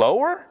 they're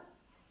lower?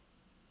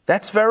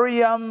 That's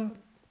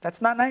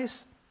that's not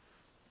nice.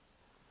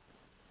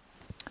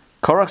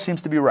 Korach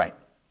seems to be right.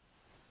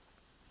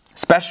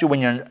 Especially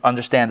when you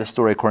understand the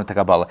story according to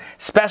Kabbalah.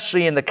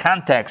 Especially in the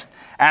context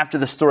after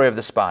the story of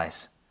the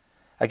spies.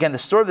 Again, the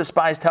story of the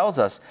spies tells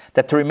us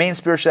that to remain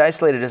spiritually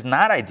isolated is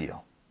not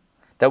ideal.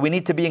 That we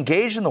need to be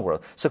engaged in the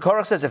world. So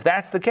Korach says, if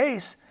that's the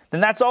case, then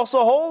that's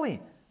also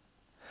holy.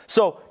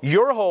 So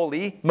you're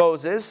holy,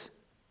 Moses,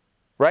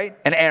 right?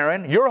 And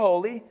Aaron, you're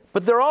holy,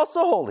 but they're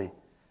also holy.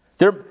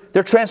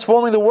 They're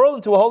transforming the world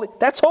into a holy.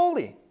 That's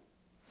holy.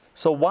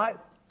 So why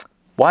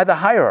the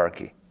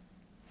hierarchy?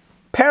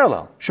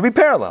 Parallel. Should be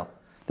parallel.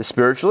 The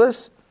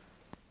spiritualists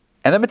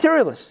and the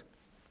materialists.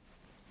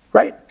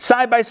 Right?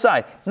 Side by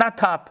side. Not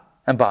top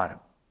and bottom.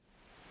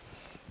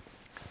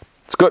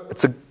 It's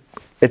good.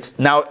 It's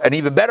now an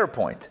even better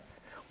point.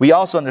 We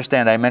also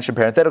understand, I mentioned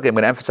parenthetically, I'm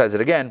going to emphasize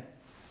it again,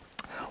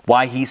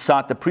 why he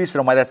sought the priesthood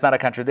and why that's not a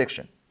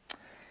contradiction.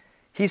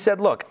 He said,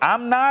 look,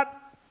 I'm not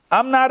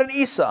an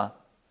Esau.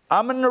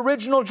 I'm an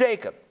original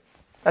Jacob.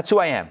 That's who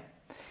I am.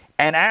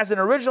 And as an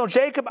original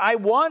Jacob, I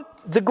want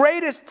the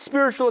greatest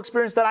spiritual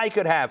experience that I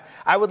could have.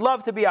 I would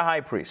love to be a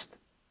high priest.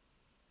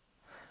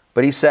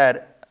 But he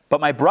said, but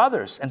my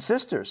brothers and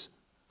sisters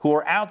who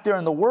are out there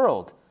in the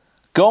world,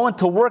 going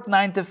to work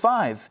 9 to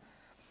 5,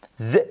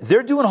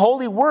 they're doing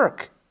holy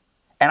work.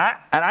 And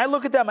I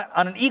look at them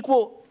on an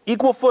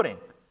equal footing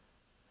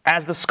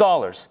as the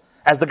scholars,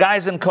 as the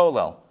guys in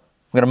Kollel.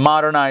 I'm going to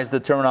modernize the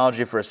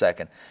terminology for a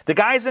second. The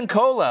guys in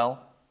Kollel,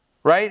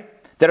 right,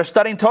 that are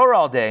studying Torah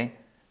all day,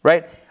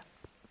 right,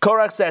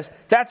 Korach says,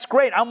 that's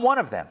great, I'm one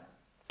of them.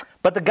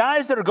 But the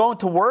guys that are going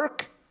to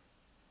work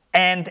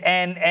and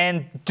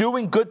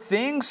doing good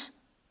things,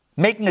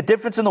 making a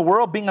difference in the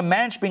world, being a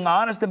mensch, being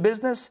honest in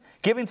business,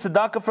 giving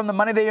tzedakah from the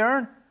money they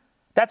earn,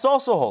 that's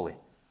also holy.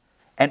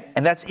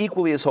 And that's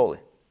equally as holy.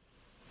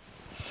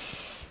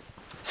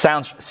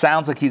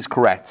 Sounds like he's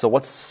correct.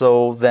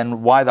 So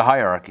then why the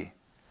hierarchy?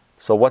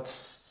 So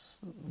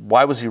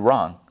why was he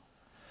wrong?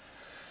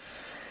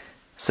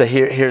 So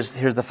here's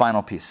the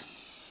final piece.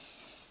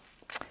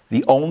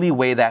 The only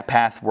way that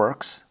path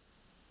works,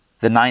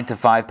 the 9 to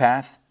 5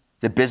 path,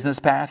 the business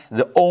path,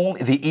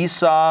 the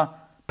Esau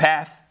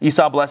path,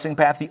 Esau blessing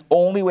path, the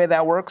only way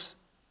that works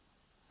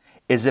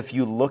is if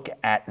you look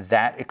at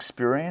that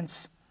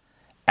experience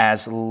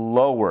as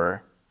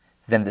lower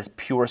than this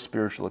pure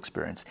spiritual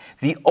experience.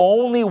 The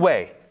only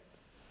way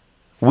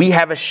we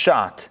have a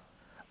shot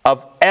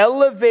of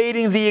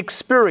elevating the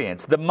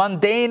experience, the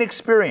mundane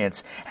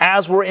experience,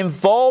 as we're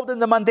involved in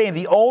the mundane,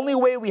 the only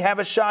way we have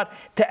a shot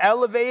to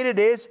elevate it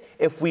is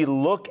if we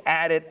look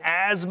at it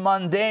as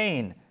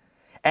mundane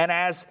and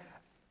as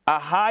a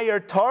higher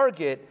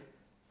target,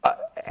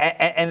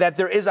 and that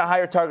there is a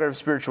higher target of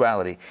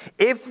spirituality.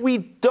 If we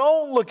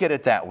don't look at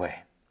it that way,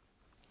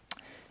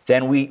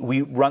 then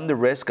we run the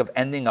risk of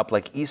ending up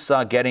like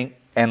Esau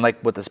and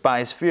like what the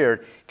spies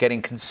feared,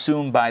 getting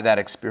consumed by that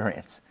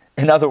experience.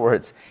 In other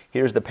words,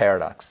 here's the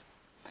paradox.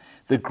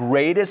 The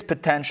greatest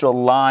potential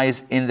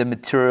lies in the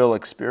material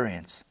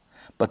experience,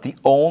 but the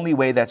only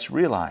way that's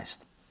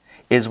realized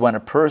is when a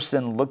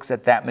person looks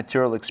at that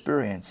material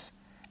experience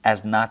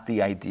as not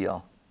the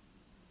ideal.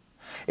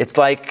 It's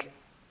like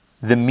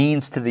the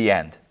means to the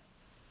end,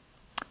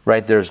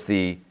 right? There's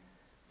the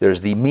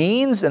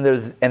means and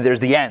there's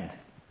the end.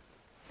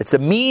 It's a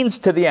means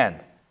to the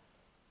end.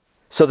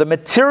 So the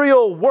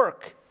material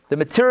work, the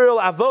material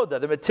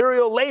avoda, the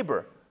material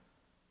labor,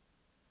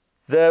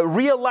 the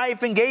real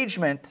life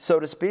engagement, so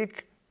to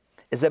speak,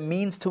 is a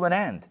means to an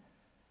end.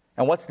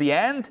 And what's the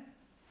end?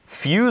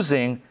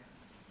 Fusing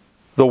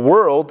the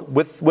world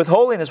with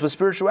holiness, with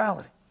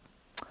spirituality.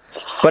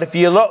 But if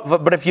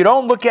you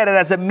don't look at it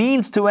as a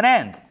means to an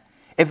end,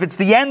 if it's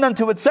the end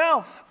unto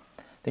itself,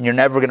 then you're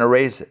never going to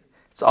raise it.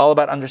 It's all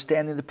about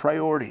understanding the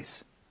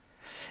priorities.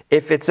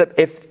 If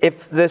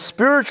the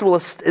spiritual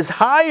is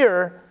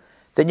higher,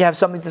 then you have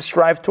something to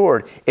strive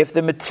toward. If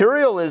the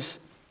material is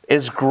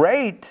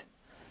great,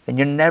 then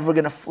you're never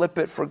going to flip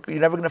it. You're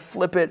never going to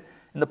flip it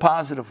in the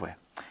positive way.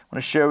 I want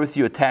to share with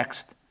you a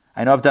text.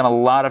 I know I've done a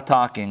lot of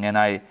talking, and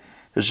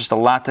there's just a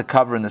lot to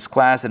cover in this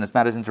class, and it's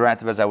not as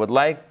interactive as I would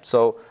like.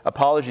 So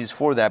apologies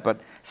for that,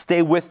 but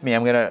stay with me.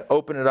 I'm going to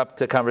open it up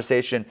to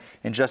conversation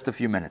in just a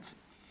few minutes.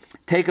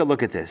 Take a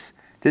look at this.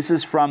 This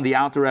is from the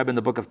Alter Rebbe in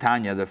the book of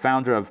Tanya, the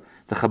founder of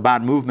the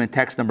Chabad movement,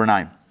 text number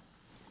 9.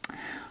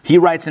 He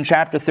writes in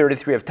chapter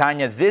 33 of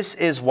Tanya, this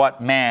is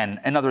what man,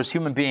 in other words,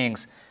 human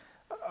beings,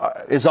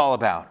 is all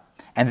about.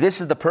 And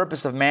this is the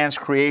purpose of man's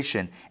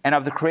creation and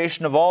of the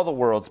creation of all the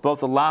worlds,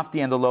 both the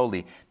lofty and the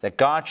lowly, that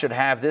God should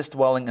have this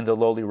dwelling in the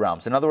lowly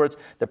realms. In other words,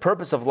 the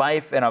purpose of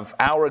life and of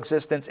our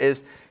existence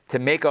is to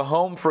make a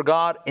home for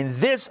God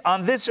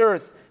on this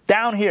earth,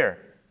 down here.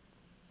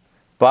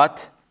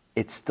 But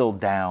it's still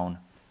down.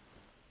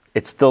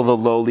 It's still the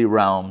lowly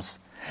realms.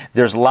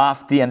 There's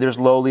lofty and there's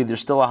lowly.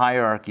 There's still a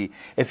hierarchy.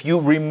 If you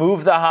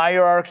remove the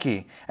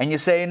hierarchy and you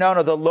say,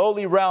 no, the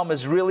lowly realm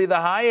is really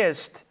the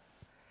highest,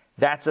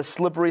 that's a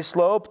slippery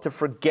slope to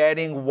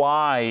forgetting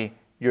why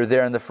you're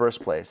there in the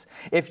first place.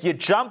 If you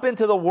jump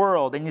into the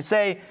world and you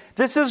say,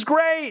 this is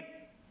great,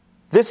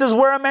 this is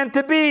where I'm meant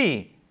to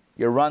be,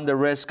 you run the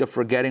risk of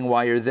forgetting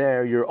why you're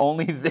there. You're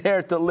only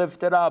there to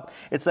lift it up.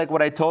 It's like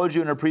what I told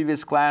you in a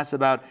previous class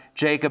about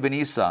Jacob and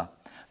Esau.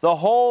 The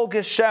whole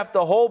geschäft,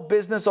 the whole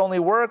business only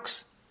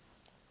works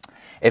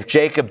if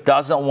Jacob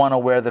doesn't want to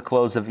wear the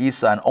clothes of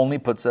Esau and only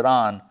puts it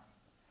on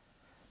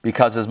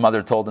because his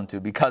mother told him to,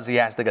 because he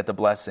has to get the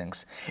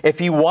blessings. If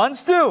he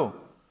wants to,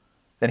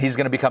 then he's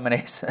going to become an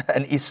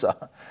Esau.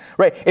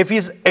 Right? If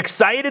he's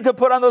excited to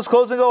put on those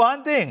clothes and go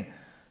hunting,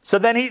 so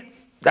then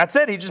that's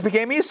it. He just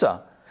became Esau.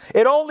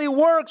 It only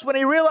works when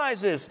he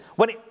realizes,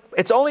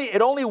 it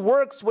only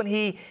works when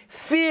he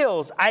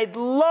feels, I'd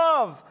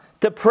love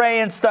to pray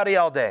and study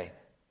all day.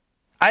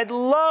 I'd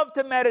love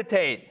to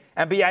meditate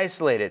and be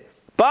isolated.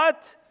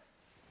 But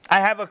I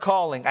have a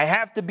calling. I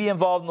have to be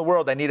involved in the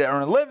world. I need to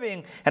earn a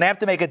living, and I have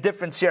to make a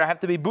difference here. I have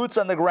to be boots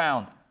on the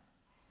ground.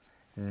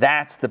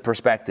 That's the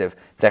perspective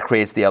that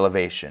creates the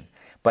elevation.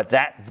 But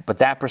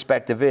that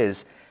perspective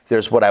is,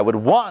 there's what I would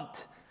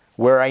want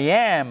where I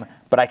am,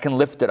 but I can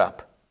lift it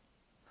up.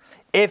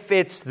 If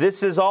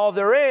this is all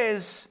there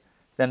is,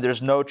 then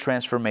there's no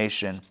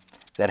transformation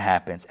that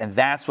happens. And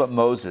that's what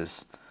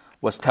Moses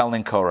was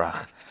telling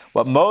Korach.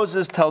 What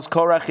Moses tells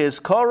Korach is,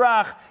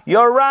 Korach,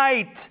 you're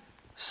right,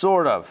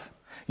 sort of.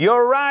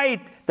 You're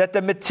right that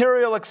the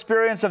material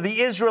experience of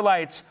the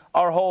Israelites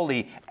are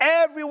holy.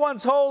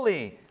 Everyone's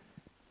holy.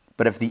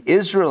 But if the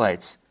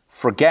Israelites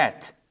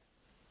forget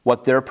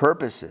what their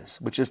purpose is,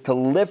 which is to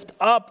lift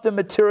up the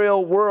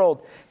material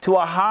world to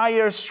a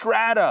higher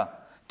strata,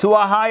 to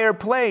a higher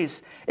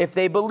place, if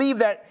they believe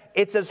that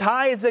it's as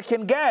high as it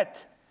can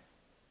get,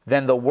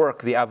 then the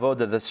work, the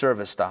avodah, the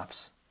service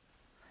stops.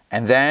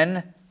 And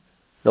then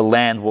the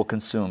land will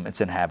consume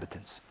its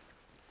inhabitants.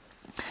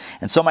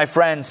 And so, my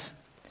friends,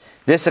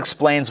 this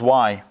explains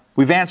why.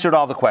 We've answered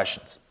all the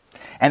questions.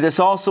 And this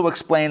also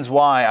explains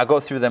why, I'll go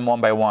through them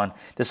one by one.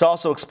 This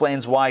also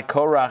explains why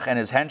Korach and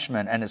his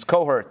henchmen and his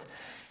cohort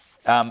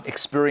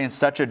experienced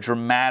such a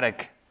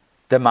dramatic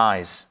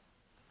demise.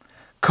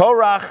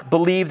 Korach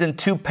believed in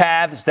two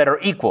paths that are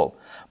equal.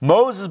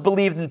 Moses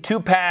believed in two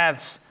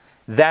paths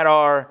that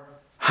are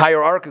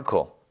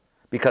hierarchical,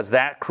 because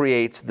that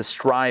creates the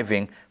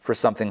striving for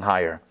something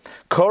higher.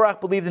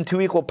 Korach believed in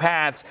two equal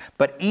paths,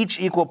 but each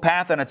equal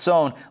path on its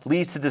own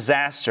leads to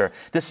disaster.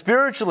 The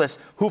spiritualist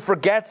who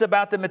forgets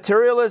about the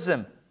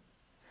materialism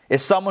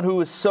is someone who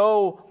is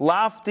so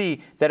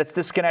lofty that it's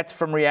disconnected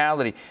from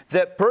reality.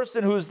 The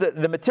person who's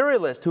the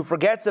materialist who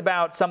forgets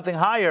about something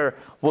higher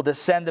will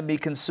descend and be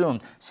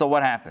consumed. So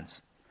what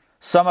happens?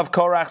 Some of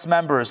Korach's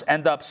members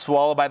end up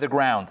swallowed by the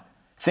ground.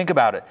 Think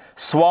about it.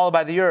 Swallowed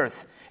by the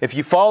earth. If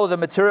you follow the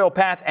material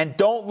path and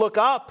don't look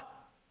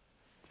up,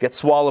 you get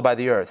swallowed by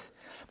the earth.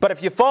 But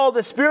if you follow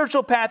the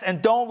spiritual path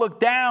and don't look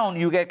down,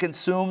 you get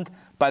consumed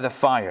by the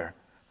fire.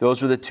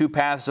 Those were the two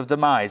paths of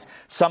demise.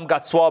 Some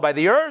got swallowed by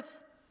the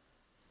earth,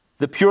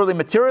 the purely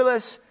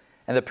materialists,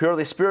 and the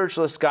purely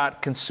spiritualists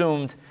got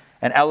consumed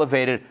and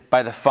elevated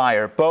by the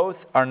fire.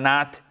 Both are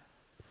not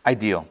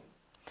ideal.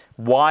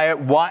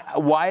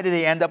 Why did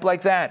they end up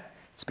like that?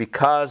 It's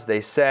because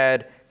they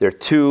said they're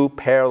two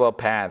parallel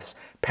paths.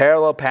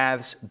 Parallel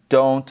paths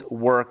don't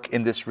work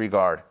in this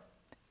regard.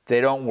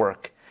 They don't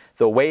work.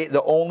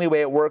 The only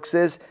way it works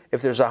is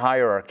if there's a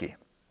hierarchy.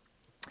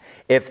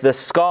 If the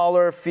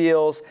scholar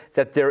feels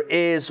that there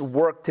is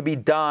work to be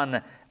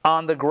done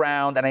on the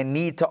ground and I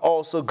need to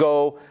also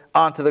go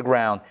onto the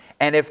ground,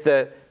 and if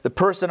the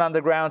person on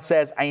the ground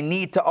says, I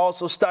need to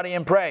also study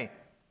and pray,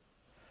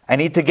 I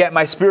need to get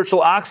my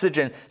spiritual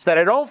oxygen so that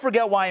I don't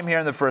forget why I'm here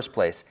in the first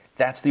place,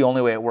 that's the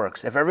only way it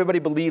works. If everybody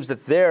believes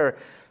that their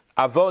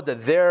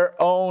avodah, their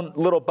own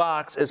little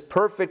box, is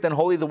perfect and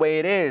holy the way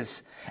it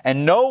is,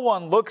 and no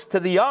one looks to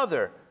the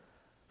other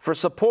for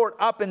support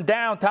up and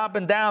down, top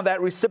and down, that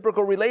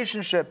reciprocal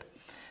relationship,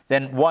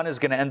 then one is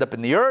going to end up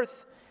in the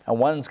earth, and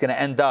one's going to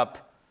end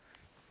up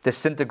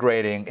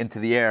disintegrating into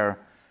the air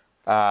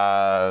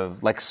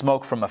like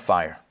smoke from a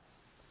fire.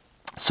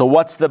 So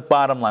what's the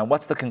bottom line?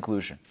 What's the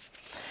conclusion?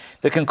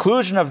 The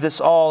conclusion of this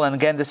all, and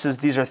again,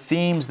 these are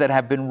themes that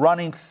have been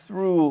running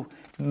through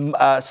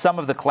some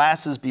of the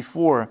classes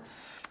before.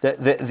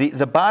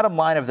 The bottom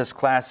line of this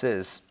class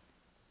is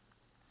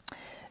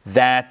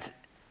that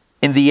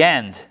in the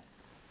end,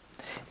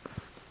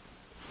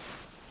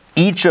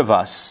 each of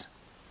us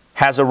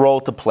has a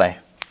role to play.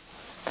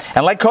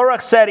 And like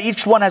Korach said,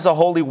 each one has a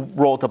holy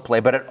role to play,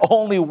 but it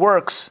only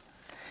works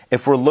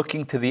if we're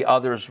looking to the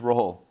other's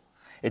role.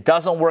 It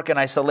doesn't work in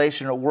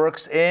isolation. It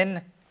works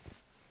in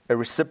a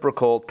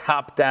reciprocal,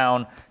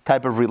 top-down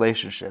type of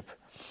relationship.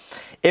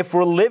 If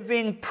we're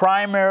living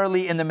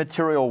primarily in the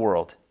material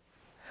world,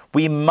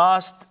 we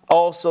must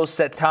also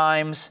set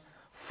times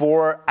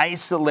for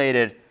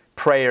isolated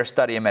prayer,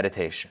 study, and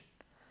meditation,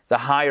 the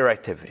higher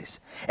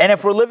activities. And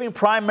if we're living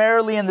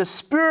primarily in the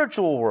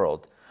spiritual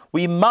world,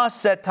 we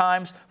must set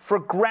times for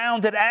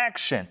grounded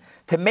action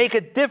to make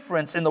a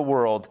difference in the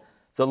world,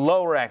 the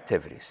lower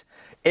activities.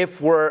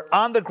 If we're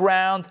on the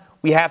ground,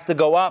 we have to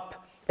go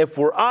up. If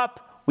we're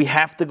up, we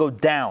have to go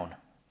down.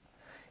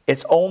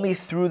 It's only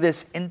through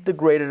this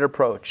integrated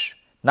approach,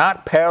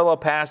 not parallel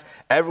paths,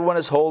 everyone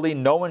is holy,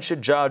 no one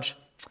should judge.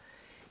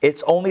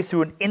 It's only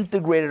through an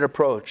integrated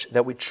approach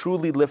that we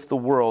truly lift the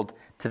world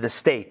to the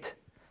state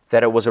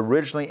that it was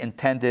originally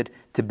intended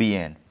to be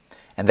in.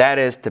 And that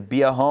is to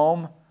be a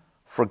home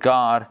for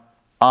God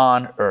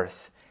on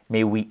earth.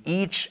 May we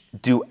each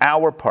do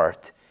our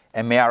part,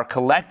 and may our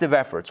collective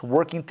efforts,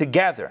 working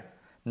together,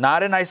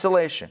 not in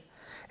isolation,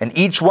 and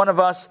each one of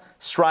us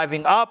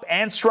striving up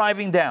and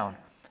striving down.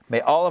 May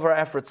all of our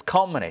efforts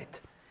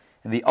culminate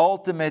in the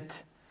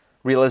ultimate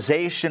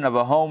realization of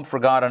a home for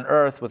God on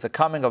earth with the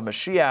coming of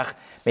Mashiach.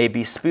 May it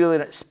be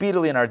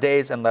speedily in our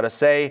days, and let us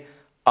say,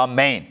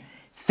 Amen.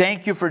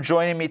 Thank you for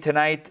joining me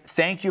tonight.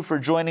 Thank you for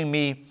joining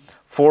me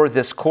for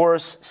this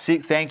course.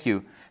 Thank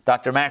you,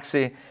 Dr.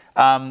 Maxey.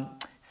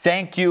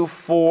 Thank you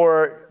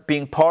for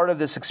being part of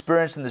this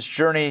experience and this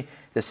journey,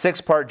 the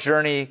 6-part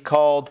journey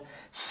called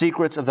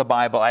Secrets of the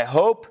Bible. I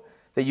hope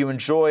that you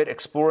enjoyed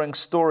exploring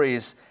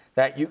stories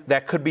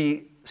that could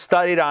be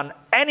studied on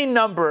any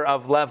number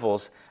of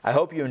levels. I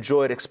hope you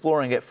enjoyed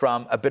exploring it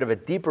from a bit of a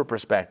deeper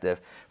perspective,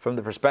 from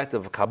the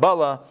perspective of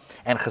Kabbalah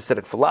and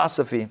Hasidic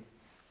philosophy.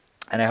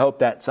 And I hope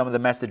that some of the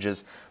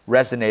messages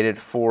resonated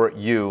for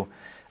you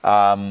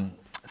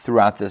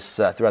throughout this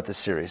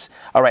series.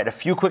 All right, a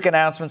few quick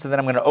announcements, and then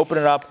I'm going to open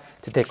it up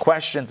to take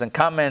questions and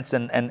comments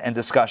and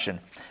discussion.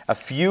 A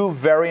few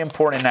very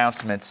important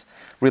announcements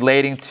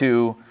relating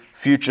to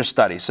future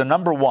studies. So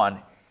number one,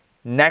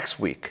 next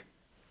week,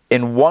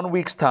 in 1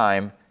 week's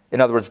time,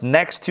 in other words,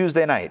 next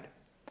Tuesday night,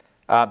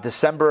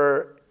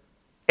 December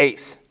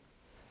 8th,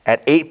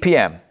 at 8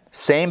 p.m.,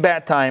 same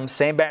bat time,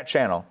 same bat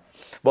channel,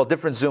 well,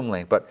 different Zoom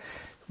link, but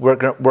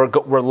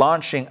we're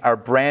launching our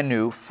brand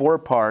new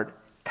 4-part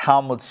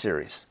Talmud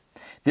series.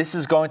 This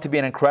is going to be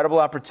an incredible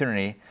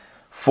opportunity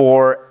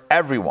for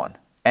everyone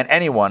and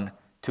anyone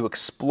to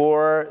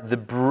explore the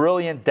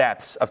brilliant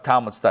depths of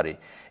Talmud study.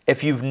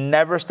 If you've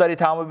never studied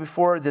Talmud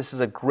before, this is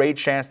a great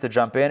chance to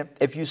jump in.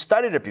 If you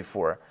studied it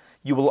before,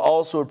 you will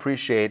also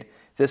appreciate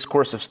this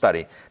course of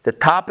study. The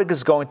topic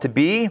is going to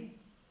be,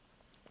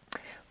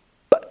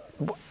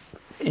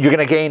 you're going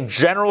to gain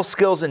general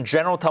skills and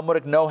general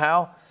Talmudic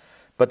know-how,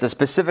 but the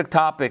specific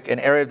topic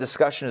and area of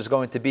discussion is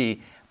going to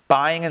be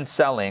buying and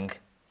selling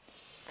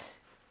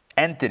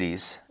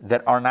entities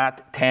that are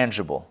not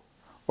tangible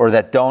or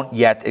that don't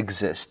yet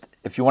exist.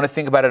 If you want to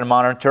think about it in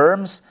modern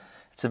terms,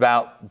 it's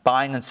about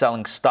buying and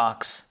selling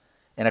stocks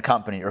in a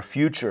company or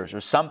futures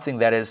or something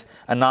that is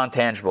a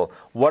non-tangible.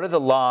 What are the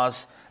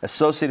laws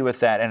associated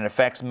with that? And it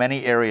affects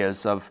many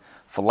areas of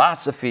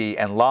philosophy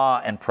and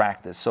law and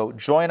practice. So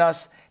join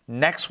us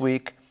next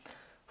week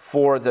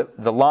for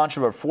the launch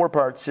of a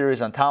 4-part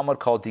series on Talmud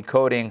called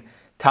Decoding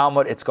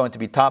Talmud. It's going to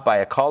be taught by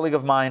a colleague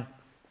of mine,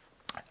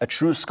 a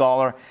true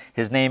scholar.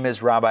 His name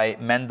is Rabbi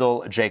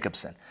Mendel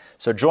Jacobson.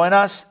 So join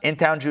us,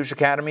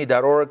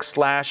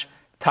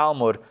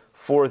 intownjewishacademy.org/Talmud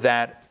for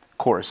that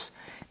course.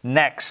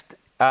 Next,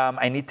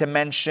 I need to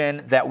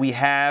mention that we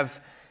have,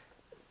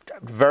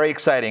 very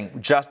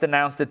exciting, just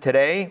announced it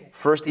today.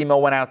 First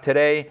email went out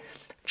today.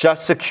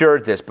 Just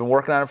secured this. Been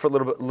working on it for a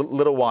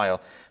little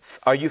while.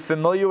 Are you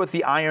familiar with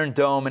the Iron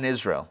Dome in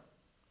Israel?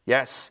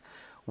 Yes.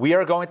 We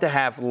are going to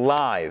have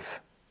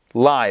live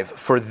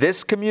for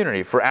this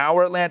community, for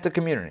our Atlanta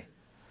community,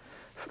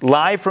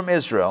 live from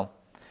Israel,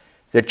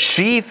 the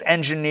chief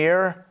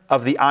engineer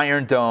of the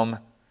Iron Dome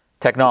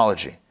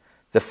technology,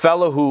 the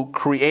fellow who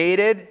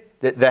created,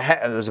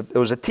 it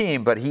was a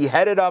team, but he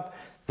headed up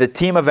the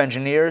team of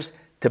engineers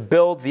to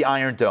build the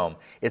Iron Dome.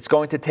 It's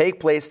going to take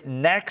place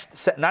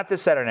not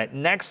this Saturday night,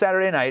 next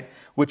Saturday night,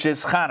 which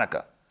is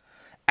Hanukkah.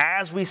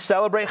 As we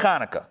celebrate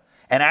Hanukkah,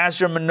 and as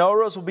your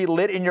menorahs will be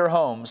lit in your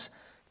homes,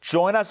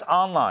 join us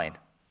online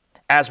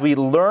as we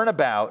learn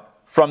about,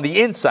 from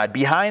the inside,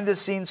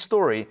 behind-the-scenes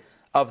story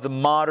of the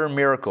modern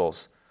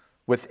miracles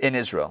within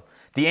Israel.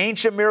 The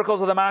ancient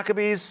miracles of the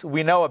Maccabees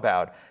we know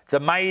about. The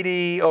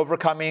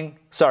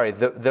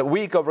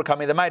weak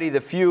overcoming the mighty,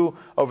 the few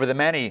over the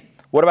many.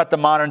 What about the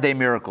modern-day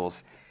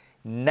miracles?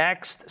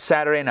 Next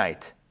Saturday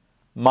night,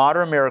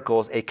 Modern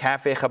Miracles, a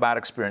Cafe Chabad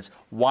experience.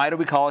 Why do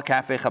we call it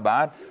Cafe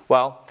Chabad?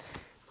 Well,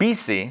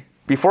 BC,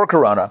 before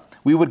Corona,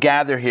 we would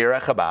gather here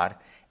at Chabad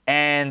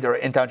or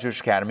in Town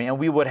Jewish Academy, and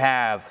we would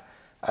have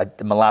a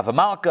Malava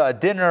Malka, a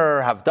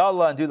dinner,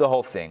 Havdalah, and do the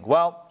whole thing.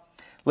 Well,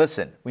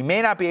 listen, we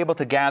may not be able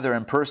to gather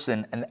in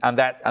person on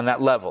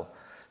that level,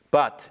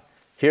 but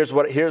here's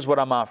what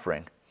I'm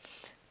offering.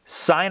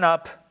 Sign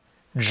up,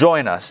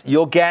 join us.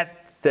 You'll get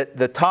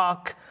the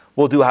talk.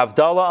 We'll do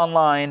Havdalah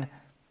online,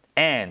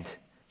 and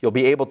you'll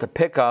be able to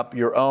pick up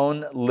your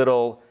own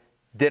little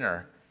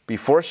dinner.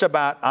 Before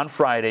Shabbat on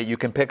Friday, you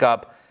can pick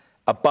up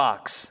a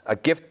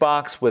gift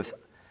box with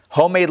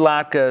homemade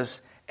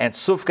latkes and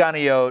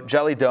sufganiyot,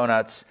 jelly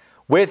donuts,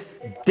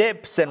 with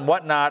dips and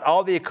whatnot,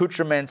 all the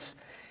accoutrements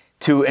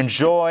to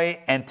enjoy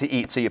and to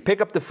eat. So you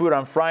pick up the food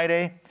on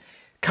Friday.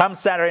 Come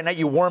Saturday night,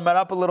 you warm it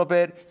up a little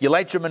bit. You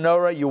light your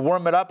menorah, you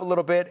warm it up a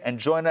little bit, and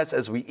join us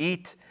as we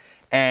eat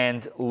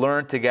and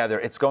learn together.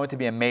 It's going to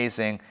be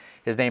amazing.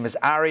 His name is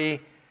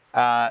Ari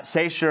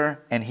Seisher,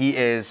 and he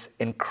is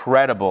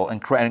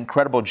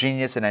incredible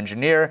genius and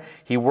engineer.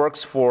 He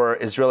works for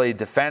Israeli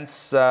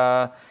defense.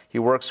 He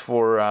works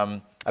for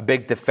a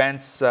big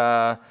defense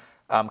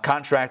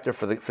contractor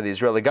for the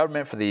Israeli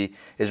government, for the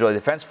Israeli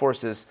Defense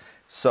Forces.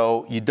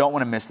 So you don't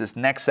want to miss this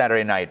next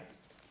Saturday night.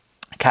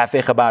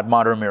 Cafe Chabad,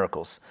 Modern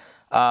Miracles.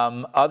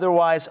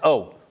 Otherwise,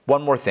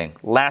 one more thing.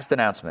 Last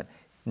announcement.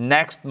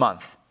 Next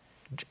month,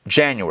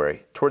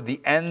 January, toward the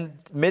end,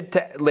 mid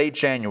to late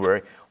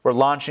January, we're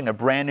launching a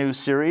brand new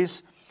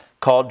series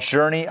called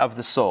Journey of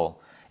the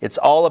Soul. It's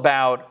all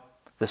about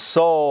the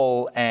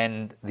soul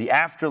and the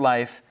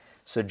afterlife.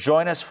 So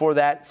join us for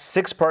that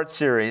 6-part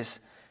series,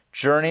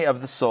 Journey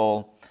of the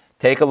Soul.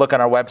 Take a look on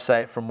our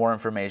website for more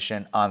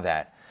information on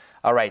that.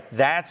 All right,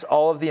 that's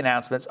all of the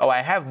announcements. Oh,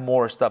 I have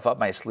more stuff up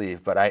my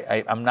sleeve, but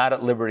I'm not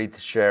at liberty to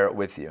share it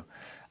with you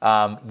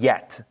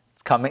yet.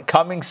 It's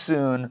coming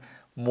soon.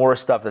 More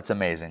stuff that's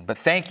amazing. But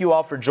thank you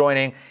all for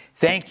joining.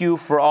 Thank you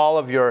for all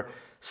of your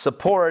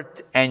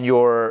support and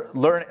your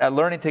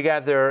learning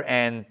together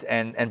and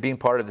being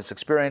part of this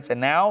experience.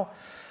 And now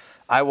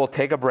I will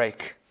take a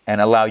break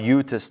and allow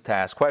you to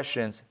ask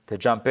questions, to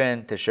jump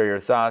in, to share your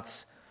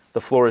thoughts.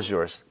 The floor is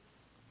yours.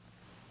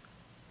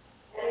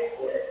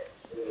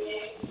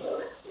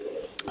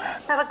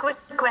 I have a quick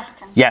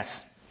question.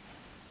 Yes.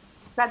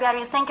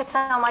 Rabbi, thank you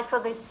so much for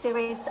this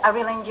series. I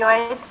really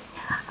enjoyed it.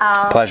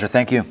 Pleasure.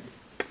 Thank you.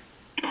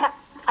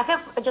 I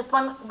have just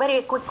one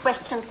very quick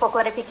question for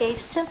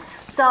clarification.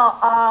 So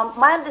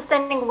my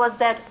understanding was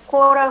that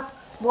Korach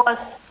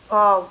was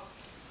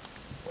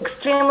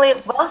extremely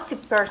wealthy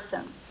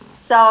person.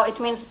 So it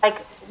means like,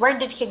 where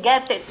did he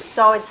get it?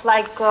 So it's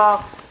like,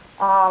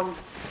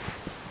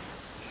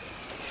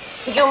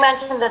 you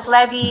mentioned that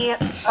Levi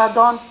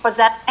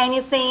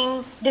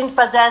didn't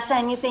possess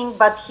anything,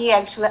 but he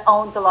actually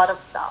owned a lot of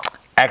stuff.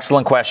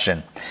 Excellent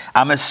question.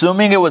 I'm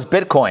assuming it was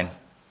Bitcoin.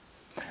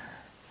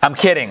 I'm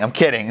kidding.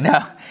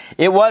 No,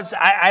 it was,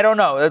 I don't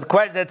know.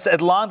 That's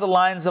along the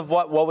lines of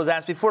what was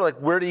asked before, like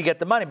where do you get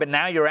the money? But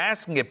now you're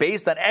asking it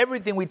based on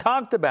everything we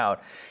talked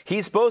about.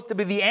 He's supposed to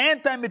be the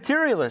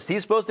anti-materialist.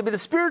 He's supposed to be the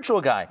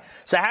spiritual guy.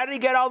 So how did he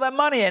get all that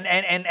money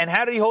and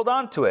how did he hold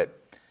on to it?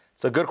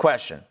 It's a good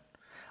question.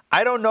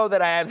 I don't know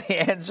that I have the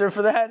answer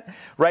for that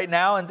right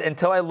now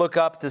until I look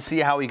up to see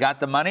how he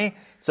got the money.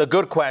 It's a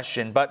good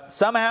question. But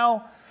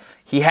somehow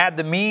he had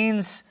the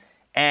means,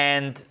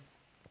 and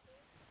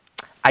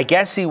I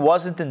guess he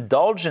wasn't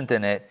indulgent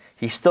in it.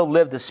 He still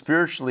lived a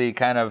spiritually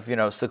kind of,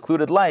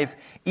 secluded life,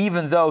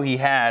 even though he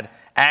had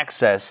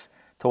access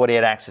to what he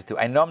had access to.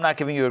 I know I'm not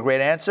giving you a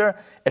great answer.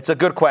 It's a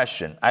good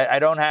question. I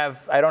don't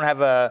have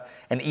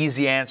an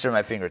easy answer at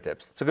my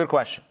fingertips. It's a good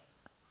question.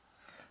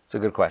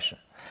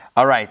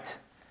 All right.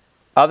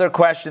 Other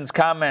questions,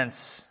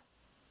 comments?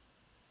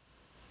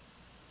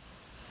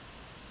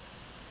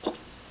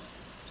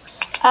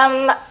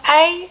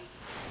 I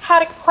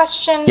had a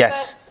question.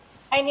 Yes.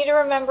 But I need to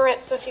remember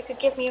it, so if you could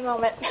give me a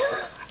moment.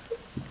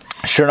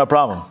 Sure, no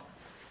problem.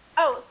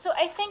 Oh, so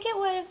I think it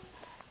was,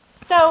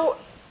 so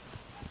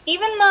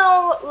even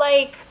though,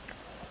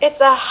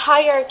 it's a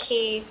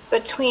hierarchy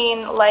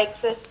between,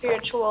 the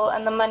spiritual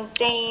and the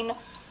mundane,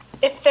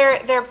 if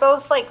they're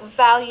both,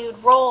 valued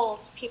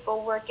roles,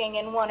 people working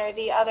in one or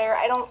the other,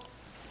 I don't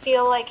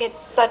feel like there's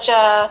such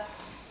a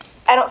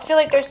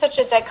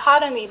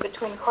dichotomy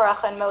between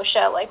Korach and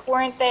Moshe.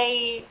 Weren't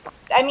they,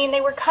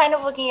 they were kind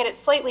of looking at it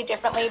slightly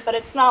differently, but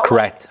it's not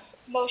correct.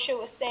 Moshe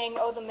was saying,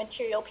 the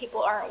material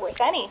people aren't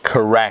worth anything.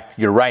 Correct.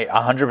 You're right.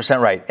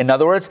 100% right. In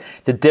other words,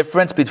 the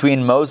difference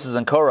between Moses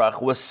and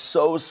Korach was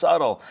so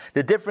subtle.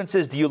 The difference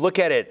is, do you look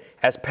at it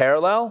as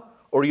parallel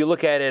or do you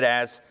look at it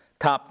as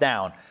top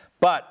down?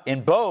 But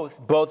in both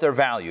are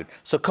valued.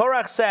 So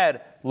Korach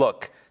said,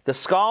 look, the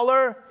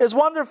scholar is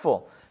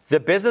wonderful. The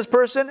business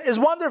person is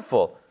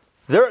wonderful.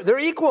 They're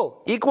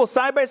equal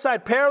side by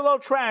side, parallel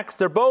tracks.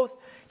 They're both,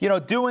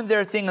 doing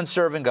their thing and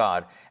serving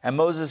God. And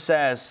Moses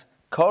says,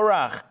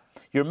 Korach,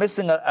 you're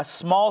missing a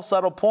small,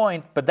 subtle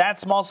point, but that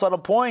small, subtle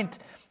point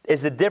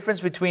is the difference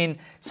between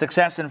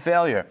success and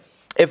failure.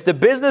 If the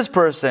business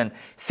person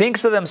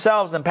thinks of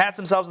themselves and pats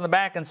themselves on the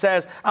back and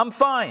says, I'm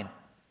fine,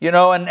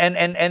 and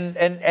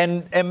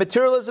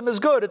materialism is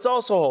good, it's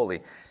also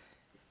holy.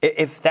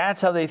 If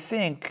that's how they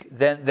think,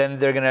 then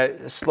they're going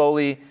to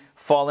slowly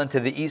fall into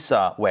the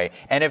Esau way.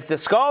 And if the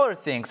scholar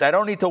thinks, I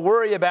don't need to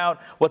worry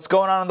about what's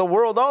going on in the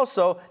world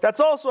also, that's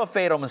also a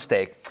fatal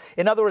mistake.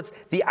 In other words,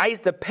 the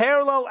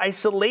parallel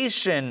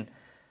isolation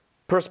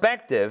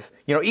perspective,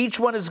 each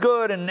one is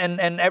good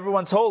and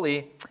everyone's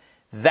holy,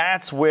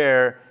 that's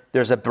where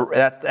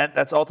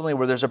that's ultimately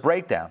where there's a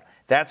breakdown.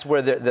 That's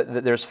where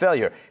there's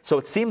failure. So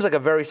it seems like a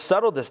very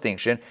subtle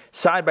distinction,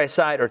 side by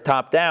side or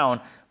top down,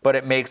 but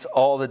it makes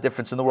all the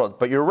difference in the world.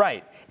 But you're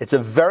right, it's a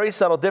very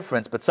subtle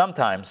difference, but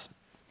sometimes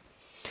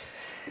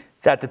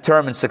that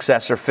determines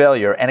success or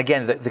failure. And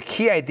again, the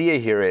key idea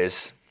here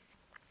is,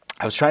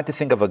 I was trying to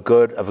think of a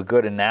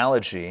good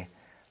analogy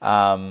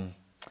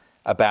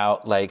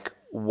about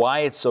why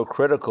it's so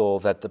critical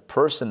that the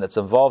person that's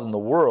involved in the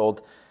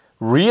world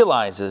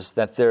realizes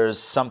that there's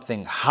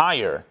something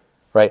higher,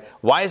 right?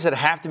 Why does it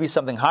have to be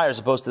something higher as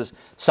opposed to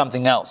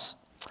something else?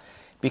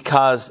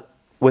 Because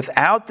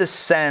without the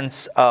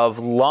sense of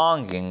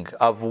longing,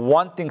 of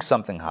wanting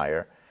something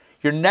higher,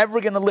 you're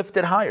never going to lift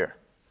it higher,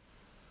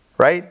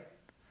 right?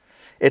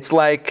 It's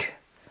like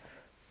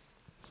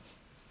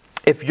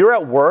if you're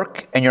at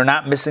work and you're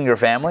not missing your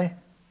family,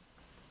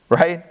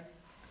 right?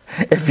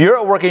 If you're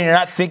at work and you're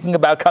not thinking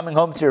about coming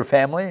home to your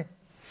family,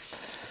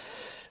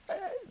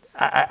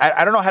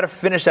 I don't know how to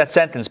finish that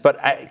sentence, but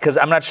because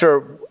I'm not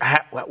sure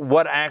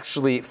what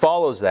actually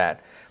follows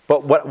that.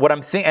 But what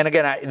I'm thinking, and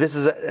again, this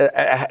is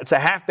it's a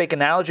half-baked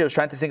analogy. I was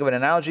trying to think of an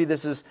analogy.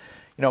 This is,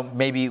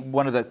 maybe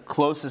one of the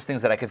closest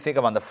things that I can think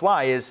of on the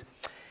fly is,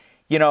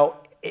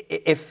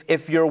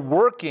 if you're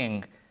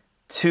working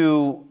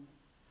to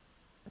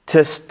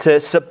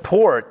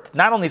support,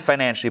 not only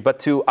financially, but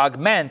to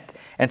augment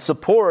and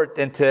support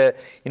and to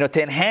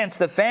enhance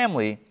the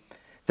family,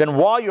 then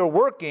while you're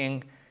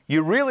working,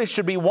 you really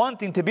should be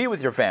wanting to be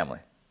with your family.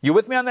 You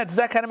with me on that? Does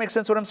that kind of make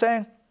sense what I'm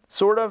saying?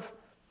 Sort of.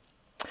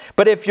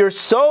 But if you're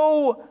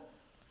so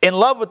in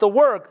love with the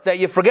work that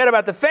you forget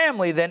about the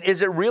family, then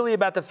is it really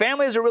about the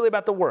family? Is it really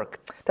about the work?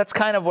 That's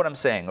kind of what I'm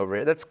saying over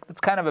here. That's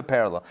kind of a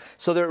parallel.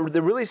 So there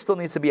really still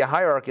needs to be a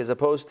hierarchy as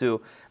opposed to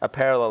a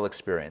parallel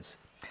experience.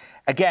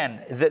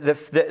 Again,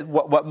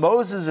 what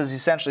Moses is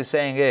essentially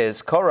saying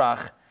is,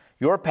 Korach,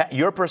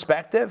 your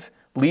perspective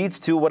leads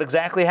to what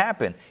exactly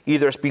happened.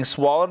 Either it's being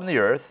swallowed in the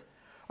earth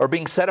or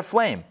being set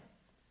aflame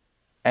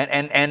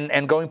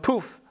and going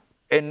poof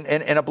in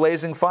a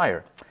blazing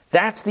fire.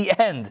 That's the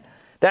end.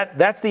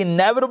 That's the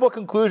inevitable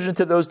conclusion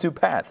to those two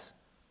paths.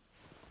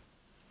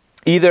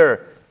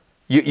 Either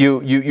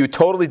you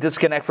totally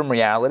disconnect from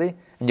reality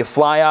and you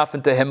fly off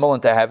into Himmel,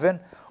 into heaven,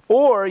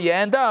 or you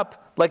end up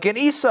like an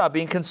Esau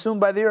being consumed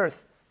by the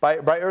earth, by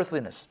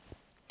earthliness.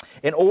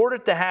 In order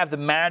to have the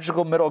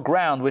magical middle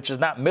ground, which is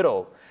not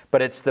middle,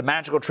 but it's the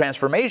magical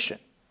transformation,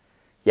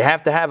 you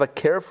have to have a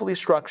carefully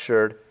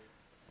structured,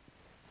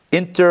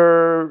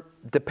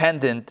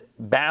 interdependent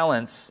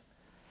balance,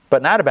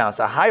 but not a balance,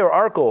 a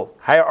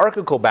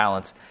hierarchical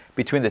balance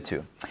between the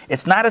two.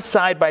 It's not a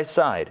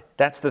side-by-side.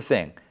 That's the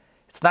thing.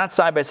 It's not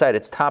side-by-side.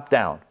 It's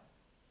top-down.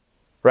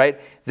 Right?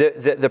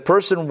 The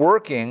person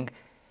working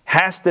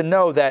has to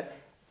know that,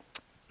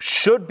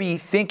 should be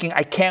thinking,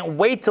 I can't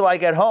wait till I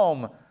get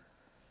home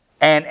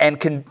and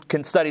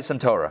can study some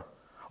Torah.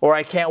 Or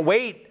I can't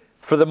wait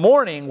for the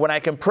morning when I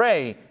can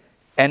pray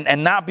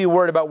and not be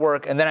worried about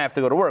work and then I have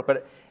to go to work.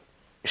 But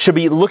should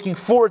be looking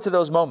forward to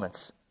those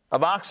moments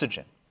of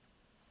oxygen.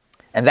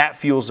 And that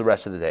fuels the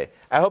rest of the day.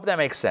 I hope that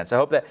makes sense.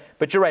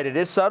 But you're right, it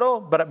is subtle,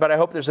 but I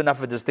hope there's enough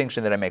of a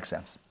distinction that it makes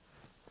sense.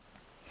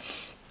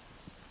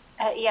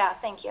 Yeah,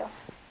 thank you.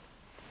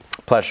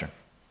 Pleasure.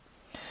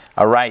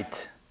 All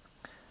right.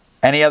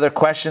 Any other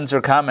questions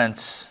or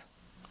comments?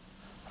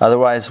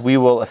 Otherwise, we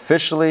will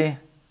officially,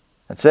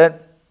 that's it.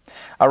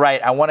 All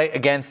right, I want to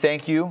again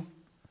thank you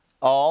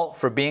all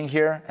for being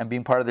here and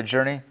being part of the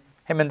journey.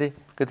 Hey, Mindy,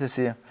 good to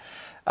see you.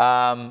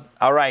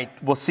 All right,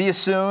 we'll see you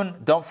soon.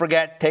 Don't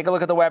forget, take a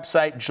look at the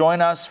website. Join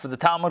us for the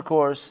Talmud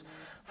course,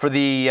 for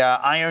the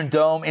Iron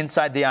Dome,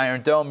 Inside the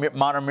Iron Dome,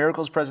 Modern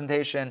Miracles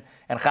presentation,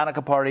 and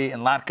Hanukkah party,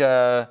 and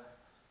Latke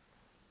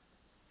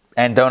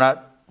and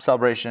Donut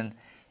celebration,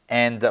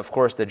 and of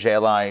course the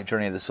JLI,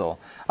 Journey of the Soul.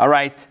 All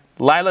right,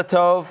 Laila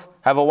Tov,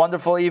 have a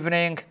wonderful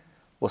evening.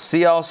 We'll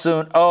see you all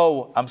soon.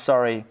 Oh, I'm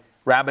sorry,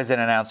 rabbis and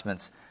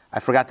announcements. I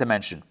forgot to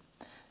mention.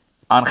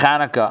 On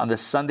Hanukkah, on the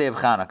Sunday of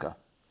Hanukkah,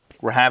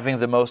 we're having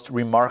the most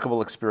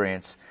remarkable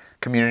experience,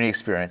 community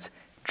experience.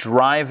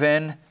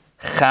 Drive-in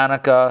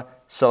Hanukkah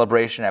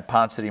celebration at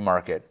Pond City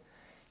Market.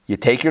 You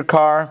take your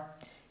car,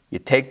 you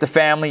take the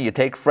family, you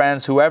take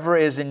friends, whoever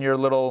is in your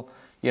little,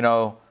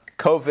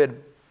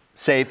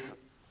 COVID-safe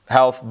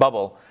health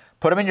bubble,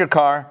 put them in your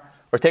car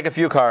or take a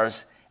few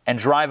cars and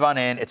drive on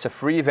in. It's a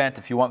free event.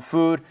 If you want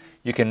food,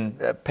 you can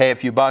pay a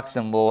few bucks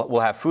and we'll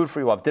have food for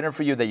you. We'll have dinner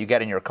for you that you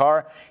get in your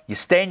car. You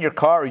stay in your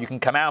car or you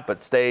can come out,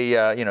 but stay,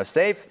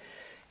 safe.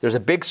 There's a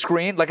big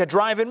screen, like a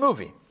drive-in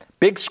movie.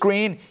 Big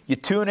screen, you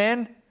tune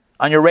in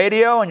on your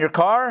radio, on your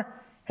car,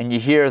 and you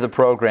hear the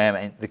program.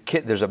 And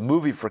there's a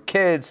movie for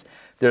kids.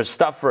 There's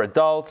stuff for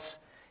adults.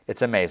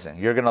 It's amazing.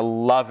 You're going to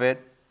love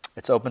it.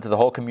 It's open to the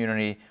whole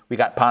community. We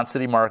got Pond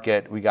City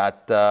Market. We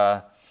got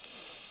the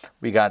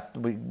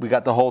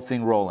whole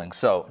thing rolling.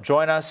 So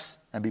join us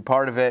and be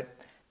part of it.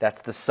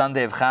 That's the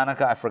Sunday of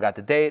Hanukkah. I forgot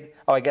the date.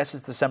 Oh, I guess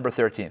it's December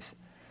 13th.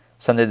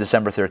 Sunday,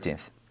 December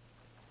 13th.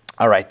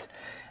 All right.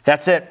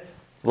 That's it.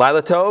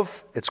 Laila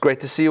Tov, it's great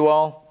to see you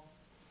all.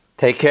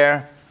 Take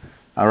care.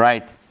 All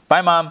right.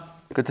 Bye, Mom.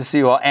 Good to see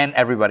you all. And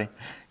everybody.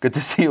 Good to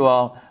see you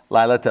all.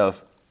 Laila Tov.